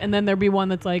that. Right, and then there'd be one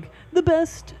that's like the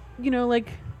best, like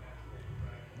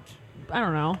I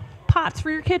don't know, pots for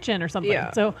your kitchen or something.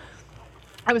 Yeah. So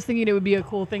I was thinking it would be a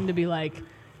cool thing to be like,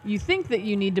 you think that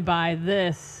you need to buy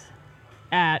this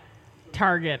at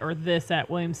Target or this at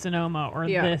Williams Sonoma or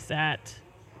Yeah. this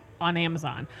on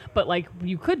Amazon, but like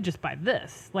you could just buy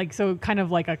this, like so kind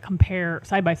of like a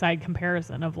side by side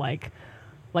comparison of like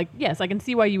yes, I can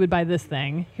see why you would buy this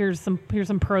thing. Here's some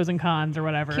pros and cons or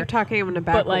whatever. Keep talking. I'm gonna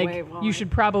back But like away. while you I- should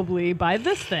probably buy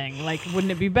this thing. Like,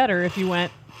 wouldn't it be better if you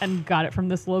went and got it from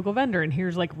this local vendor? And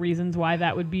here's like reasons why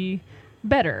that would be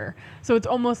better. So it's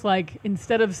almost like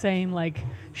instead of saying like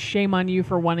shame on you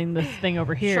for wanting this thing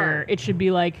over here, Sure. it should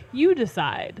be like you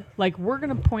decide. Like we're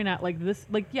gonna point out like this.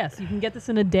 Like yes, you can get this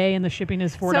in a day, and the shipping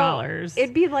is $4. So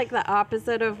it'd be like the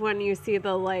opposite of when you see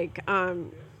the like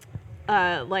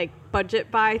like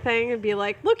budget buy thing and be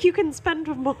like, look, you can spend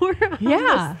more on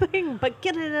Yeah. this thing, but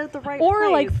get it at the right or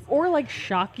place. like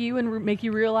shock you and make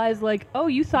you realize like, oh,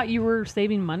 you thought you were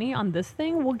saving money on this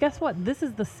thing? Well, guess what? This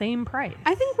is the same price.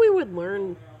 I think we would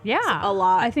learn a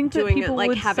lot. I think that doing people it, like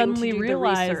would having suddenly to do the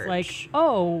realize research. like,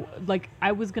 oh, like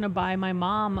I was gonna buy my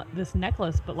mom this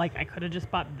necklace, but like I could have just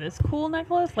bought this cool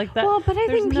necklace like that. Well, but I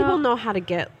there's think people know how to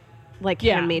get like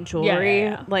Yeah. handmade Yeah, jewelry.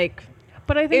 yeah. Like,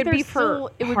 But I think it'd be there's for still,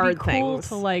 it would be hard cool things.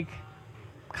 to like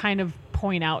kind of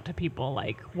point out to people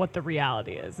like what the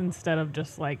reality is instead of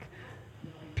just like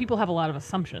people have a lot of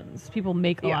assumptions. People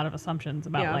make a Yeah. lot of assumptions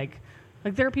about Yeah. like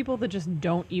there are people that just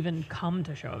don't even come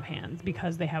to show of hands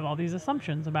because they have all these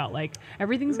assumptions about like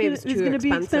everything's Maybe gonna, it's is too going to be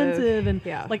expensive. expensive and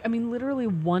Yeah. like I mean literally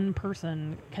one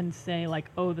person can say like,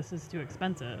 oh, this is too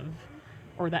expensive,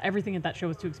 or that everything at that show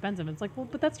is too expensive. It's like, well,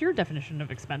 but that's your definition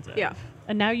of expensive. Yeah.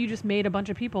 And now you just made a bunch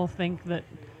of people think that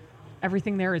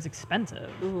everything there is expensive,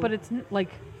 but it's like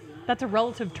that's a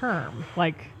relative term.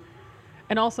 Like,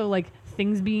 and also like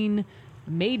things being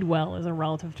made well is a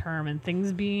relative term, and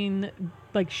things being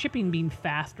like shipping being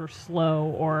fast or slow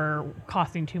or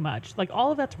costing too much. Like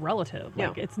all of that's relative. Yeah.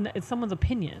 Like it's someone's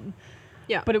opinion.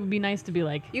 yeah. But it would be nice to be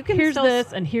like, You can here's still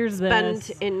this and here's spend this.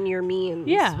 in your means.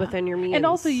 Yeah, Within your means. and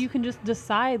also you can just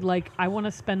decide like I want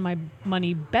to spend my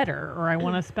money better, or I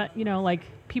want to spend. You know, like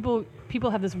people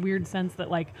have this weird sense that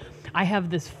like I have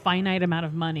this finite amount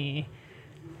of money,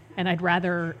 and I'd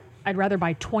rather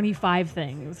buy 25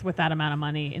 things with that amount of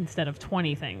money instead of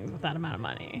 20 things with that amount of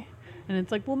money. And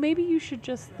it's like, well, maybe you should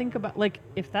just think about like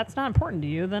if that's not important to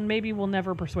you, then maybe we'll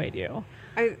never persuade you.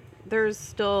 There's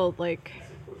still like,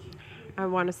 I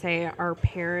want to say our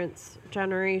parents'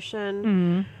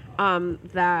 generation,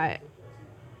 that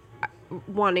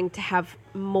wanting to have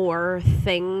more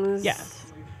things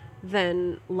Yes.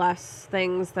 than less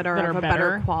things that are That of are a better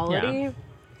better. quality.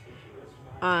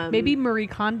 Maybe Marie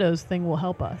Kondo's thing will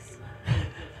help us.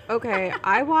 Okay,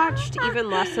 I watched even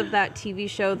less of that TV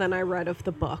show than I read of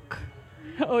the book.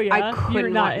 Oh yeah, I couldn't. You're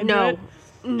not into no, it?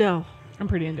 no. I'm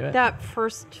pretty into it. That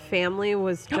first family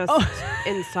was just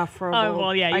insufferable. Oh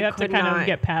well, yeah, you I have to could kind of not-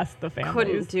 get past the families.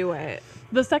 Couldn't do it.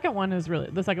 The second one was really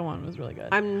good.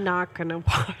 I'm not gonna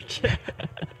watch it.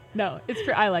 No,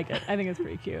 I like it. I think it's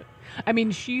pretty cute. I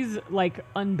mean, she's like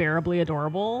unbearably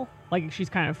adorable. Like she's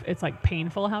kind of, it's like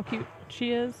painful how cute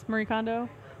she is, Marie Kondo.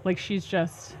 Like she's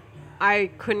just, I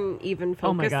couldn't even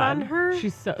oh my focus god, on her.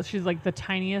 she's like the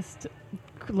tiniest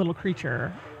little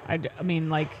creature. I mean,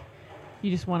 like you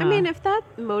just want to. I mean, if that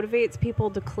motivates people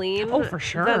to clean, oh for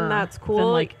sure, then that's cool. Then,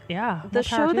 like yeah, the more power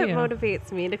show to that you.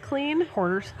 motivates me to clean,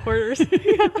 Hoarders. hoarders.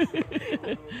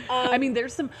 I mean,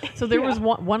 there's some. So there was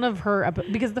one of her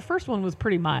because the first one was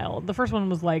pretty mild. The first one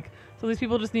was like, so these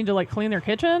people just need to like clean their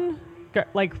kitchen.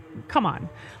 Like, come on.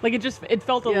 Like it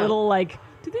felt a Yeah. little like,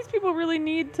 do these people really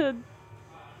need to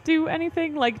do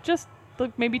anything? Like, just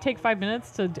like maybe take 5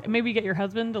 minutes to maybe get your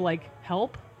husband to like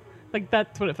help. Like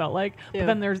that's what it felt like. Yeah. But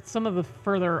then there's some of the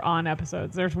further on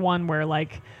episodes. There's one where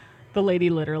like the lady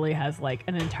literally has like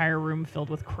an entire room filled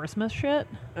with Christmas shit.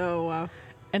 Oh wow!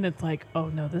 And it's like, oh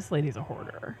no, this lady's a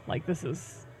hoarder. Like this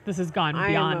has gone I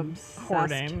am beyond obsessed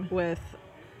hoarding. with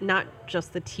not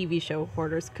just the TV show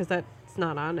Hoarders because that's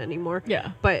not on anymore.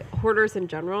 Yeah. But hoarders in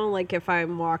general. Like if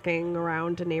I'm walking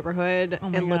around a neighborhood Oh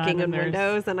my and God, looking in and there's-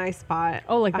 windows and I spot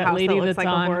Oh, like a that house lady that looks that's like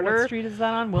on a hoarder. what street is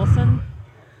that on? Wilson?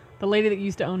 The lady that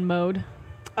used to own Mode.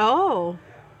 Oh,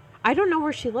 I don't know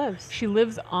where she lives. She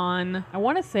lives on, I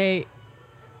want to say,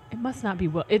 it must not be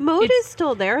Mode Mode is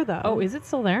still there though. Oh, is it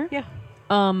still there? Yeah.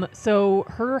 So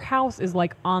her house is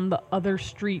like on the other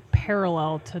street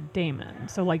parallel to Damon.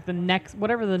 So like the next,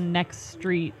 whatever the next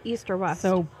street. East or west?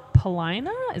 So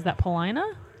Paulina? Is that Paulina?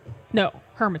 No,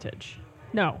 Hermitage.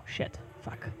 No, shit.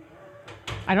 Fuck.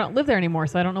 I don't live there anymore,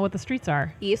 so I don't know what the streets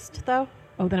are. East though.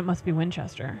 Oh, then it must be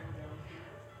Winchester.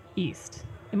 East.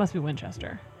 It must be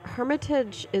Winchester.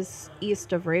 Hermitage is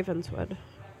east of Ravenswood.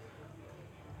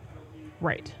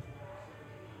 Right.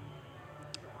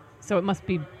 So it must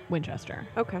be Winchester.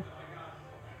 Okay.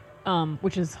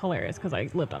 Which is hilarious because I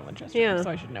lived on Winchester, Yeah. so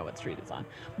I should know what street it's on.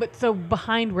 But so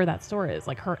behind where that store is,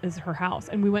 like is her house,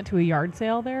 and we went to a yard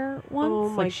sale there once. Oh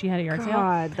my like she had a yard sale.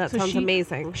 God, that So sounds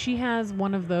amazing. She has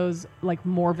one of those like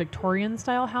more Victorian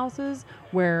style houses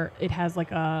where it has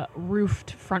like a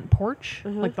roofed front porch,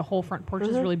 like the whole front porch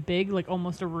is really big, like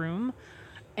almost a room,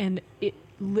 and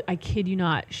I kid you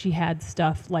not, she had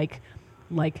stuff like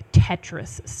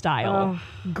Tetris style,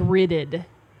 gridded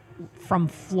from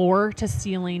floor to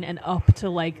ceiling and up to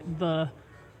like the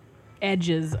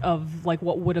edges of like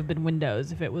what would have been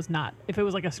windows if it was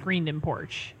like a screened in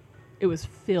porch. It was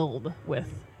filled with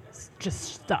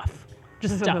just stuff.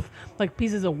 just stuff like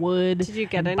pieces of wood. Did you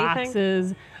get and anything?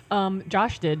 boxes?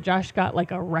 Josh did. Josh got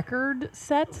like a record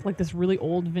set, like this really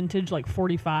old vintage, like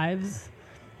 45s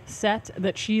set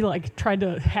that she like tried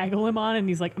to haggle him on, and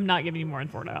he's like, I'm not giving you more than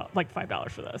 $5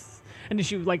 for this. And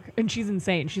she was like, and she's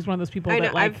insane. She's one of those people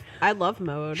that like I love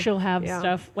mode. she'll have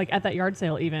stuff like at that yard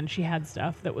sale. Even she had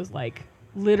stuff that was like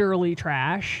literally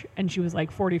trash, and she was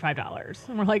like $45,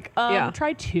 and we're like,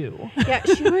 try 2. Yeah,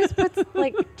 she always puts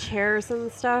like chairs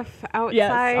and stuff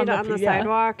outside on the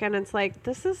sidewalk, and it's like,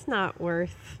 this is not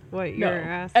worth what you're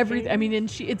asking. I mean,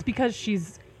 and it's because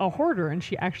she's a hoarder, and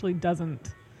she actually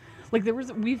doesn't like. There was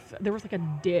like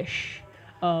a dish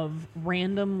of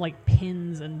random like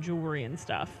pins and jewelry and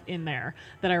stuff in there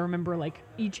that I remember, like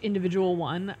each individual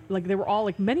one, like they were all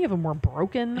like, many of them were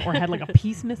broken or had like a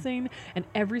piece missing, and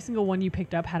every single one you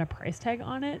picked up had a price tag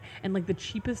on it, and like the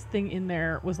cheapest thing in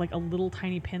there was like a little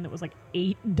tiny pin that was like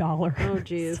 $8. Oh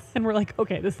jeez. And we're like,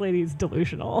 okay, this lady's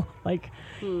delusional. Like,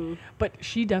 but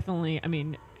she definitely, I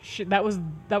mean, that was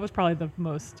probably the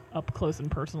most up close and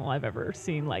personal I've ever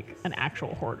seen like an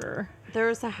actual hoarder.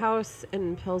 There's a house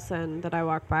in Pilsen that I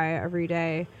walk by every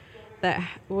day that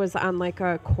was on like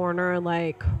a corner,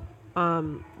 like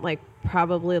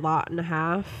probably lot and a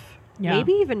half,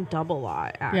 maybe even double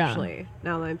lot actually.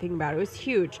 Now that I'm thinking about it, it was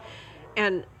huge,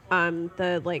 and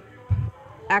the like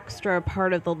extra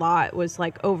part of the lot was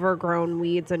like overgrown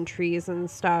weeds and trees and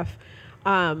stuff.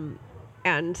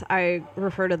 And I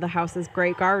refer to the house as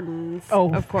Great Gardens,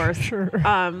 of course. Sure.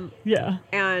 Yeah.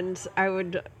 And I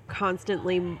would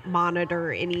constantly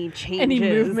monitor any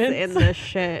changes in the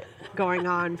shit going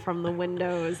on from the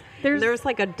windows. There's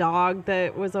like a dog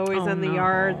that was always in the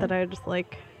yard that I just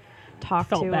like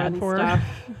talked to bad and for. stuff.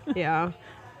 Yeah.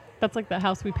 That's like the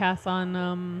house we pass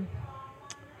on.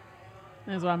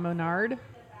 Is on Monard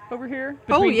over here.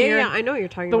 Oh here yeah, I know what you're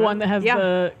talking the about. one that has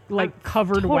the like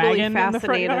covered wagon in the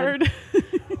front yard.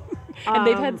 And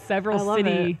they've had several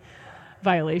city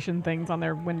violation things on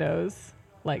their windows,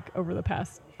 like over the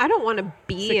past. I don't want to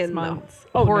be 6 in months.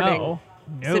 the hoarding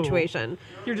No. situation.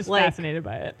 You're just like, fascinated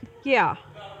by it. Yeah.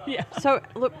 Yeah. So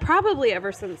look, probably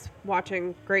ever since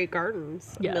watching Great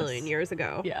Gardens a million years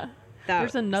ago. Yeah. That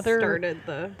started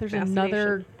the There's fascination.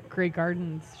 another Great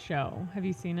Gardens show. Have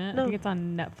you seen it? No. I think it's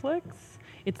on Netflix.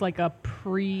 It's like a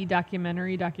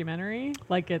documentary.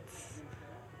 Like it's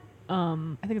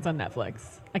I think it's on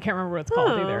Netflix. I can't remember what it's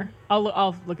called either.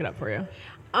 I'll look it up for you.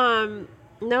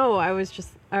 No, I was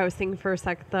thinking for a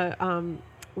sec the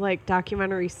like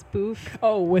documentary spoof.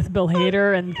 Oh, with Bill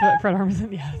Hader and Fred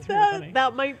Armisen. Yeah, that's really funny.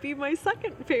 That might be my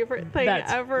second favorite thing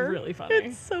ever. Really funny.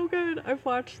 It's so good. I've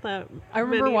watched that. I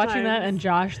remember watching that, times. and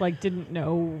Josh like didn't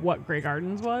know what Grey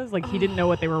Gardens was. Like he didn't know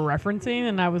what they were referencing,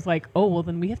 and I was like, "Oh, well,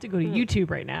 then we have to go to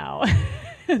YouTube right now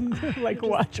and like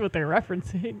watch what they're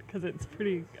referencing because it's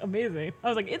pretty amazing." I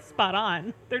was like, "It's spot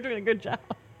on. They're doing a good job."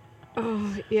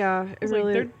 Oh yeah, it It's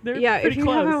really. like, they're yeah, if pretty you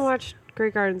close. haven't watched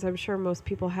Great Gardens, I'm sure most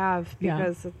people have Yeah.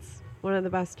 because it's one of the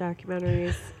best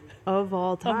documentaries of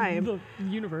all time. Of the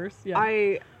universe. Yeah.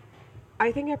 I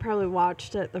think I probably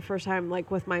watched it the first time like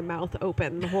with my mouth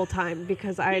open the whole time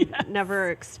because I'd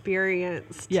never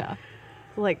experienced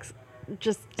like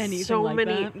just anything so like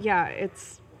many. that. Yeah,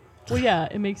 it's Well, yeah,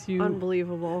 it makes you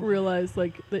unbelievable. realize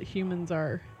like that humans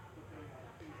are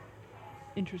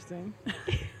interesting,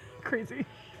 crazy.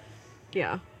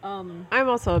 Yeah. I'm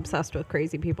also obsessed with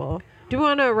crazy people. Do we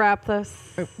want to wrap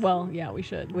this? Well, yeah, we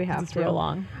should. We 'cause have it's to. real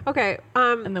long, Okay.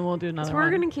 and then we'll do another So we're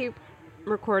one. gonna keep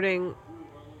recording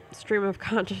stream of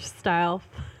conscious style.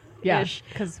 Yeah, ish.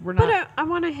 because we're not. But I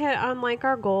want to hit on like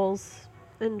our goals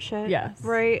and shit. Yes.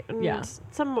 Right. And Yeah.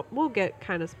 we'll get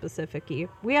kind of specific-y.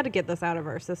 We had to get this out of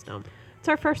our system. It's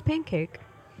our first pancake.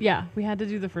 Yeah, we had to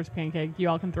do the first pancake. You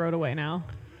all can throw it away now,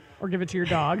 or give it to your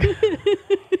dog.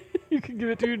 You can give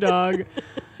it to your dog.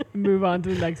 And move on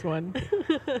to the next one.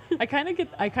 I kind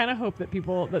of hope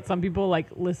that some people like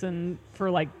listen for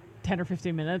like 10 or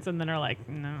 15 minutes and then are like,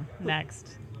 no,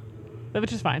 next.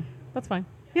 Which is fine. That's fine.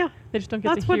 Yeah. They just don't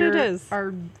get That's to hear what it is.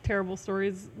 our terrible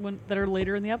stories that are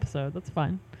later in the episode. That's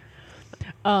fine.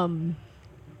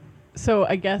 So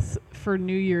I guess for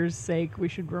New Year's sake, we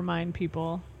should remind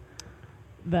people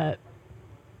that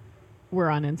we're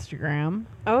on Instagram.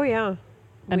 Oh yeah.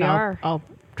 And we I'll, are. I'll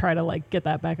try to like get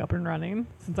that back up and running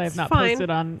since I have It's not fine. posted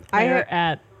on I there ha-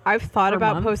 at. I've thought for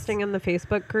about months. posting in the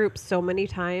Facebook group so many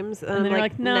times, and And then I'm you're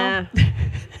like, like, no. nah.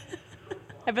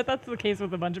 I bet that's the case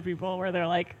with a bunch of people where they're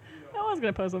like, I was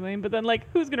going to post something, but then like,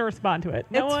 who's going to respond to it?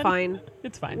 No It's one? fine.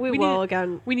 It's fine. We will needed,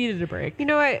 again. We needed a break. You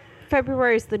know what?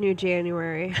 February is the new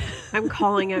January. I'm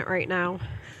calling it right now.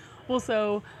 Well,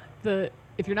 so the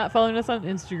If you're not following us on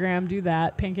Instagram, do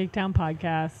that. Pancake Town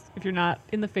Podcast. If you're not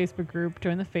in the Facebook group,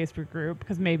 join the Facebook group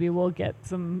because maybe we'll get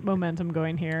some momentum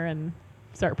going here and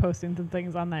start posting some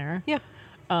things on there. Yeah.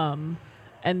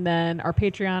 And then our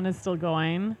Patreon is still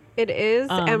going. It is,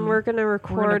 and we're going to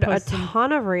record a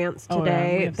ton of rants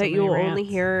today so that you will only rants.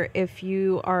 hear if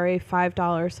you are a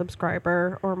 $5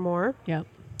 subscriber or more. Yep.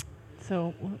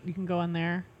 So you can go on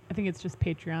there. I think it's just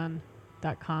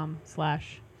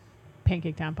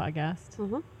patreon.com/Pancake Town Podcast.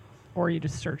 Mm-hmm. Or you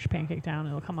just search Pancake Town,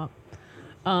 it'll come up.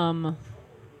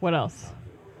 What else?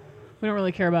 We don't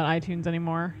really care about iTunes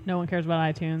anymore. No one cares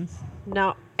about iTunes.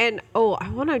 No, and I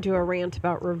want to do a rant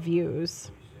about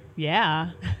reviews.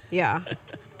 Yeah. Yeah.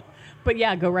 But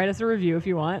yeah, go write us a review if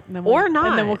you want. And then Or not.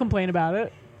 And then we'll complain about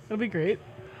it. It'll be great.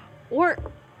 Or,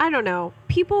 I don't know,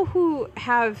 people who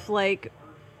have, like,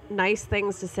 nice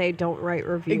things to say don't write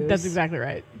reviews. That's exactly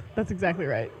right. That's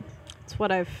That's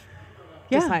what I've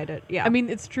decided. Yeah. I mean,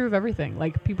 it's true of everything.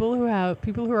 Like people who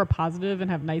are positive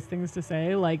and have nice things to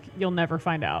say, like you'll never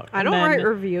find out. I don't write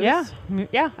reviews.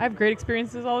 Yeah. I have great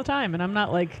experiences all the time, and I'm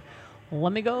not like,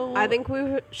 let me go. I think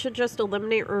we should just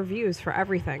eliminate reviews for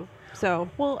everything. So,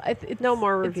 it's no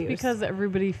more reviews. It's because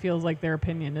everybody feels like their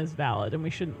opinion is valid, and we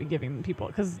shouldn't be giving people.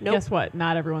 Because guess what?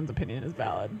 Not everyone's opinion is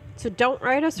valid. So don't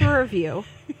write us a review.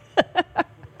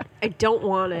 I don't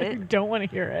want it. I don't want to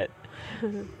hear it.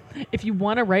 If you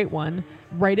want to write one,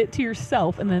 write it to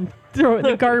yourself and then throw it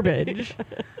in the garbage.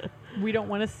 We don't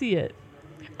want to see it.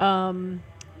 I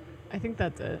think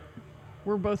that's it.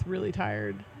 We're both really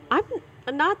tired. I'm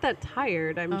not that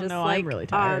tired. I'm just no, like I'm really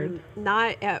tired.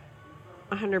 Not at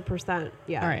 100%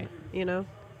 yet. All right. You know?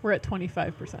 We're at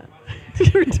 25%.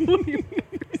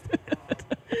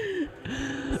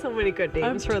 So many good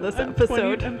names for this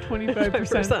episode. I'm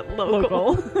 25%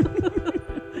 local.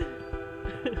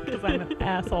 Because I'm an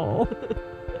asshole.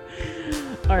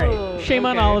 All right. Shame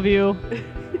on all of you.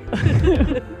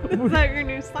 Is that your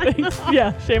new sign off?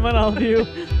 Yeah. Shame on all of you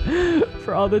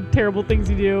for all the terrible things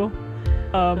you do.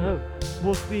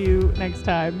 We'll see you next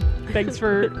time. Thanks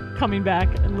for coming back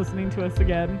and listening to us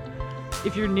again.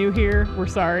 If you're new here, we're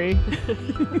sorry. You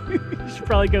should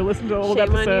probably go listen to old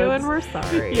episodes. Shame on you, and we're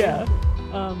sorry. Yeah.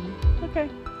 Okay.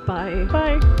 Bye.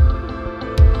 Bye.